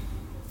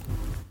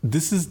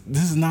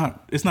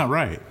not. It's not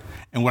right.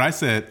 And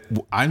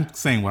I'm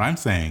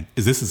saying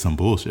is this is some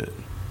bullshit.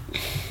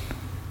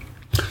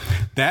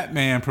 That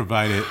man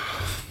provided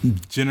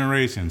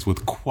generations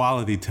with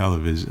quality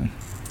television.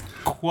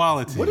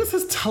 Quality. What does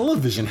his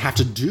television have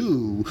to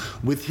do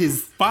with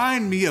his...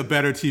 Find me a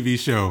better TV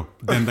show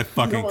than the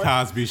fucking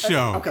Cosby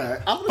Show. Okay.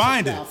 I'm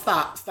Find it.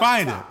 Stop.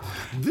 Find it.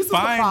 This is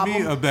Find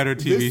me a better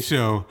TV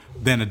show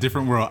than A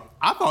Different World.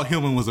 I thought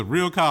Hillman was a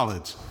real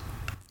college.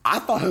 I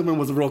thought Hillman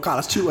was a real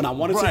college too, and I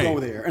wanted to go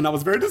there. And I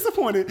was very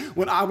disappointed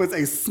when I was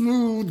a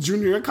smooth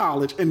junior in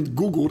college and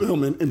Googled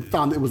Hillman and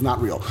found it was not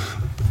real.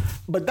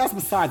 But that's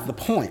besides the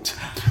point.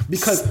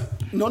 Because,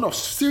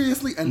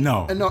 seriously.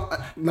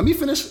 Let me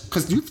finish,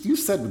 because you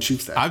said what you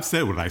said. I've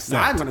said what I said.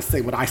 Now I'm going to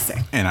say what I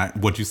say. And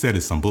what you said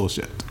is some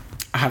bullshit.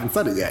 I haven't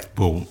said it yet.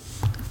 Boom.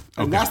 Okay.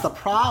 And that's the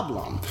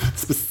problem,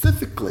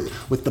 specifically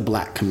with the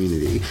black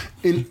community.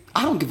 And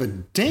I don't give a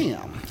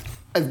damn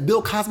if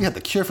Bill Cosby had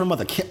the cure for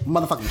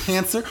motherfucking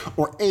cancer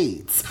or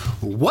AIDS.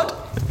 What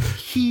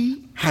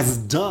he has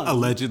done...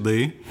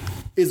 Allegedly.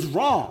 ...is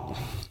wrong.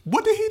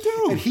 What did he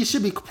do? And he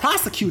should be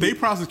prosecuted. They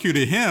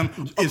prosecuted him.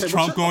 Is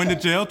Trump going to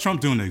jail?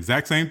 Trump doing the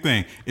exact same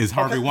thing. Is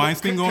Harvey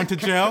Weinstein going to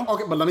jail?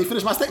 Okay, but let me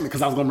finish my statement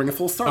because I was going to bring it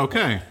full circle.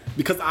 Okay.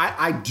 Because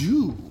I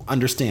do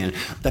understand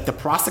that the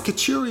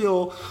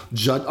prosecutorial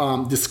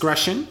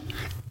discretion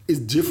is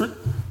different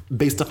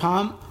based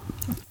upon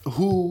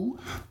who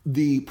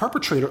the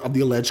perpetrator of the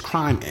alleged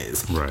crime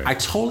is. Right. I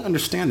totally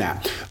understand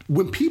that.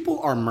 When people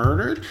are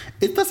murdered,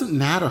 it doesn't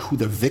matter who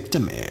the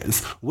victim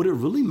is. What it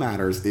really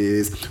matters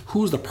is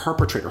who's the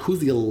perpetrator, who's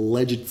the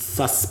alleged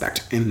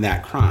suspect in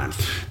that crime.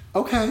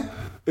 Okay,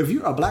 if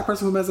you're a black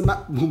person who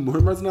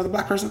murders another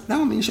black person, that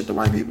don't mean shit to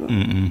white people.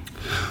 Mm-mm.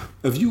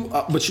 If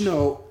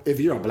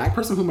you're a black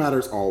person who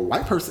murders a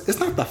white person, it's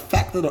not the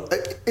fact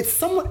that it's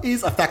somewhat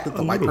is a fact that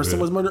the white person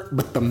was murdered,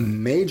 but the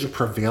major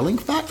prevailing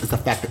fact is the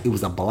fact that it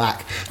was a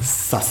black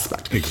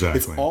suspect. Exactly.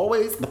 It's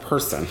always the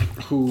person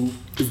who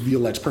is the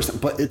alleged person,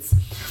 but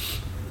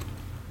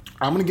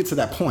I'm going to get to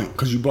that point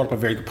because you brought up a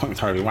very good point with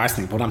Harvey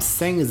Weinstein. But what I'm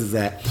saying is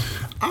that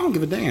I don't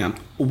give a damn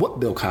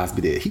what Bill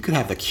Cosby did. He could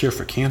have the cure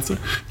for cancer.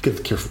 He could have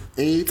the cure for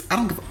AIDS.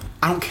 I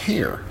don't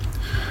care.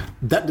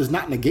 That does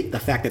not negate the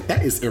fact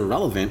that is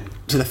irrelevant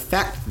to the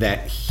fact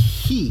that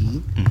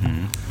he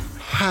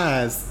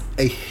has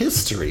a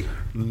history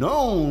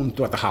known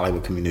throughout the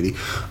Hollywood community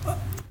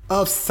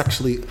of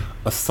sexually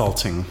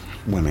assaulting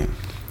women.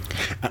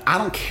 And I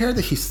don't care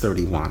that he's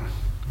 31.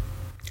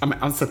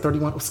 I said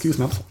 31. Excuse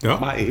me, I'm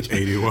my age.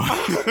 81.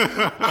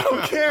 I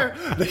don't care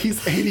that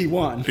he's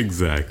 81.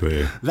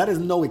 Exactly. That is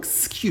no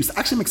excuse. It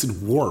actually makes it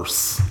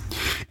worse.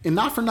 And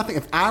not for nothing,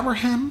 if I were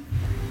him,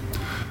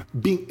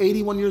 being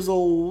 81 years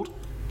old,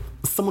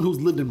 someone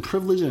who's lived in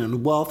privilege and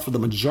in wealth for the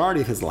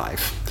majority of his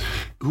life,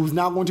 who's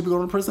now going to be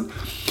going to prison,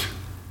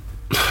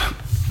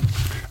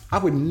 I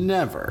would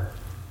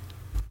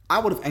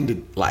have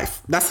ended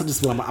life. That's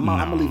just what I'm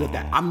gonna leave it at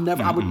that.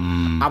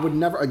 I would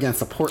never again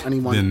support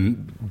anyone.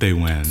 Then they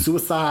win.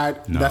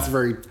 Suicide. No. That's a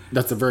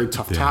very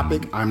tough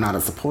topic. I'm not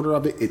a supporter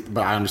of it,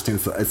 but I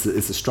understand it's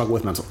a struggle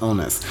with mental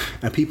illness,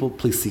 and people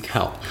please seek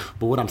help.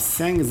 But what I'm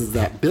saying is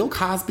that Bill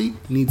Cosby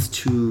needs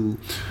to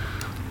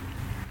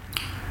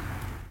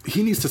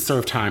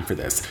serve time for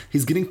this.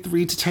 He's getting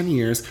 3 to 10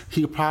 years.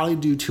 He'll probably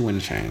do 2 and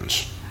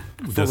change.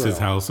 Does his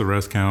house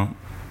arrest count?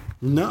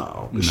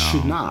 No, it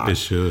should not. It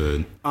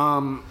should. But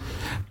I'm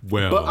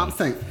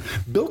saying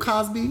Bill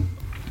Cosby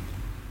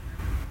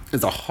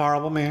is a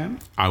horrible man.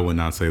 I would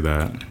not say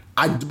that.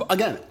 I don't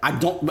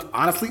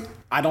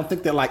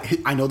think that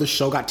I know the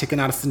show got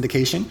taken out of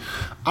syndication.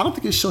 I don't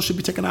think his show should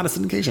be taken out of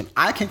syndication.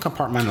 I can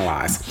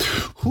compartmentalize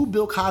who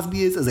Bill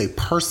Cosby is as a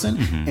person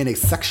and a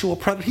sexual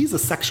predator. He's a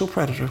sexual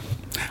predator.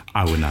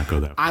 I would not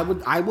go that far.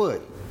 I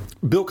would.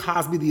 Bill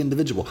Cosby, the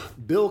individual.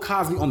 Bill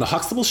Cosby on the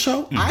Huxtable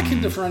show, I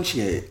can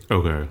differentiate.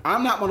 Okay.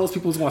 I'm not one of those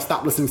people who's going to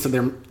stop listening but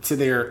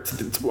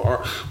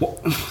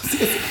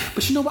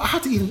you know what? I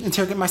have to even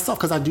interrogate myself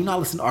because I do not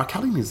listen to R.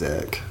 Kelly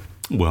music.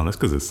 Well, that's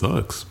because it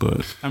sucks.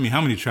 But I mean,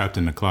 how many trapped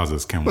in the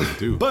closets can we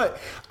do? But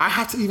I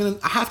have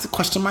to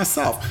question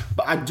myself.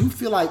 But I do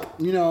feel like,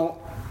 Bill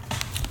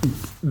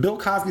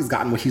Cosby's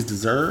gotten what he's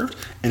deserved,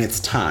 and it's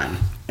time.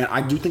 And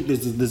I do think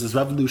there's this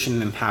revolution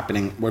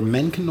happening where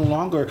men can no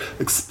longer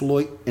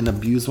exploit and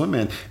abuse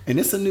women, and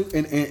it's a new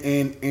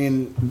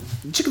and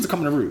chickens are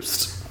coming to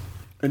roost.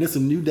 And it's a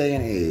new day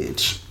and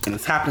age, and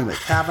it's happening with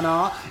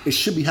Kavanaugh. It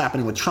should be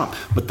happening with Trump.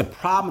 But the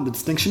problem, the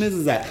distinction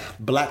is that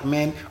black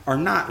men are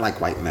not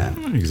like white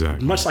men.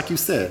 Exactly. Much like you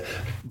said,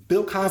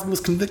 Bill Cosby was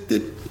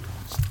convicted.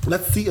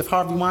 Let's see if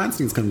Harvey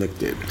Weinstein's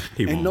convicted.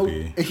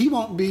 He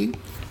won't be.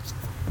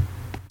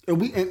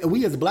 And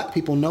we as black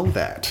people know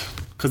that.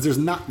 Because there's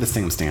not the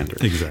same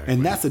standard. Exactly.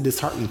 And that's a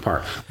disheartening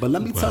part. But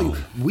let me tell you,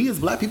 we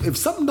as black people, if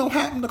something don't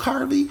happen to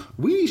Harvey,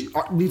 we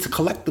need to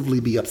collectively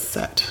be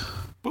upset.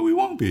 But we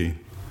won't be.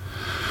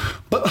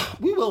 But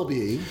we will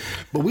be.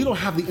 But we don't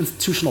have the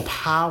institutional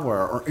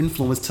power or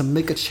influence to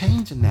make a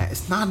change in that.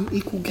 It's not an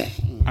equal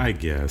game. I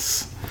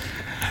guess.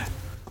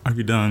 Are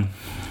you done?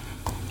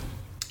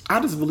 I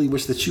just really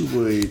wish that you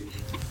would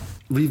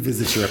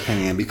revisit your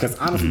opinion, because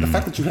honestly, the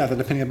fact that you have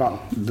that opinion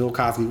about Bill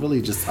Cosby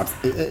really just,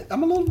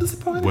 I'm a little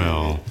disappointed.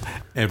 Well,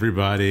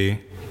 everybody,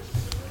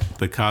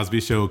 The Cosby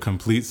Show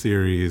complete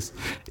series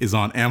is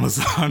on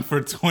Amazon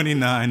for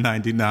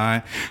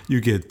 $29.99.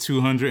 You get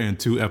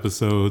 202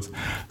 episodes.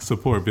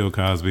 Support Bill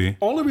Cosby.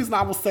 Only reason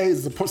I will say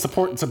is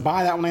support to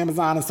buy that on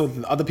Amazon is so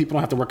that other people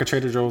don't have to work at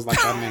Trader Joe's like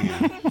that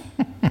man.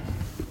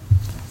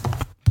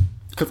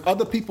 Because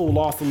other people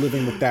lost a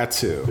living with that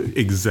too.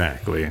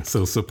 Exactly.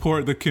 So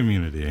support the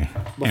community.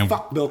 But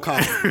fuck Bill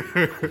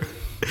Cosby.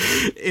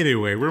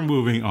 Anyway, we're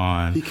moving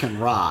on. He can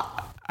rock.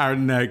 Our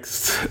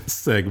next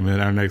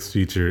segment, our next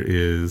feature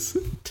is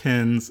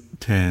tens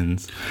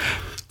across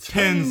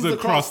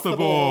the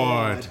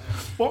board.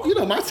 Well, you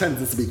know my tens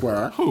this week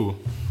were. Who?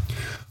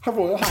 Her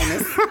Royal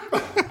Highness.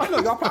 I know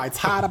y'all probably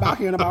tired about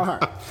hearing about her.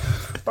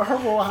 But Her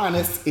Royal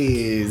Highness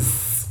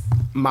is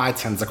my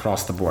tens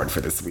across the board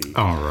for this week.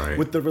 All right.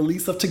 With the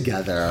release of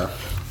Together,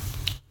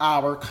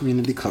 our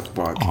community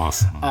cookbook.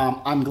 Awesome.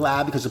 I'm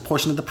glad because a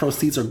portion of the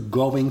proceeds are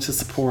going to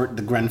support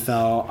the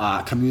Grenfell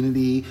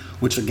community,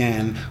 which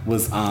again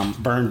was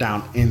burned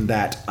down in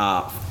that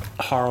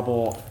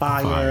horrible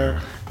fire.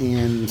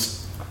 And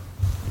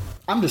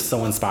I'm just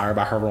so inspired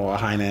by Her Royal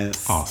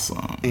Highness.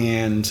 Awesome.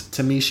 And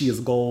to me, she has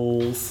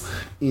goals.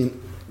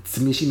 And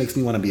to me, she makes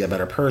me want to be a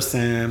better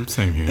person.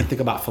 Same here. And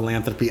think about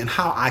philanthropy and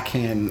how I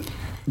can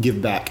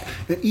give back.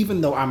 And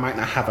even though I might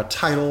not have a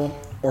title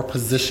or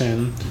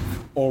position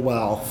or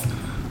wealth,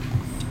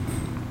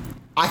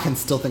 I can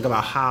still think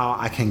about how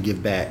I can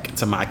give back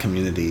to my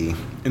community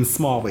in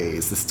small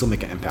ways to still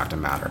make an impact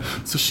and matter.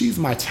 So she's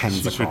my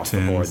tens across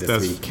the board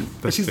this week.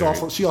 But she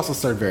also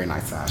served very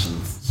nice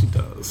fashions. She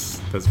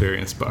does. That's very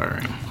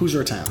inspiring. Who's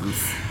your tens?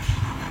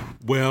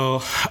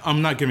 Well,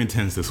 I'm not giving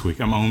tens this week.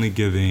 I'm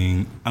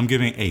giving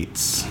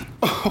eights.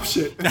 Oh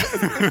shit.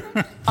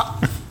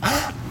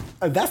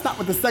 That's not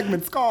what the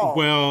segment's called.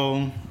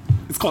 Well,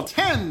 it's called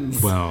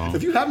tens. Well,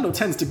 if you have no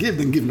tens to give,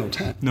 then give no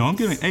tens. No, I'm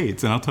giving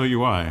eights, and I'll tell you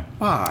why.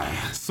 Why?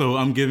 So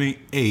I'm giving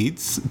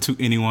eights to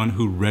anyone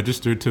who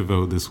registered to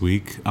vote this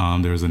week.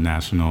 There's a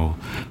national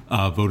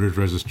voters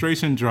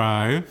registration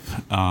drive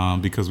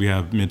because we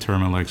have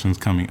midterm elections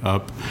coming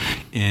up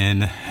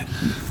in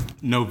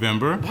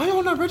November. Why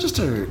y'all not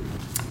registered?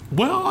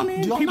 Well, I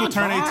mean, people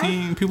turn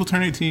 18. People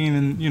turn 18,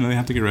 and they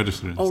have to get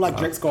registered. Oh, like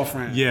Drake's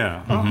girlfriend.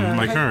 Yeah, okay.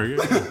 Like her.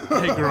 Yeah.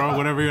 Hey, girl,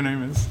 whatever your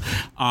name is.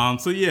 I'm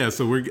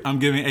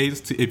giving eights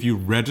to if you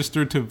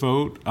registered to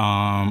vote.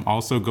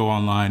 Also, go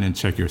online and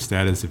check your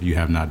status if you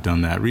have not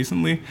done that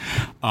recently.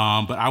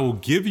 But I will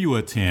give you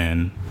a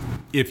 10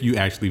 if you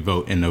actually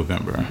vote in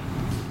November.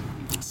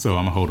 So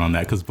I'm going to hold on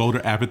that because voter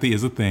apathy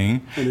is a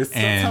thing. And it's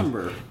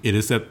September. It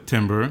is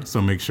September,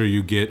 so make sure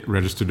you get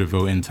registered to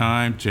vote in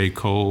time. J.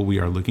 Cole, we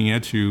are looking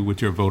at you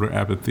with your voter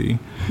apathy.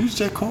 Who's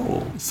J.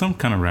 Cole? Some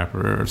kind of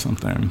rapper or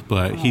something.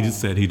 But he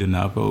just said he did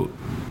not vote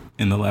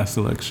in the last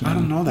election. I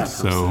don't know that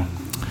person. So,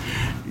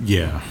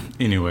 yeah.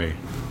 Anyway,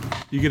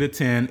 you get a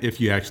 10 if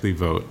you actually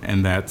vote.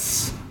 And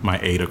that's my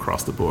 8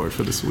 across the board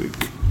for this week.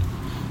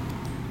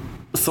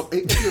 So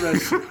 8 if you're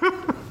registered.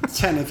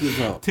 10 if you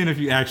vote. 10 if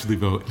you actually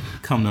vote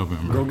come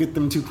November. Go get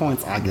them 2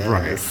 points, I guess.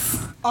 Right.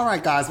 All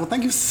right, guys. Well,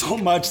 thank you so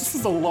much. This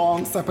is a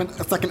long second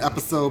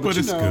episode. But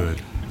it's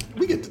good.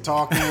 We get to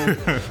talking.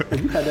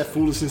 And you had that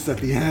foolishness at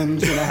the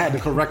end that I had to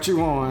correct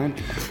you on.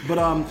 But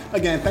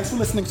again, thanks for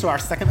listening to our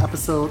second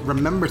episode.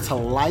 Remember to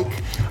like,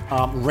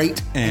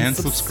 rate, and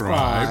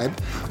subscribe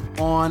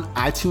on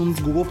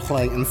iTunes, Google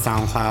Play, and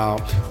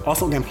SoundCloud.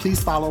 Also, again,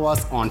 please follow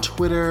us on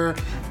Twitter,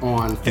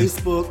 on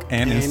Facebook,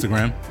 and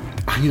Instagram.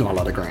 You know I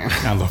love the gram.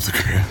 I love the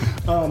gram.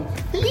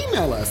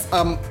 Email us.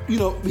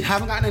 We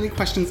haven't gotten any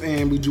questions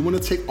in. We do want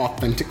to take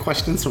authentic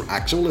questions from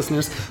actual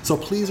listeners. So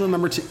please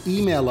remember to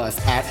email us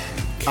at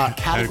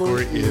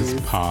category is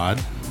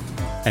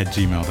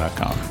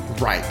pod@gmail.com.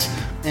 Right.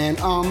 And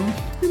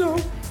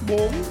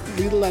we'll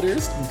read the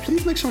letters.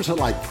 Please make sure to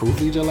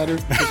proofread your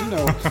letters because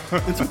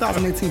in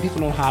 2018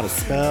 people know how to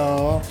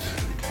spell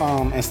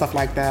and stuff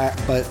like that.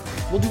 But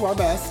we'll do our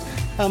best.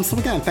 So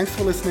again, thanks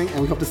for listening,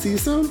 and we hope to see you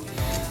soon.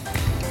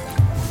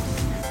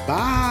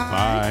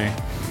 Bye.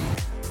 Bye.